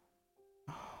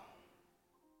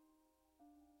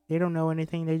 They don't know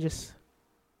anything. They just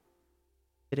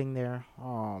sitting there.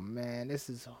 Oh man, this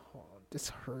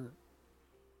hurt.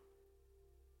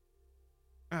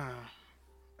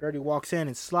 Gertie walks in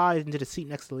and slides into the seat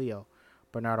next to Leo.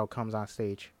 Bernardo comes on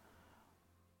stage.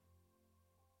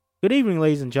 Good evening,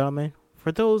 ladies and gentlemen.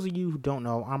 For those of you who don't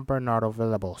know, I'm Bernardo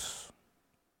Villalobos.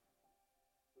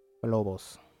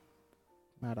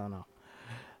 I don't know.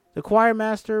 The choir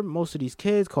master, most of these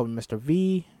kids call me Mr.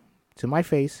 V to my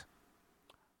face.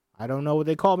 I don't know what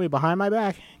they call me behind my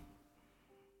back.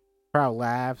 Crowd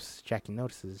laughs. Jackie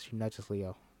notices. She nudges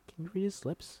Leo. Can you read his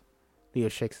lips? Leo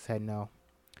shakes his head no.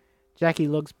 Jackie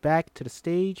looks back to the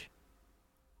stage.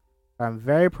 I'm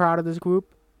very proud of this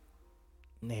group.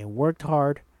 They worked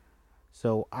hard.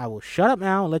 So I will shut up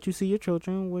now and let you see your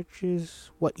children, which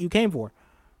is what you came for.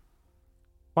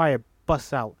 Choir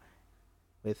busts out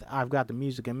with I've Got the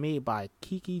Music in Me by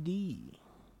Kiki D.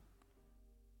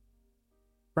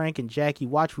 Frank and Jackie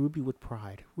watch Ruby with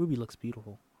pride. Ruby looks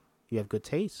beautiful. You have good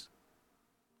taste.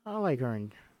 I like her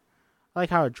and I like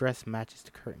how her dress matches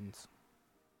the curtains.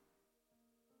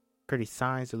 Gertie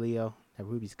signs to Leo that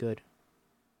Ruby's good.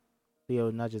 Leo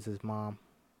nudges his mom.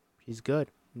 She's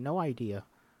good. No idea.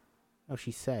 No,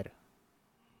 she said.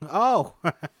 Oh!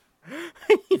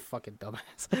 You fucking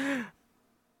dumbass.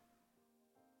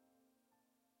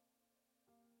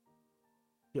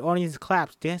 The audience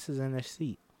claps, dances in their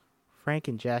seat. Frank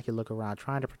and Jackie look around,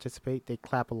 trying to participate. They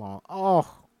clap along.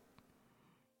 Oh!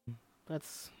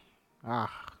 That's...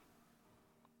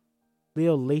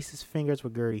 Leo laces fingers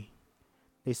with Gertie.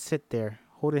 They sit there,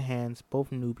 holding hands,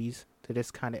 both newbies to this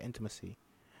kind of intimacy.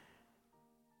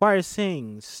 Choir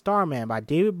sings Starman by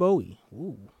David Bowie.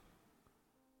 Ooh.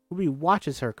 Ruby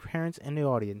watches her parents in the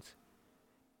audience.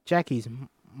 Jackie's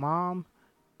mom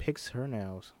picks her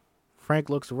nails.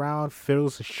 Frank looks around,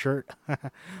 fiddles his shirt.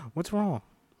 What's wrong?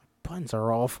 My buttons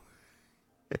are off.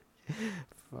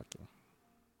 Fucking.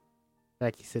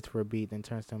 Jackie sits for a beat, then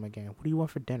turns to him again. What do you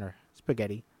want for dinner?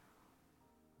 Spaghetti.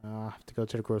 I have to go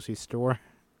to the grocery store.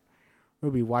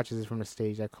 Ruby watches it from the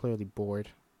stage. They're clearly bored.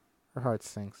 Her heart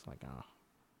sinks. Like, oh.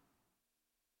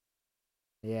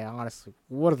 Yeah, honestly,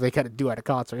 what are they gonna do at a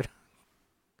concert?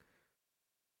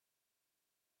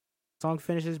 Song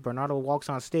finishes. Bernardo walks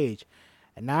on stage.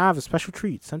 And now I have a special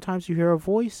treat. Sometimes you hear a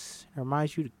voice. It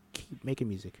reminds you to keep making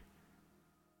music.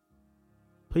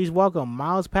 Please welcome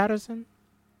Miles Patterson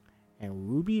and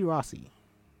Ruby Rossi.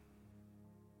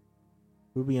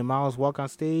 Ruby and Miles walk on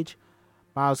stage.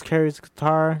 Miles carries the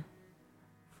guitar.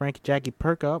 Frank and Jackie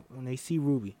perk up when they see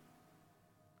Ruby.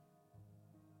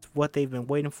 It's what they've been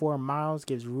waiting for. Miles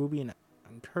gives Ruby an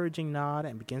encouraging nod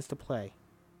and begins to play.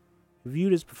 We view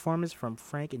this performance from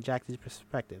Frank and Jackie's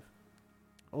perspective.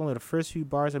 Only the first few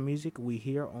bars of music, we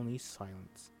hear only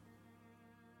silence.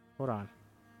 Hold on.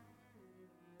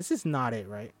 This is not it,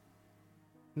 right?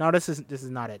 No, this is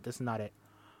not it. This is not it.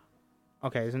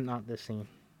 Okay, this is not this scene.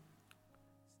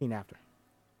 Scene after.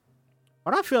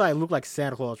 Why do I feel like I look like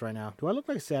Santa Claus right now? Do I look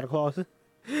like Santa Claus?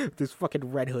 With this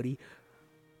fucking red hoodie.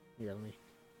 Here, let me.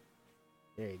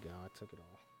 There you go. I took it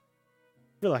off.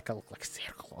 I feel like I look like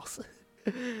Santa Claus.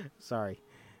 Sorry.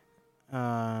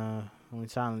 Only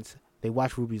silence. They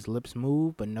watch Ruby's lips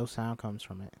move, but no sound comes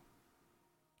from it.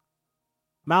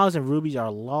 Miles and Ruby are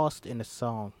lost in the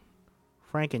song.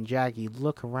 Frank and Jackie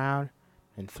look around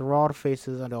and through all the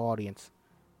faces of the audience.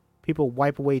 People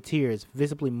wipe away tears,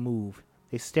 visibly moved.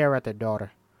 They stare at their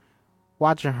daughter,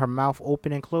 watching her mouth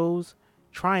open and close,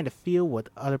 trying to feel what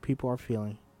other people are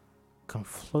feeling.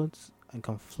 Conflux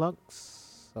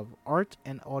of art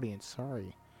and audience.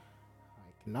 Sorry.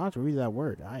 I cannot read that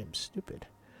word. I am stupid.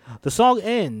 The song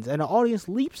ends, and the audience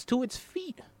leaps to its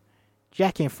feet.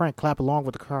 Jackie and Frank clap along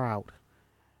with the crowd.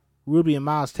 Ruby and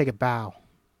Miles take a bow.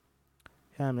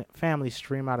 Families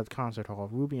stream out of the concert hall.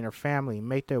 Ruby and her family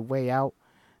make their way out.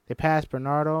 They pass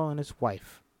Bernardo and his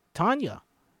wife, Tanya,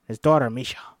 and his daughter,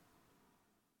 Misha.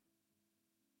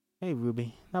 Hey,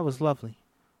 Ruby, that was lovely.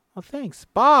 Oh, thanks.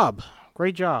 Bob,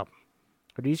 great job.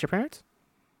 Are these your parents?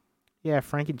 Yeah,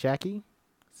 Frank and Jackie.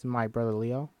 This is my brother,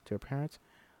 Leo, to her parents.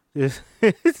 This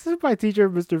is my teacher,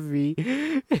 Mr. V.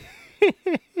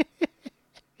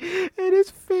 And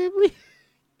his family.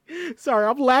 Sorry,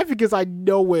 I'm laughing because I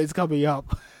know where it's coming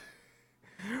up.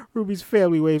 Ruby's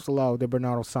family waves along. Then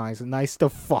Bernardo signs, nice to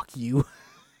fuck you.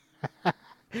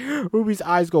 Ruby's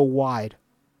eyes go wide.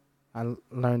 I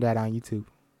learned that on YouTube.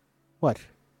 What?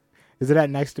 Is it that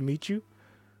nice to meet you?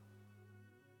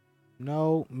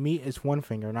 No, meet is one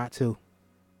finger, not two.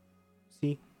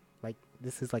 See? Like,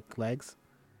 this is like legs.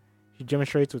 She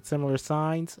demonstrates with similar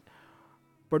signs.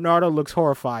 Bernardo looks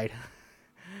horrified.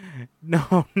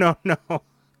 No.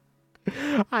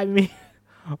 I mean,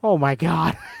 oh my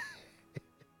god.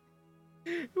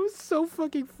 It was so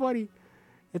fucking funny.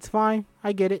 It's fine.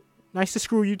 I get it. Nice to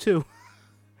screw you too.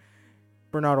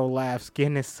 Bernardo laughs,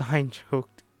 getting his sign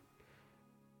choked.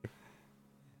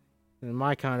 And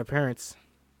my kind of parents,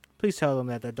 please tell them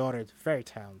that their daughter is very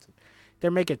talented.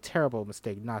 They're making a terrible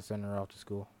mistake not sending her off to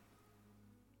school.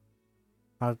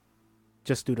 I'll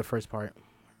just do the first part.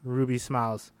 Ruby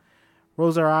smiles,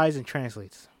 rolls her eyes, and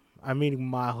translates. I'm meeting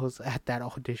Miles at that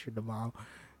audition tomorrow.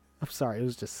 I'm sorry, it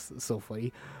was just so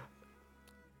funny.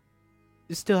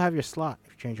 You still have your slot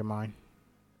if you change your mind.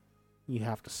 You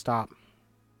have to stop.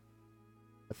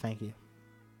 But thank you.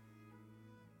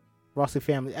 Rossi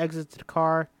family exits the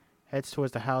car, heads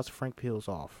towards the house. Frank peels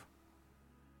off.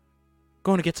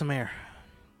 Going to get some air.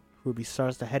 Ruby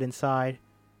starts to head inside.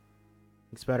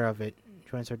 Thinks better of it.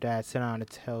 Joins her dad sitting on the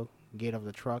tailgate of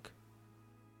the truck.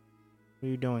 What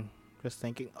are you doing? Just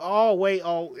thinking. Oh, wait.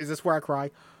 Oh, is this where I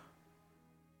cry?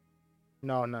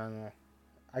 No.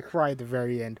 I cried at the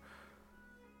very end.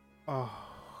 Oh.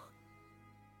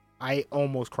 I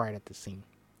almost cried at the scene.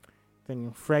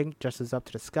 Then Frank dresses up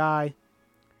to the sky.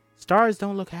 Stars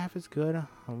don't look half as good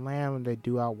on land when they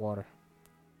do out water.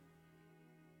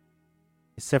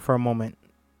 He said for a moment.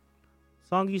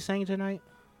 Song you sang tonight?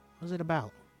 What's it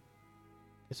about?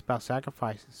 It's about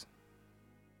sacrifices.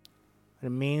 What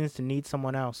it means to need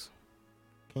someone else.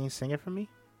 Can you sing it for me?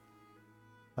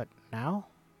 But now?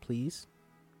 Please?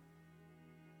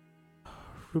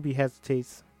 Ruby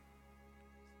hesitates.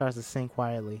 Starts to sing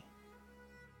quietly.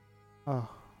 Oh.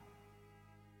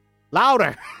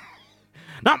 Louder!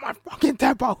 Not my fucking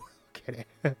tempo! Kidding.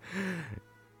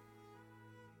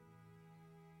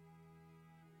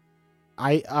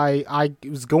 I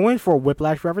was going for a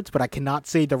Whiplash reference, but I cannot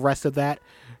say the rest of that.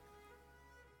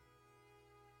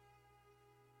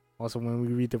 Also, when we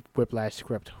read the Whiplash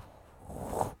script,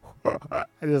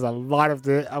 there's a lot of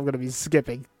it I'm going to be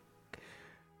skipping.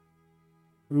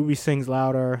 Ruby sings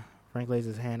louder. Frank lays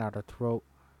his hand on her throat.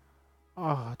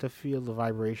 Oh, to feel the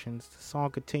vibrations. The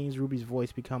song continues. Ruby's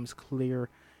voice becomes clear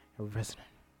and resonant.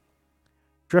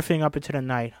 Drifting up into the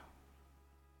night.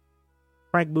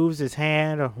 Frank moves his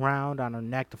hand around on her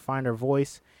neck to find her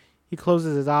voice. He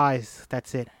closes his eyes.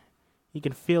 That's it. He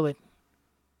can feel it.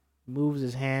 He moves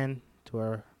his hand to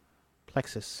her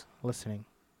plexus, listening.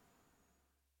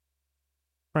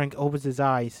 Frank opens his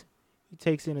eyes. He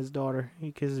takes in his daughter.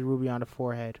 He kisses Ruby on the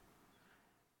forehead.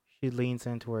 She leans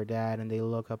into her dad, and they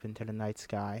look up into the night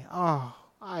sky. Oh,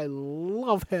 I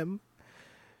love him.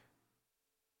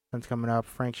 Sun's coming up.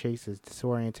 Frank shakes his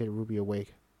disoriented Ruby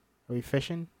awake. Are we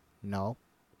fishing? No.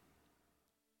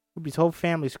 Ruby's whole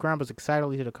family scrambles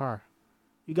excitedly to the car.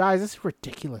 You guys, this is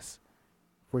ridiculous.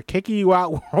 If we're kicking you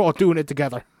out, we're all doing it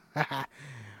together.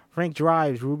 Frank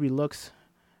drives. Ruby looks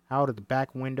out of the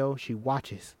back window. She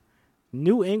watches.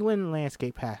 New England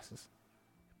landscape passes.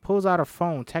 Pulls out her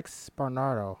phone, texts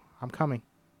Bernardo. I'm coming.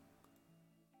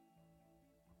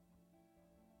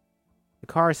 The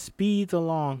car speeds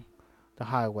along the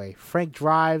highway. Frank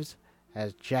drives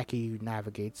as Jackie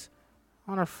navigates.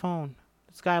 On her phone,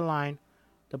 the skyline,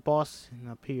 the boss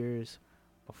appears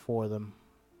before them.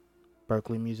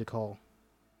 Berkeley Music Hall.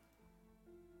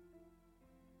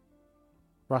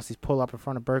 Rossi's pull up in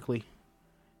front of Berkeley.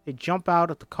 They jump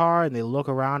out of the car and they look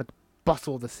around at the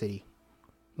bustle of the city.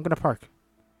 I'm gonna park.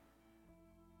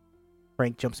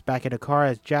 Frank jumps back in the car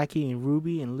as Jackie and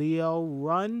Ruby and Leo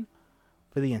run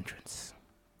for the entrance.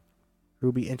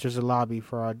 Ruby enters the lobby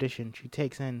for her audition. She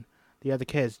takes in the other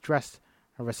kids dressed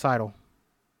in recital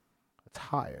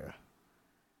attire.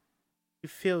 She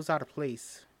feels out of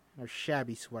place in her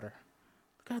shabby sweater.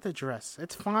 Look at the dress.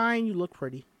 It's fine. You look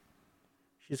pretty.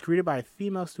 She is greeted by a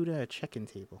female student at a check-in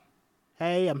table.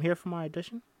 Hey, I'm here for my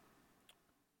audition.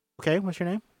 Okay, what's your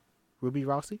name? Ruby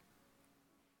Rossi?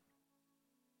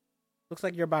 Looks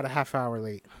like you're about a half hour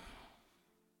late.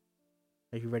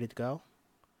 Are you ready to go?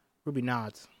 Ruby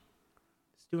nods.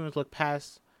 The students look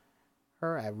past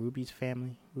her at Ruby's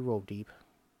family. We roll deep.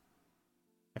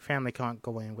 Your family can't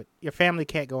go in with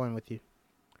you.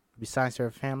 Ruby signs to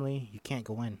her family. You can't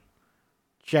go in.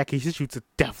 Jackie shoots a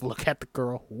death look at the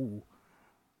girl. Ooh.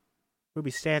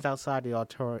 Ruby stands outside the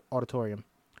auditorium,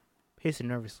 pacing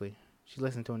nervously. She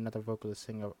listens to another vocalist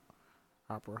sing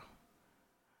opera.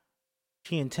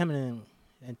 She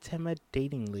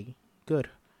intimidatingly good.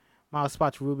 Miles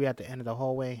spots Ruby at the end of the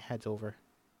hallway, heads over.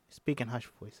 Speaking hushed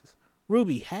voices.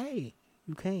 Ruby, hey!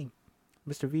 You came.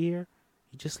 Mr. V here?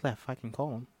 He just left. I can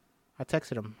call him. I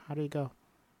texted him. How did it go?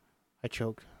 I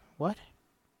choked. What?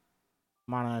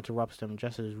 Mana interrupts them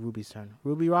just as Ruby's turn.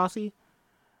 Ruby Rossi?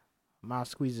 Miles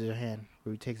squeezes her hand.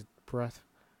 Ruby takes a breath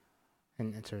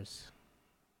and enters.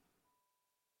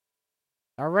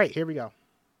 Alright, here we go.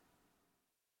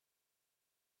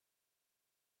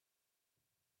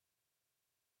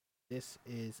 This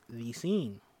is the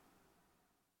scene.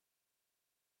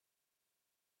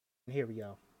 And here we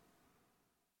go.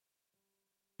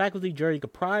 Faculty jury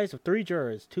comprised of 3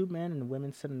 jurors. 2 men and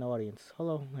women sit in the audience.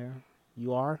 Hello there.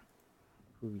 You are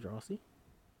Ruby Rossi.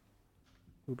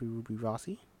 Ruby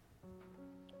Rossi.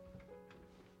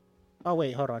 Oh,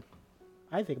 wait, hold on.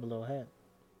 I think I'm a little ahead.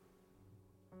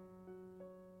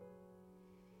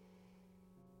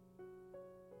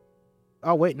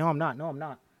 Oh, wait, no, I'm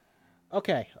not.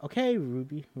 Okay,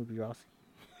 Ruby Rossi.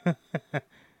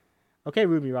 Okay,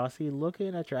 Ruby Rossi,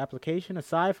 looking at your application,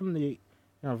 aside from your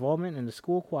involvement in the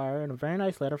school choir and a very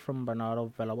nice letter from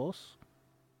Bernardo Villalobos,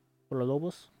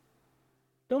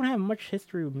 don't have much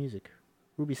history with music.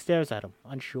 Ruby stares at him,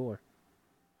 unsure.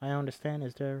 I understand.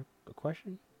 Is there a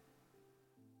question?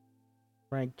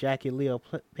 Frank, Jackie, Leo,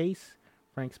 pace.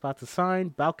 Frank spots a sign,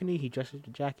 balcony. He gestures to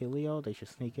Jackie and Leo. They should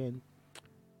sneak in.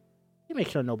 You make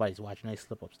sure nobody's watching. I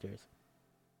slip upstairs.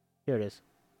 Here it is.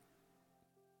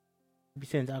 Ruby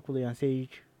stands awkwardly on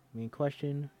stage. Main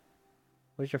question.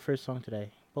 What is your first song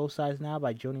today? Both Sides Now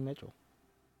by Joni Mitchell.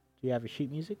 Do you have your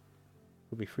sheet music?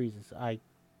 Ruby freezes. I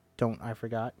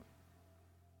forgot.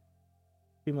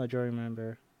 Female jury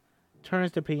member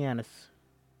turns to pianist.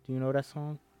 Do you know that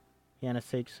song?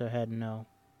 Pianist shakes her head no.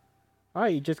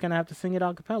 Alright, you're just gonna have to sing it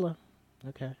a cappella.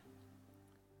 Okay.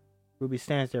 Ruby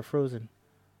stands there frozen.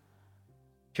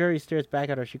 Jury stares back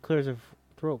at her. She clears her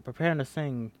throat, preparing to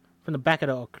sing. From the back of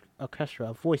the orchestra,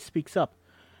 a voice speaks up.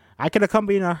 I can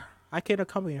accompany her. I'm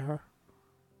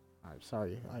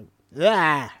sorry.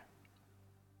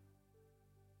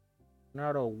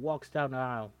 Bernardo walks down the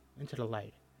aisle into the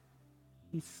light.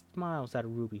 He smiles at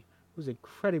Ruby, who's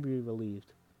incredibly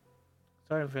relieved.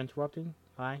 Sorry for interrupting.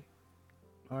 Hi.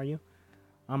 How are you?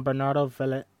 I'm Bernardo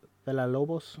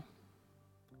Villalobos.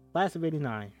 Class of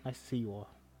 89. Nice to see you all.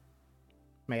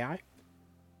 May I?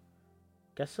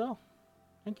 Guess so.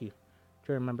 Thank you.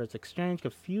 Jury members exchange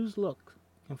confused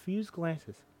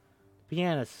glances. The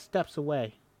pianist steps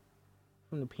away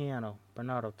from the piano.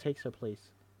 Bernardo takes her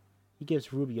place. He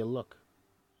gives Ruby a look.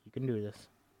 You can do this.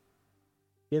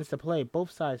 Begins to play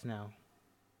Both Sides Now.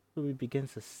 Ruby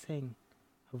begins to sing.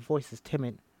 Her voice is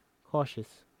timid,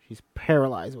 cautious. She's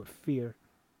paralyzed with fear.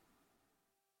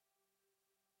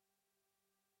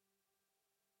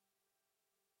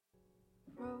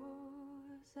 Rose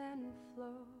and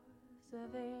flows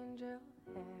of angel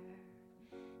hair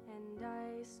and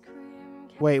ice cream.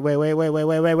 Wait.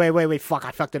 Fuck,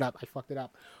 I fucked it up.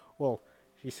 Whoa.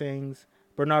 She sings.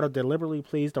 Bernardo deliberately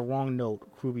plays the wrong note.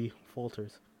 Ruby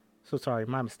falters. So sorry,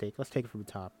 my mistake. Let's take it from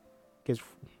the top. Gives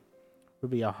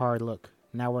Ruby a hard look.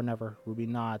 Now or never. Ruby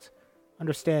nods.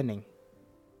 Understanding.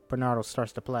 Bernardo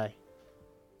starts to play.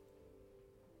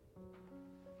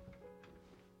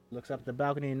 Looks up at the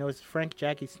balcony and notices Frank and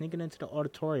Jackie sneaking into the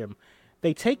auditorium.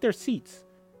 They take their seats.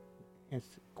 And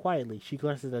quietly, she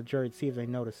glances at the jury to see if they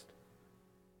noticed.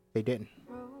 They didn't.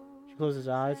 She closes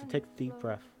her eyes and takes a deep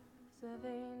breath.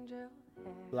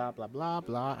 Blah, blah, blah,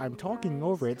 blah. I'm talking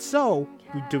over it, so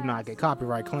we do not get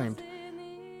copyright claimed.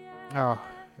 Oh,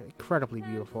 incredibly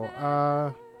beautiful.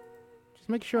 Just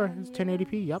make sure it's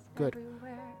 1080p. Yup, good.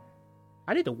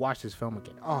 I need to watch this film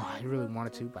again. Oh, I really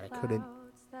wanted to, but I couldn't.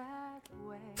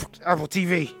 Apple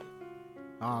TV.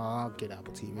 Oh, I'll get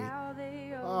Apple TV.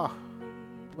 Oh,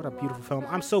 what a beautiful film.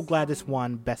 I'm so glad this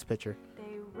won Best Picture.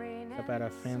 Up at her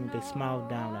family, they smile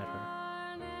down at her.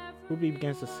 Ruby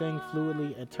begins to sing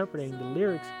fluidly, interpreting the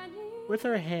lyrics with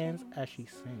her hands as she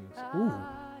sings. Ooh,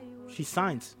 she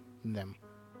signs them.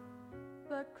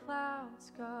 Blah,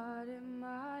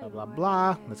 blah,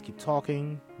 blah. Let's keep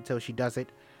talking until she does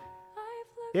it.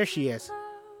 There she is.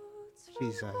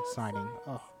 She's signing.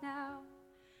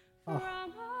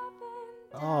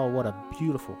 Oh, what a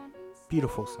beautiful,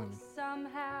 beautiful singing.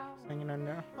 Singing in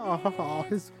there. Oh,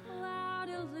 his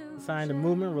sign. The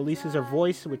movement releases her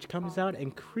voice, which comes out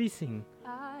increasing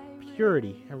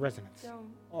purity and resonance.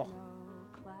 Oh.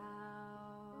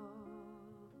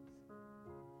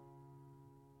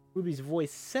 Ruby's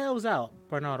voice sails out.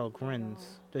 Bernardo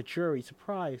grins. The jury,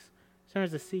 surprised,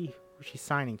 turns to see who she's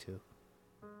signing to.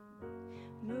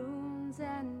 Moons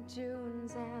and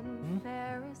Junes and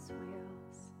Ferris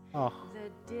wheels Oh,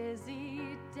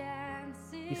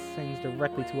 he sings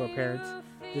directly to her parents.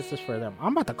 This is for them.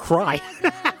 I'm about to cry.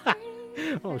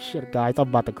 Oh shit, guys, I'm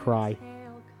about to cry.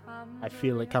 I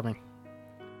feel it coming.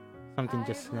 Something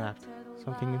just snapped.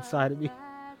 Something inside of me.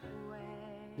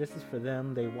 This is for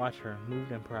them. They watch her,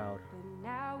 moved and proud.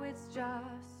 Now it's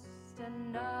just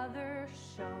another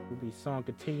show. Ruby's song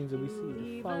continues and we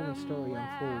see the following story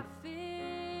unfold.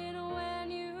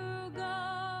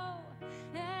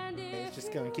 It's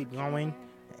just gonna keep going,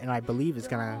 and I believe it's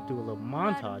gonna do a little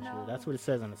montage here. That's what it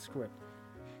says in the script.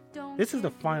 This is the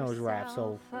final draft,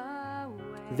 so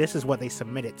this is what they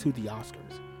submitted to the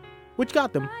Oscars, which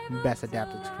got them Best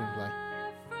Adapted Screenplay.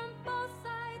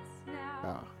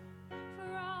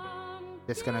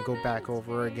 Just gonna go back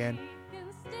over again.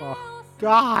 Oh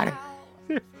God,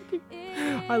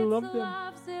 I love them.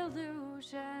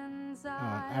 Oh,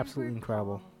 absolutely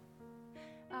incredible.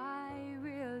 I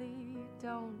really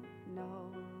don't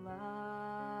know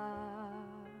love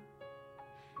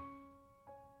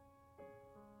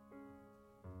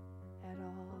at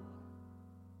all.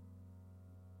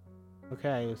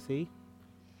 Okay, you see.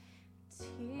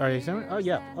 Are they similar? Oh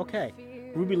yeah. Okay.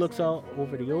 Ruby looks out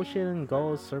over the ocean and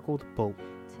gulls circle the boat.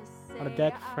 On the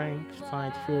deck, Frank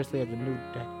signs furiously at the new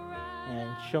deck and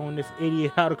showing this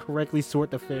idiot how to correctly sort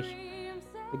the fish.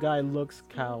 The guy looks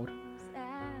cowed.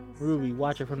 Ruby,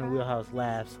 watching from the wheelhouse,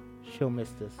 laughs. She'll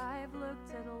miss this.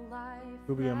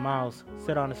 Ruby and Miles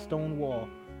sit on a stone wall.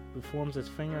 He forms his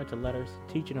finger into letters,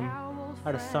 teaching him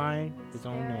how to sign his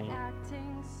own name.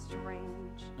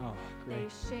 Oh,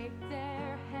 great.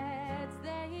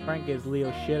 Frank gives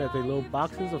Leo shit as they load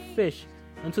boxes of fish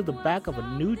into the back of a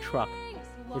new truck.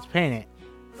 It's painted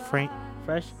Frank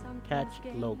Fresh Catch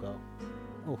logo.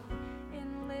 Oh.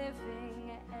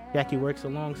 Jackie works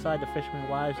alongside the fishermen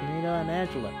wives Nina and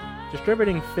Angela,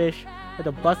 distributing fish at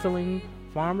the bustling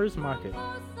farmers market.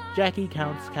 Jackie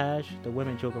counts cash. The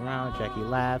women joke around. Jackie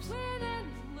laughs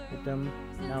with them,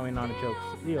 now in on the jokes.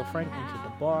 Leo Frank enter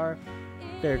the bar.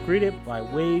 They're greeted by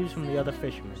waves from the other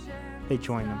fishermen. They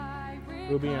join them.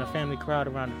 Ruby and a family crowd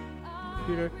around the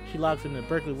computer. She logs into the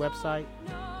Berkeley website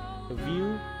to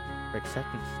view her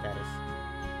acceptance status.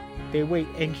 They wait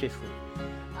anxiously,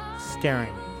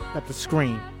 staring at the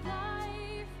screen.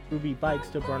 Ruby bikes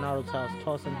to Bernardo's house,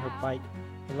 tossing her bike.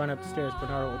 They run up the stairs.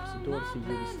 Bernardo opens the door to see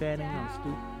Ruby standing on the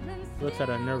stoop. He looks at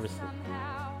her nervously,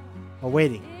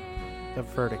 awaiting the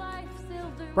verdict.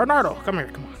 Bernardo, come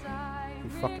here, come on. You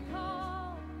fucking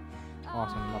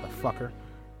awesome motherfucker.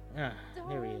 Ah,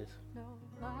 there he is.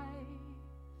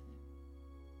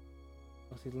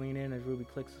 She leans in as Ruby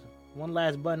clicks one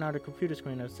last button on the computer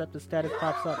screen. Her acceptance status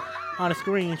pops up on the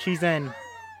screen. She's in.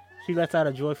 She lets out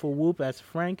a joyful whoop as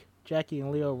Frank, Jackie,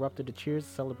 and Leo erupt into cheers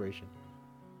and celebration.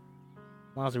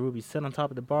 Miles and Ruby sit on top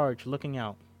of the barge, looking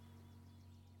out.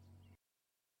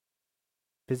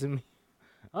 Visit me?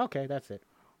 Okay, that's it.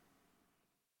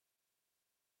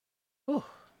 Whew.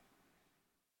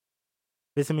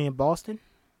 Visit me in Boston?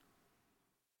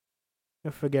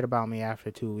 You'll forget about me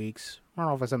after 2 weeks. Run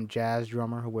off with some jazz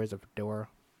drummer who wears a fedora.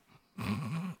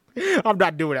 I'm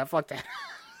not doing that. Fuck that.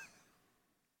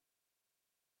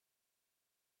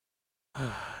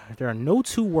 There are no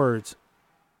two words.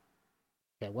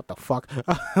 Okay, what the fuck?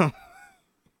 I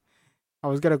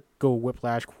was gonna go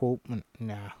Whiplash quote.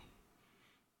 Nah.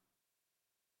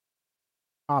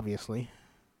 Obviously.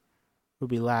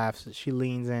 Ruby laughs. She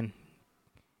leans in.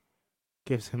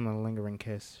 Gives him a lingering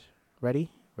kiss.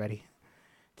 Ready? Ready.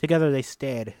 Together they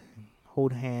stared,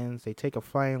 hold hands, they take a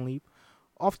flying leap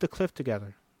off the cliff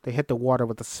together. They hit the water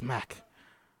with a smack.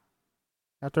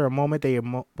 After a moment, they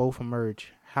both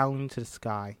emerge, howling to the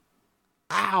sky.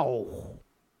 Ow!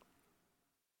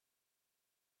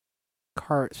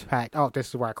 Car is packed. Oh, this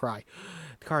is where I cry.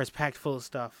 The car is packed full of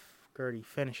stuff. Gertie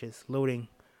finishes loading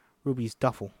Ruby's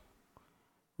duffel.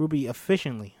 Ruby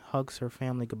efficiently hugs her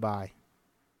family goodbye,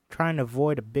 trying to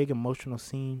avoid a big emotional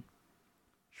scene.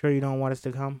 Sure you don't want us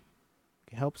to come? We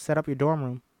can help set up your dorm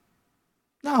room.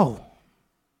 No!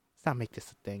 Let's not make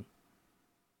this a thing.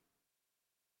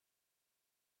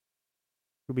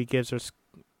 Ruby gives her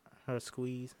a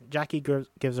squeeze. Jackie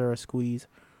gives her a squeeze.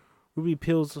 Ruby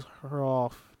peels her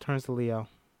off, turns to Leo.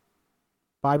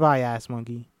 Bye-bye, ass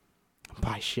monkey.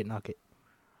 Bye, shit nugget.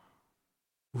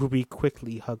 Ruby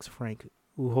quickly hugs Frank,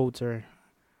 who hands her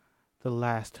the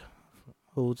last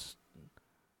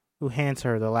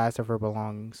of her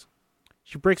belongings.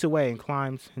 She breaks away and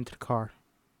climbs into the car.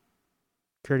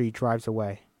 Gertie drives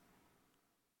away.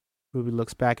 Ruby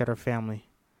looks back at her family,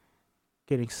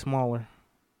 getting smaller.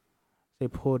 They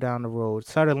pull down the road.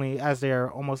 Suddenly, as they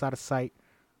are almost out of sight,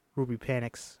 Ruby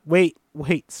panics. Wait,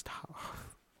 stop.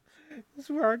 This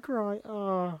is where I cry.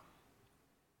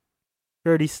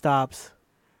 Gertie stops,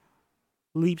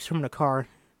 leaps from the car,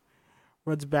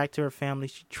 runs back to her family.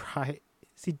 She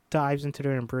dives into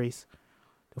their embrace.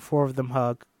 The four of them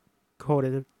hug,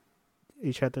 holding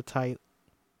each other tight.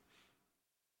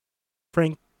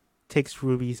 Frank takes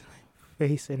Ruby's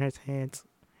face in his hands.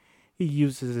 He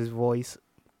uses his voice.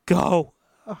 Go!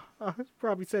 I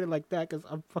probably said it like that because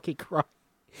I'm fucking crying.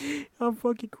 I'm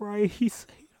fucking crying. He's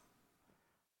saying,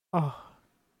 oh.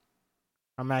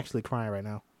 I'm actually crying right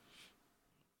now.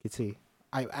 You can see.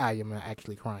 I am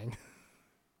actually crying.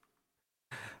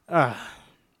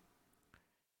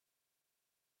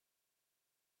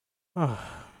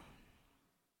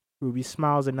 Ruby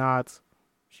smiles and nods.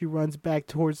 She runs back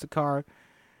towards the car,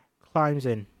 climbs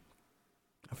in.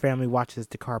 Her family watches as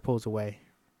the car pulls away.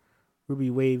 Ruby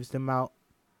waves at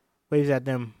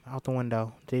them out the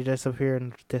window. They disappear in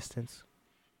the distance.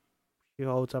 She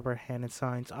holds up her hand and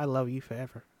signs, I love you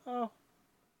forever.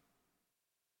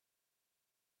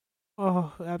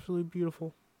 Oh, absolutely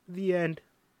beautiful. The end.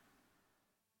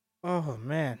 Oh,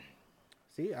 man.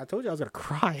 See, I told you I was going to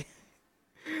cry.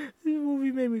 This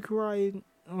movie made me cry.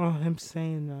 Oh, him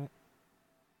saying that.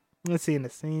 Let's see in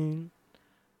the scene.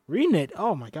 Reading it.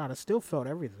 Oh, my God. I still felt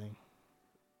everything.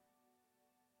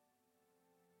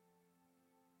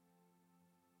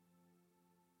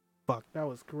 Fuck, that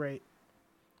was great.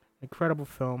 Incredible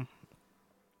film.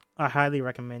 I highly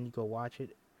recommend you go watch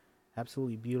it.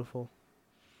 Absolutely beautiful.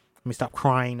 Let me stop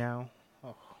crying now.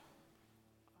 Oh.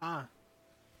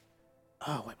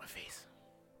 Wipe my face.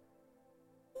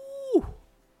 Ooh.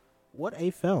 What a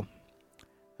film.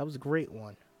 That was a great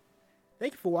one.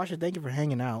 Thank you for watching. Thank you for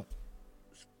hanging out.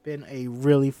 It's been a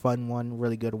really fun one.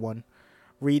 Really good one.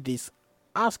 Read this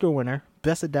Oscar winner.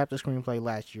 Best Adapted Screenplay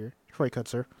last year. Troy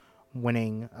Kutzer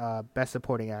winning Best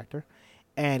Supporting Actor.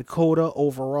 And CODA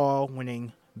overall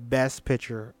winning Best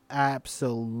Picture.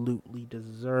 Absolutely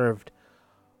deserved.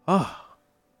 Oh,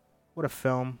 what a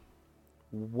film.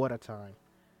 What a time.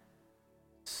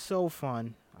 So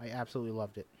fun. I absolutely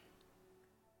loved it.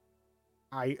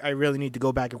 I really need to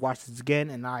go back and watch this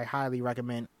again, and I highly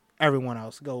recommend everyone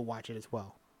else go watch it as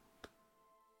well.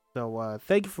 So,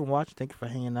 thank you for watching. Thank you for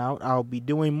hanging out. I'll be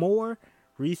doing more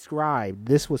reScribd.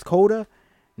 This was CODA.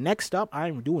 Next up,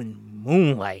 I'm doing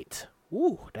Moonlight.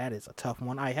 Ooh, that is a tough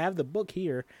one. I have the book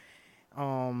here.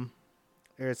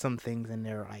 There are some things in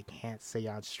there I can't say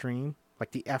on stream.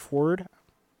 Like the F word.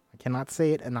 I cannot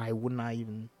say it, and I would not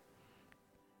even...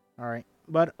 Alright,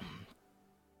 but... I'm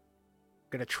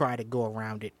gonna try to go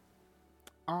around it.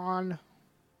 On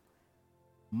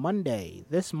Monday.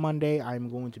 This Monday, I'm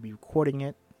going to be recording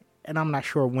it. And I'm not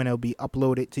sure when it'll be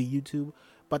uploaded to YouTube.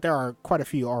 But there are quite a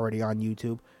few already on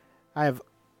YouTube. I have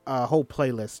a whole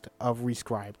playlist of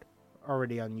reScribd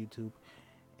already on YouTube.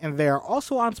 And they're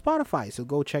also on Spotify, so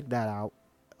go check that out.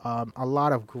 A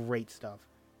lot of great stuff.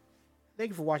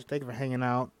 Thank you for watching. Thank you for hanging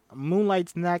out.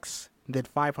 Moonlight's next. Did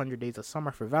 500 Days of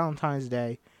Summer for Valentine's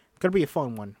Day. It's going to be a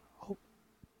fun one.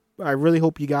 I really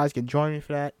hope you guys can join me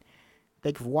for that.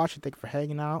 Thank you for watching. Thank you for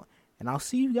hanging out. And I'll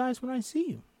see you guys when I see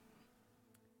you.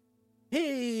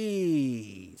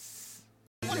 Peace.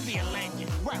 I wanna be a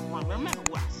legend, right one. Remember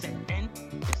what I said then?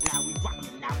 It's now we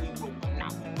rockin', now we rollin', now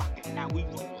we rockin', now we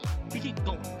rollin'. We keep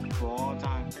going for all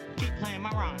time. Keep playing my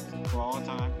rhymes for all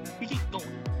time. We keep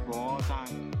going for all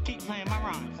time. Keep playing my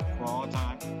rhymes for all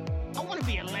time. I wanna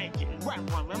be a legend, right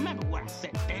one. Remember what I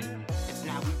said then? It's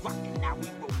now we rockin', now we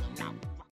rollin'.